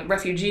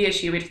 refugee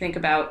issue, we have to think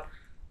about,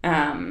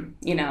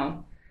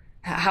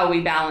 how we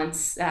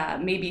balance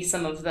maybe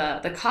some of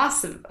the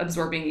costs of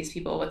absorbing these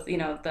people with,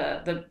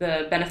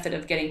 the benefit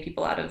of getting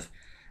people out of,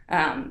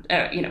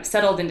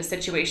 settled into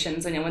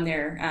situations, when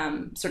they're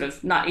sort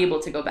of not able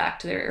to go back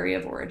to their area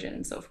of origin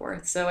and so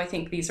forth. So I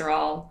think these are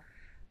all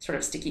sort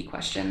of sticky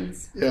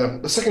questions. Yeah,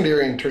 the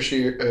secondary and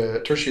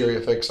tertiary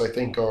effects, I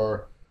think,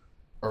 are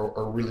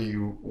really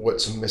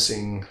what's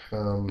missing,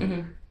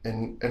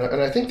 and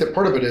I think that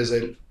part of it is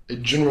a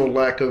general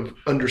lack of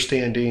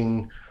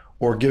understanding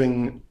or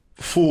giving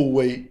full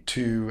weight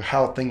to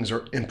how things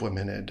are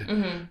implemented.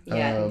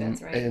 Yeah, I think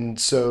that's right. And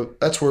so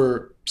that's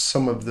where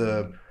some of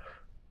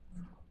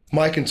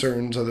my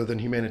concerns, other than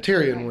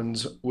humanitarian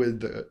ones,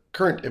 with the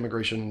current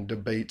immigration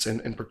debates,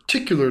 and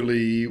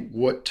particularly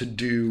what to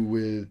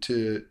do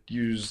to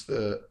use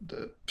the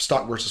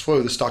stock versus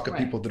flow, the stock of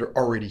people that are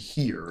already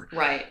here.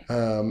 Right.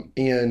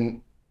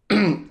 And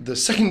the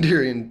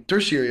secondary and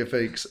tertiary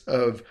effects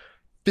of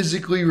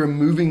physically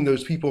removing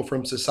those people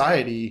from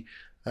society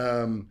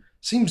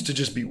seems to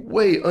just be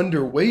way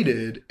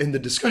underweighted in the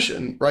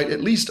discussion, right?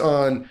 At least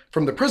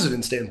from the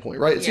president's standpoint,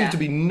 right? It seems to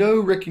be no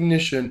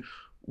recognition.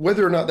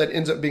 Whether or not that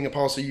ends up being a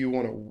policy you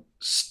want to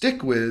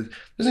stick with, there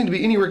doesn't seem to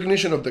be any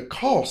recognition of the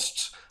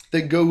costs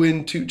that go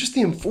into just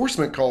the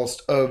enforcement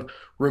cost of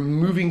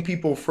removing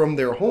people from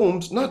their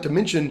homes, not to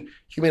mention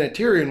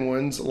humanitarian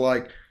ones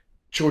like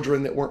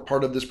children that weren't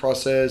part of this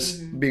process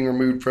being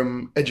removed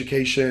from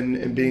education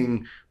and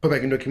being put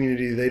back into a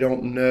community they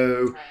don't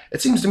know.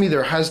 It seems to me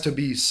there has to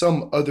be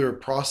some other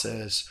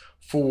process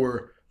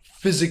for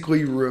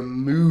physically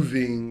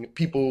removing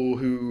people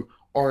who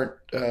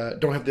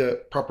don't have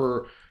the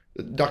proper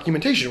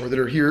documentation or that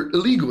are here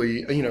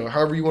illegally,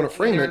 however you want to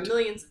frame it. There are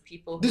millions of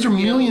people. These are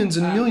millions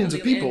and millions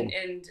of people.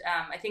 And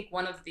I think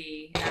one of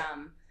the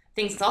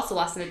things that's also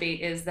lost in the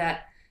debate is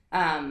that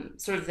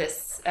sort of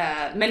this,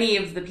 many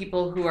of the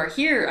people who are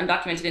here,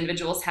 undocumented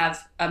individuals,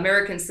 have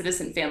American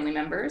citizen family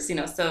members,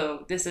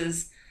 so this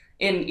is,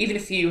 even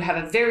if you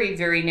have a very,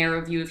 very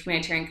narrow view of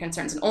humanitarian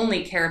concerns and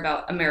only care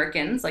about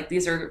Americans, like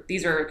these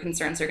are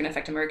concerns that are going to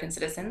affect American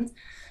citizens,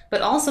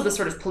 but also the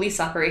sort of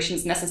police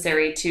operations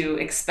necessary to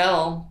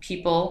expel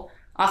people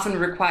often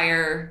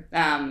require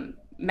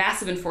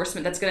massive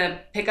enforcement that's going to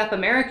pick up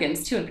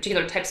Americans too, in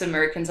particular types of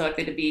Americans are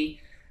likely to be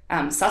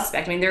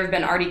suspect. I mean, there have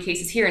been already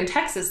cases here in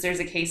Texas. There's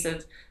a case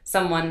of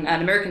an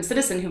American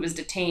citizen who was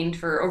detained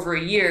for over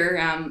a year,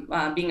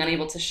 being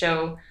unable to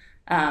show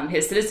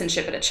his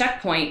citizenship at a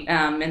checkpoint,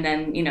 and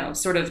then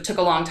sort of took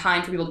a long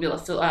time for people to be able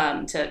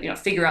to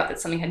figure out that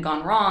something had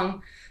gone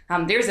wrong.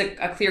 There's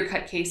a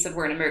clear-cut case of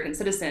where an American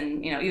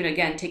citizen, even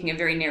again taking a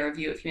very narrow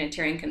view of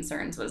humanitarian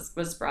concerns,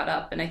 was brought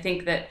up. And I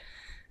think that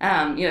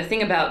the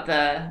thing about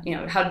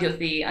how to deal with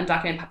the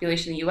undocumented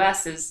population in the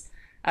U.S. is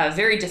a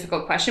very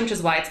difficult question, which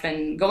is why it's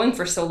been going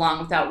for so long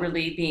without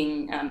really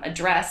being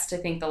addressed. I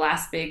think the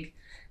last there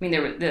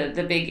were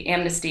the big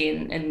amnesty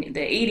in the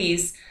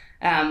 80s,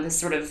 this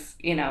sort of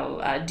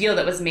deal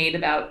that was made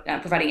about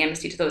providing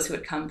amnesty to those who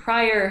had come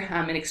prior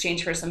in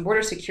exchange for some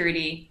border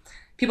security.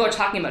 People are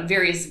talking about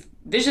various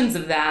visions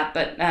of that,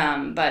 but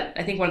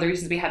I think one of the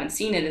reasons we haven't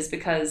seen it is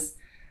because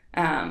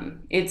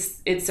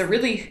it's a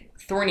really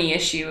thorny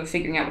issue of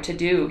figuring out what to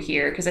do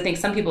here. Because I think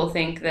some people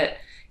think that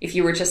if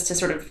you were just to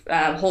sort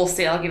of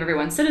wholesale give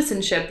everyone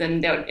citizenship,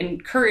 then that would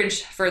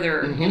encourage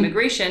further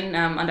immigration,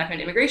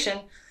 undocumented immigration.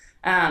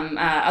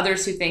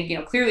 Others who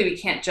think, clearly we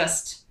can't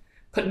just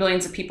put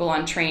millions of people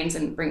on trains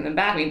and bring them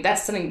back. I mean,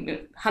 that's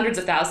something, hundreds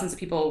of thousands of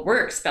people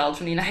were expelled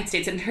from the United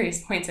States at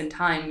various points in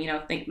time.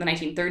 Think the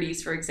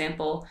 1930s, for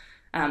example,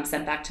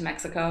 sent back to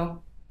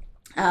Mexico.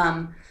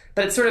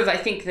 But it's sort of, I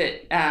think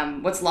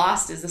that what's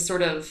lost is the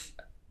sort of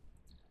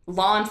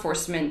law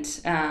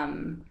enforcement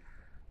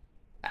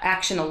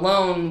action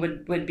alone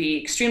would be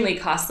extremely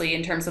costly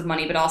in terms of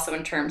money, but also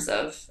in terms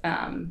of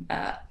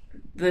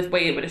the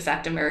way it would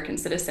affect American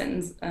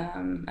citizens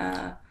on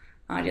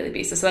a daily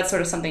basis. So that's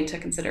sort of something to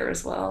consider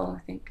as well,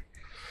 I think.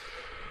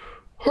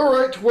 All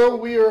right. Well,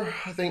 we are,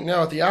 I think,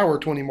 now at the hour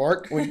 20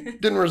 mark. We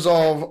didn't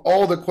resolve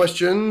all the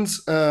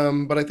questions,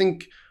 but I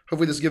think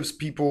hopefully this gives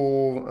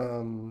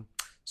people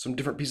some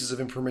different pieces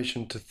of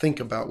information to think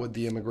about with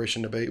the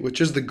immigration debate,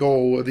 which is the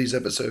goal of these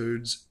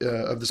episodes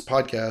of this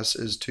podcast,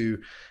 is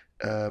to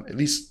at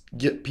least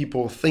get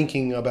people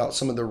thinking about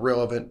some of the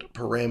relevant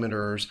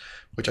parameters,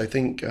 which I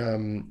think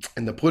in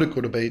the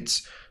political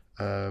debates,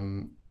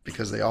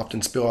 because they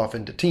often spill off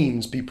into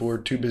teams, people are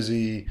too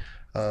busy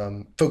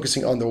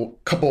focusing on the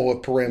couple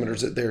of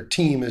parameters that their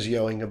team is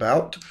yelling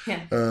about,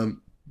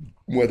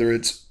 whether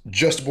it's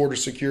just border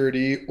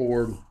security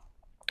or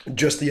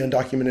just the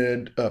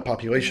undocumented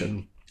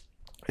population.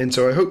 And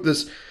so I hope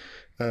this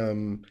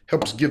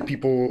helps give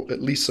people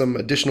at least some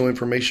additional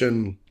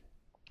information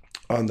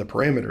on the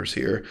parameters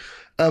here.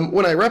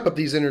 When I wrap up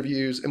these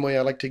interviews, Emily,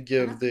 I like to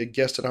give the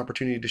guest an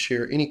opportunity to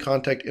share any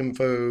contact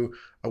info,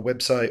 a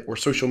website, or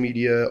social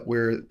media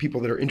where people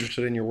that are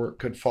interested in your work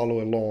could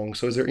follow along.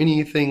 So is there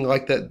anything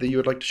like that that you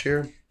would like to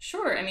share?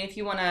 Sure. I mean, if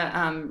you want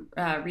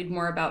to read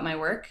more about my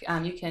work,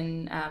 you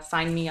can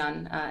find me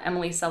on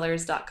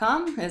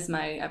emilysellers.com is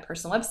my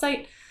personal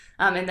website.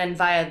 And then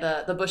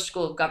via the Bush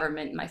School of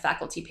Government, my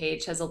faculty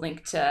page has a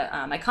link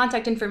to my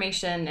contact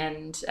information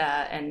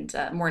and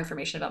more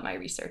information about my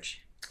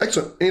research.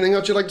 Excellent. Anything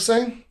else you'd like to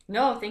say?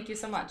 No, thank you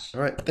so much.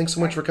 All right. Thanks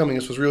so much for coming.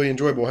 This was really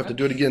enjoyable. We'll have to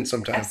do it again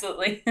sometime.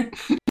 Absolutely.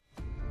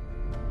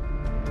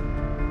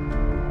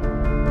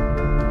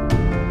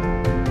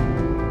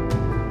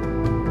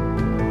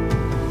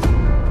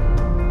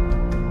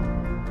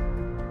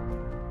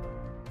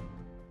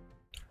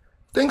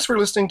 Thanks for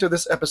listening to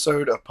this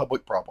episode of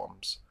Public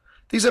Problems.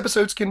 These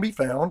episodes can be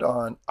found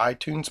on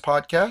iTunes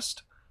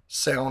Podcast,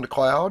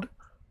 SoundCloud,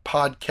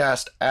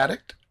 Podcast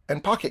Addict,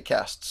 and Pocket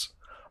Casts,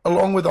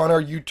 along with on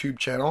our YouTube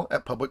channel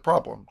at Public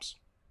Problems.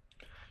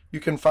 You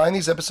can find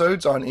these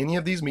episodes on any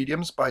of these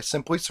mediums by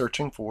simply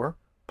searching for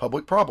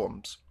Public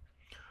Problems.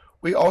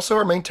 We also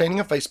are maintaining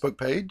a Facebook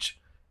page.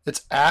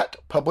 It's at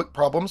Public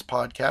Problems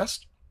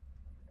Podcast.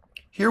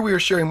 Here we are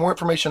sharing more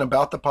information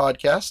about the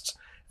podcasts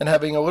and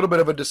having a little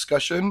bit of a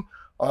discussion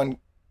on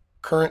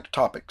current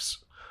topics.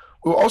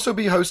 We'll also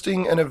be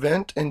hosting an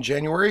event in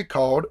January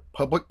called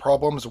Public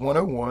Problems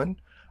 101,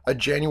 a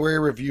January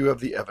review of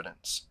the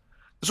evidence.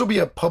 This will be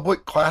a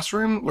public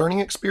classroom learning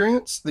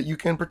experience that you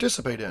can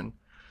participate in.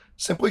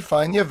 Simply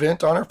find the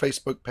event on our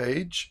Facebook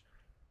page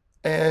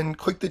and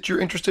click that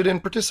you're interested in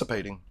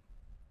participating.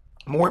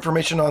 More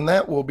information on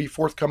that will be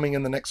forthcoming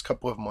in the next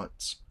couple of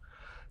months.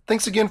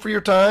 Thanks again for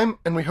your time,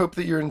 and we hope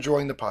that you're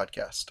enjoying the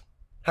podcast.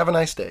 Have a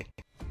nice day.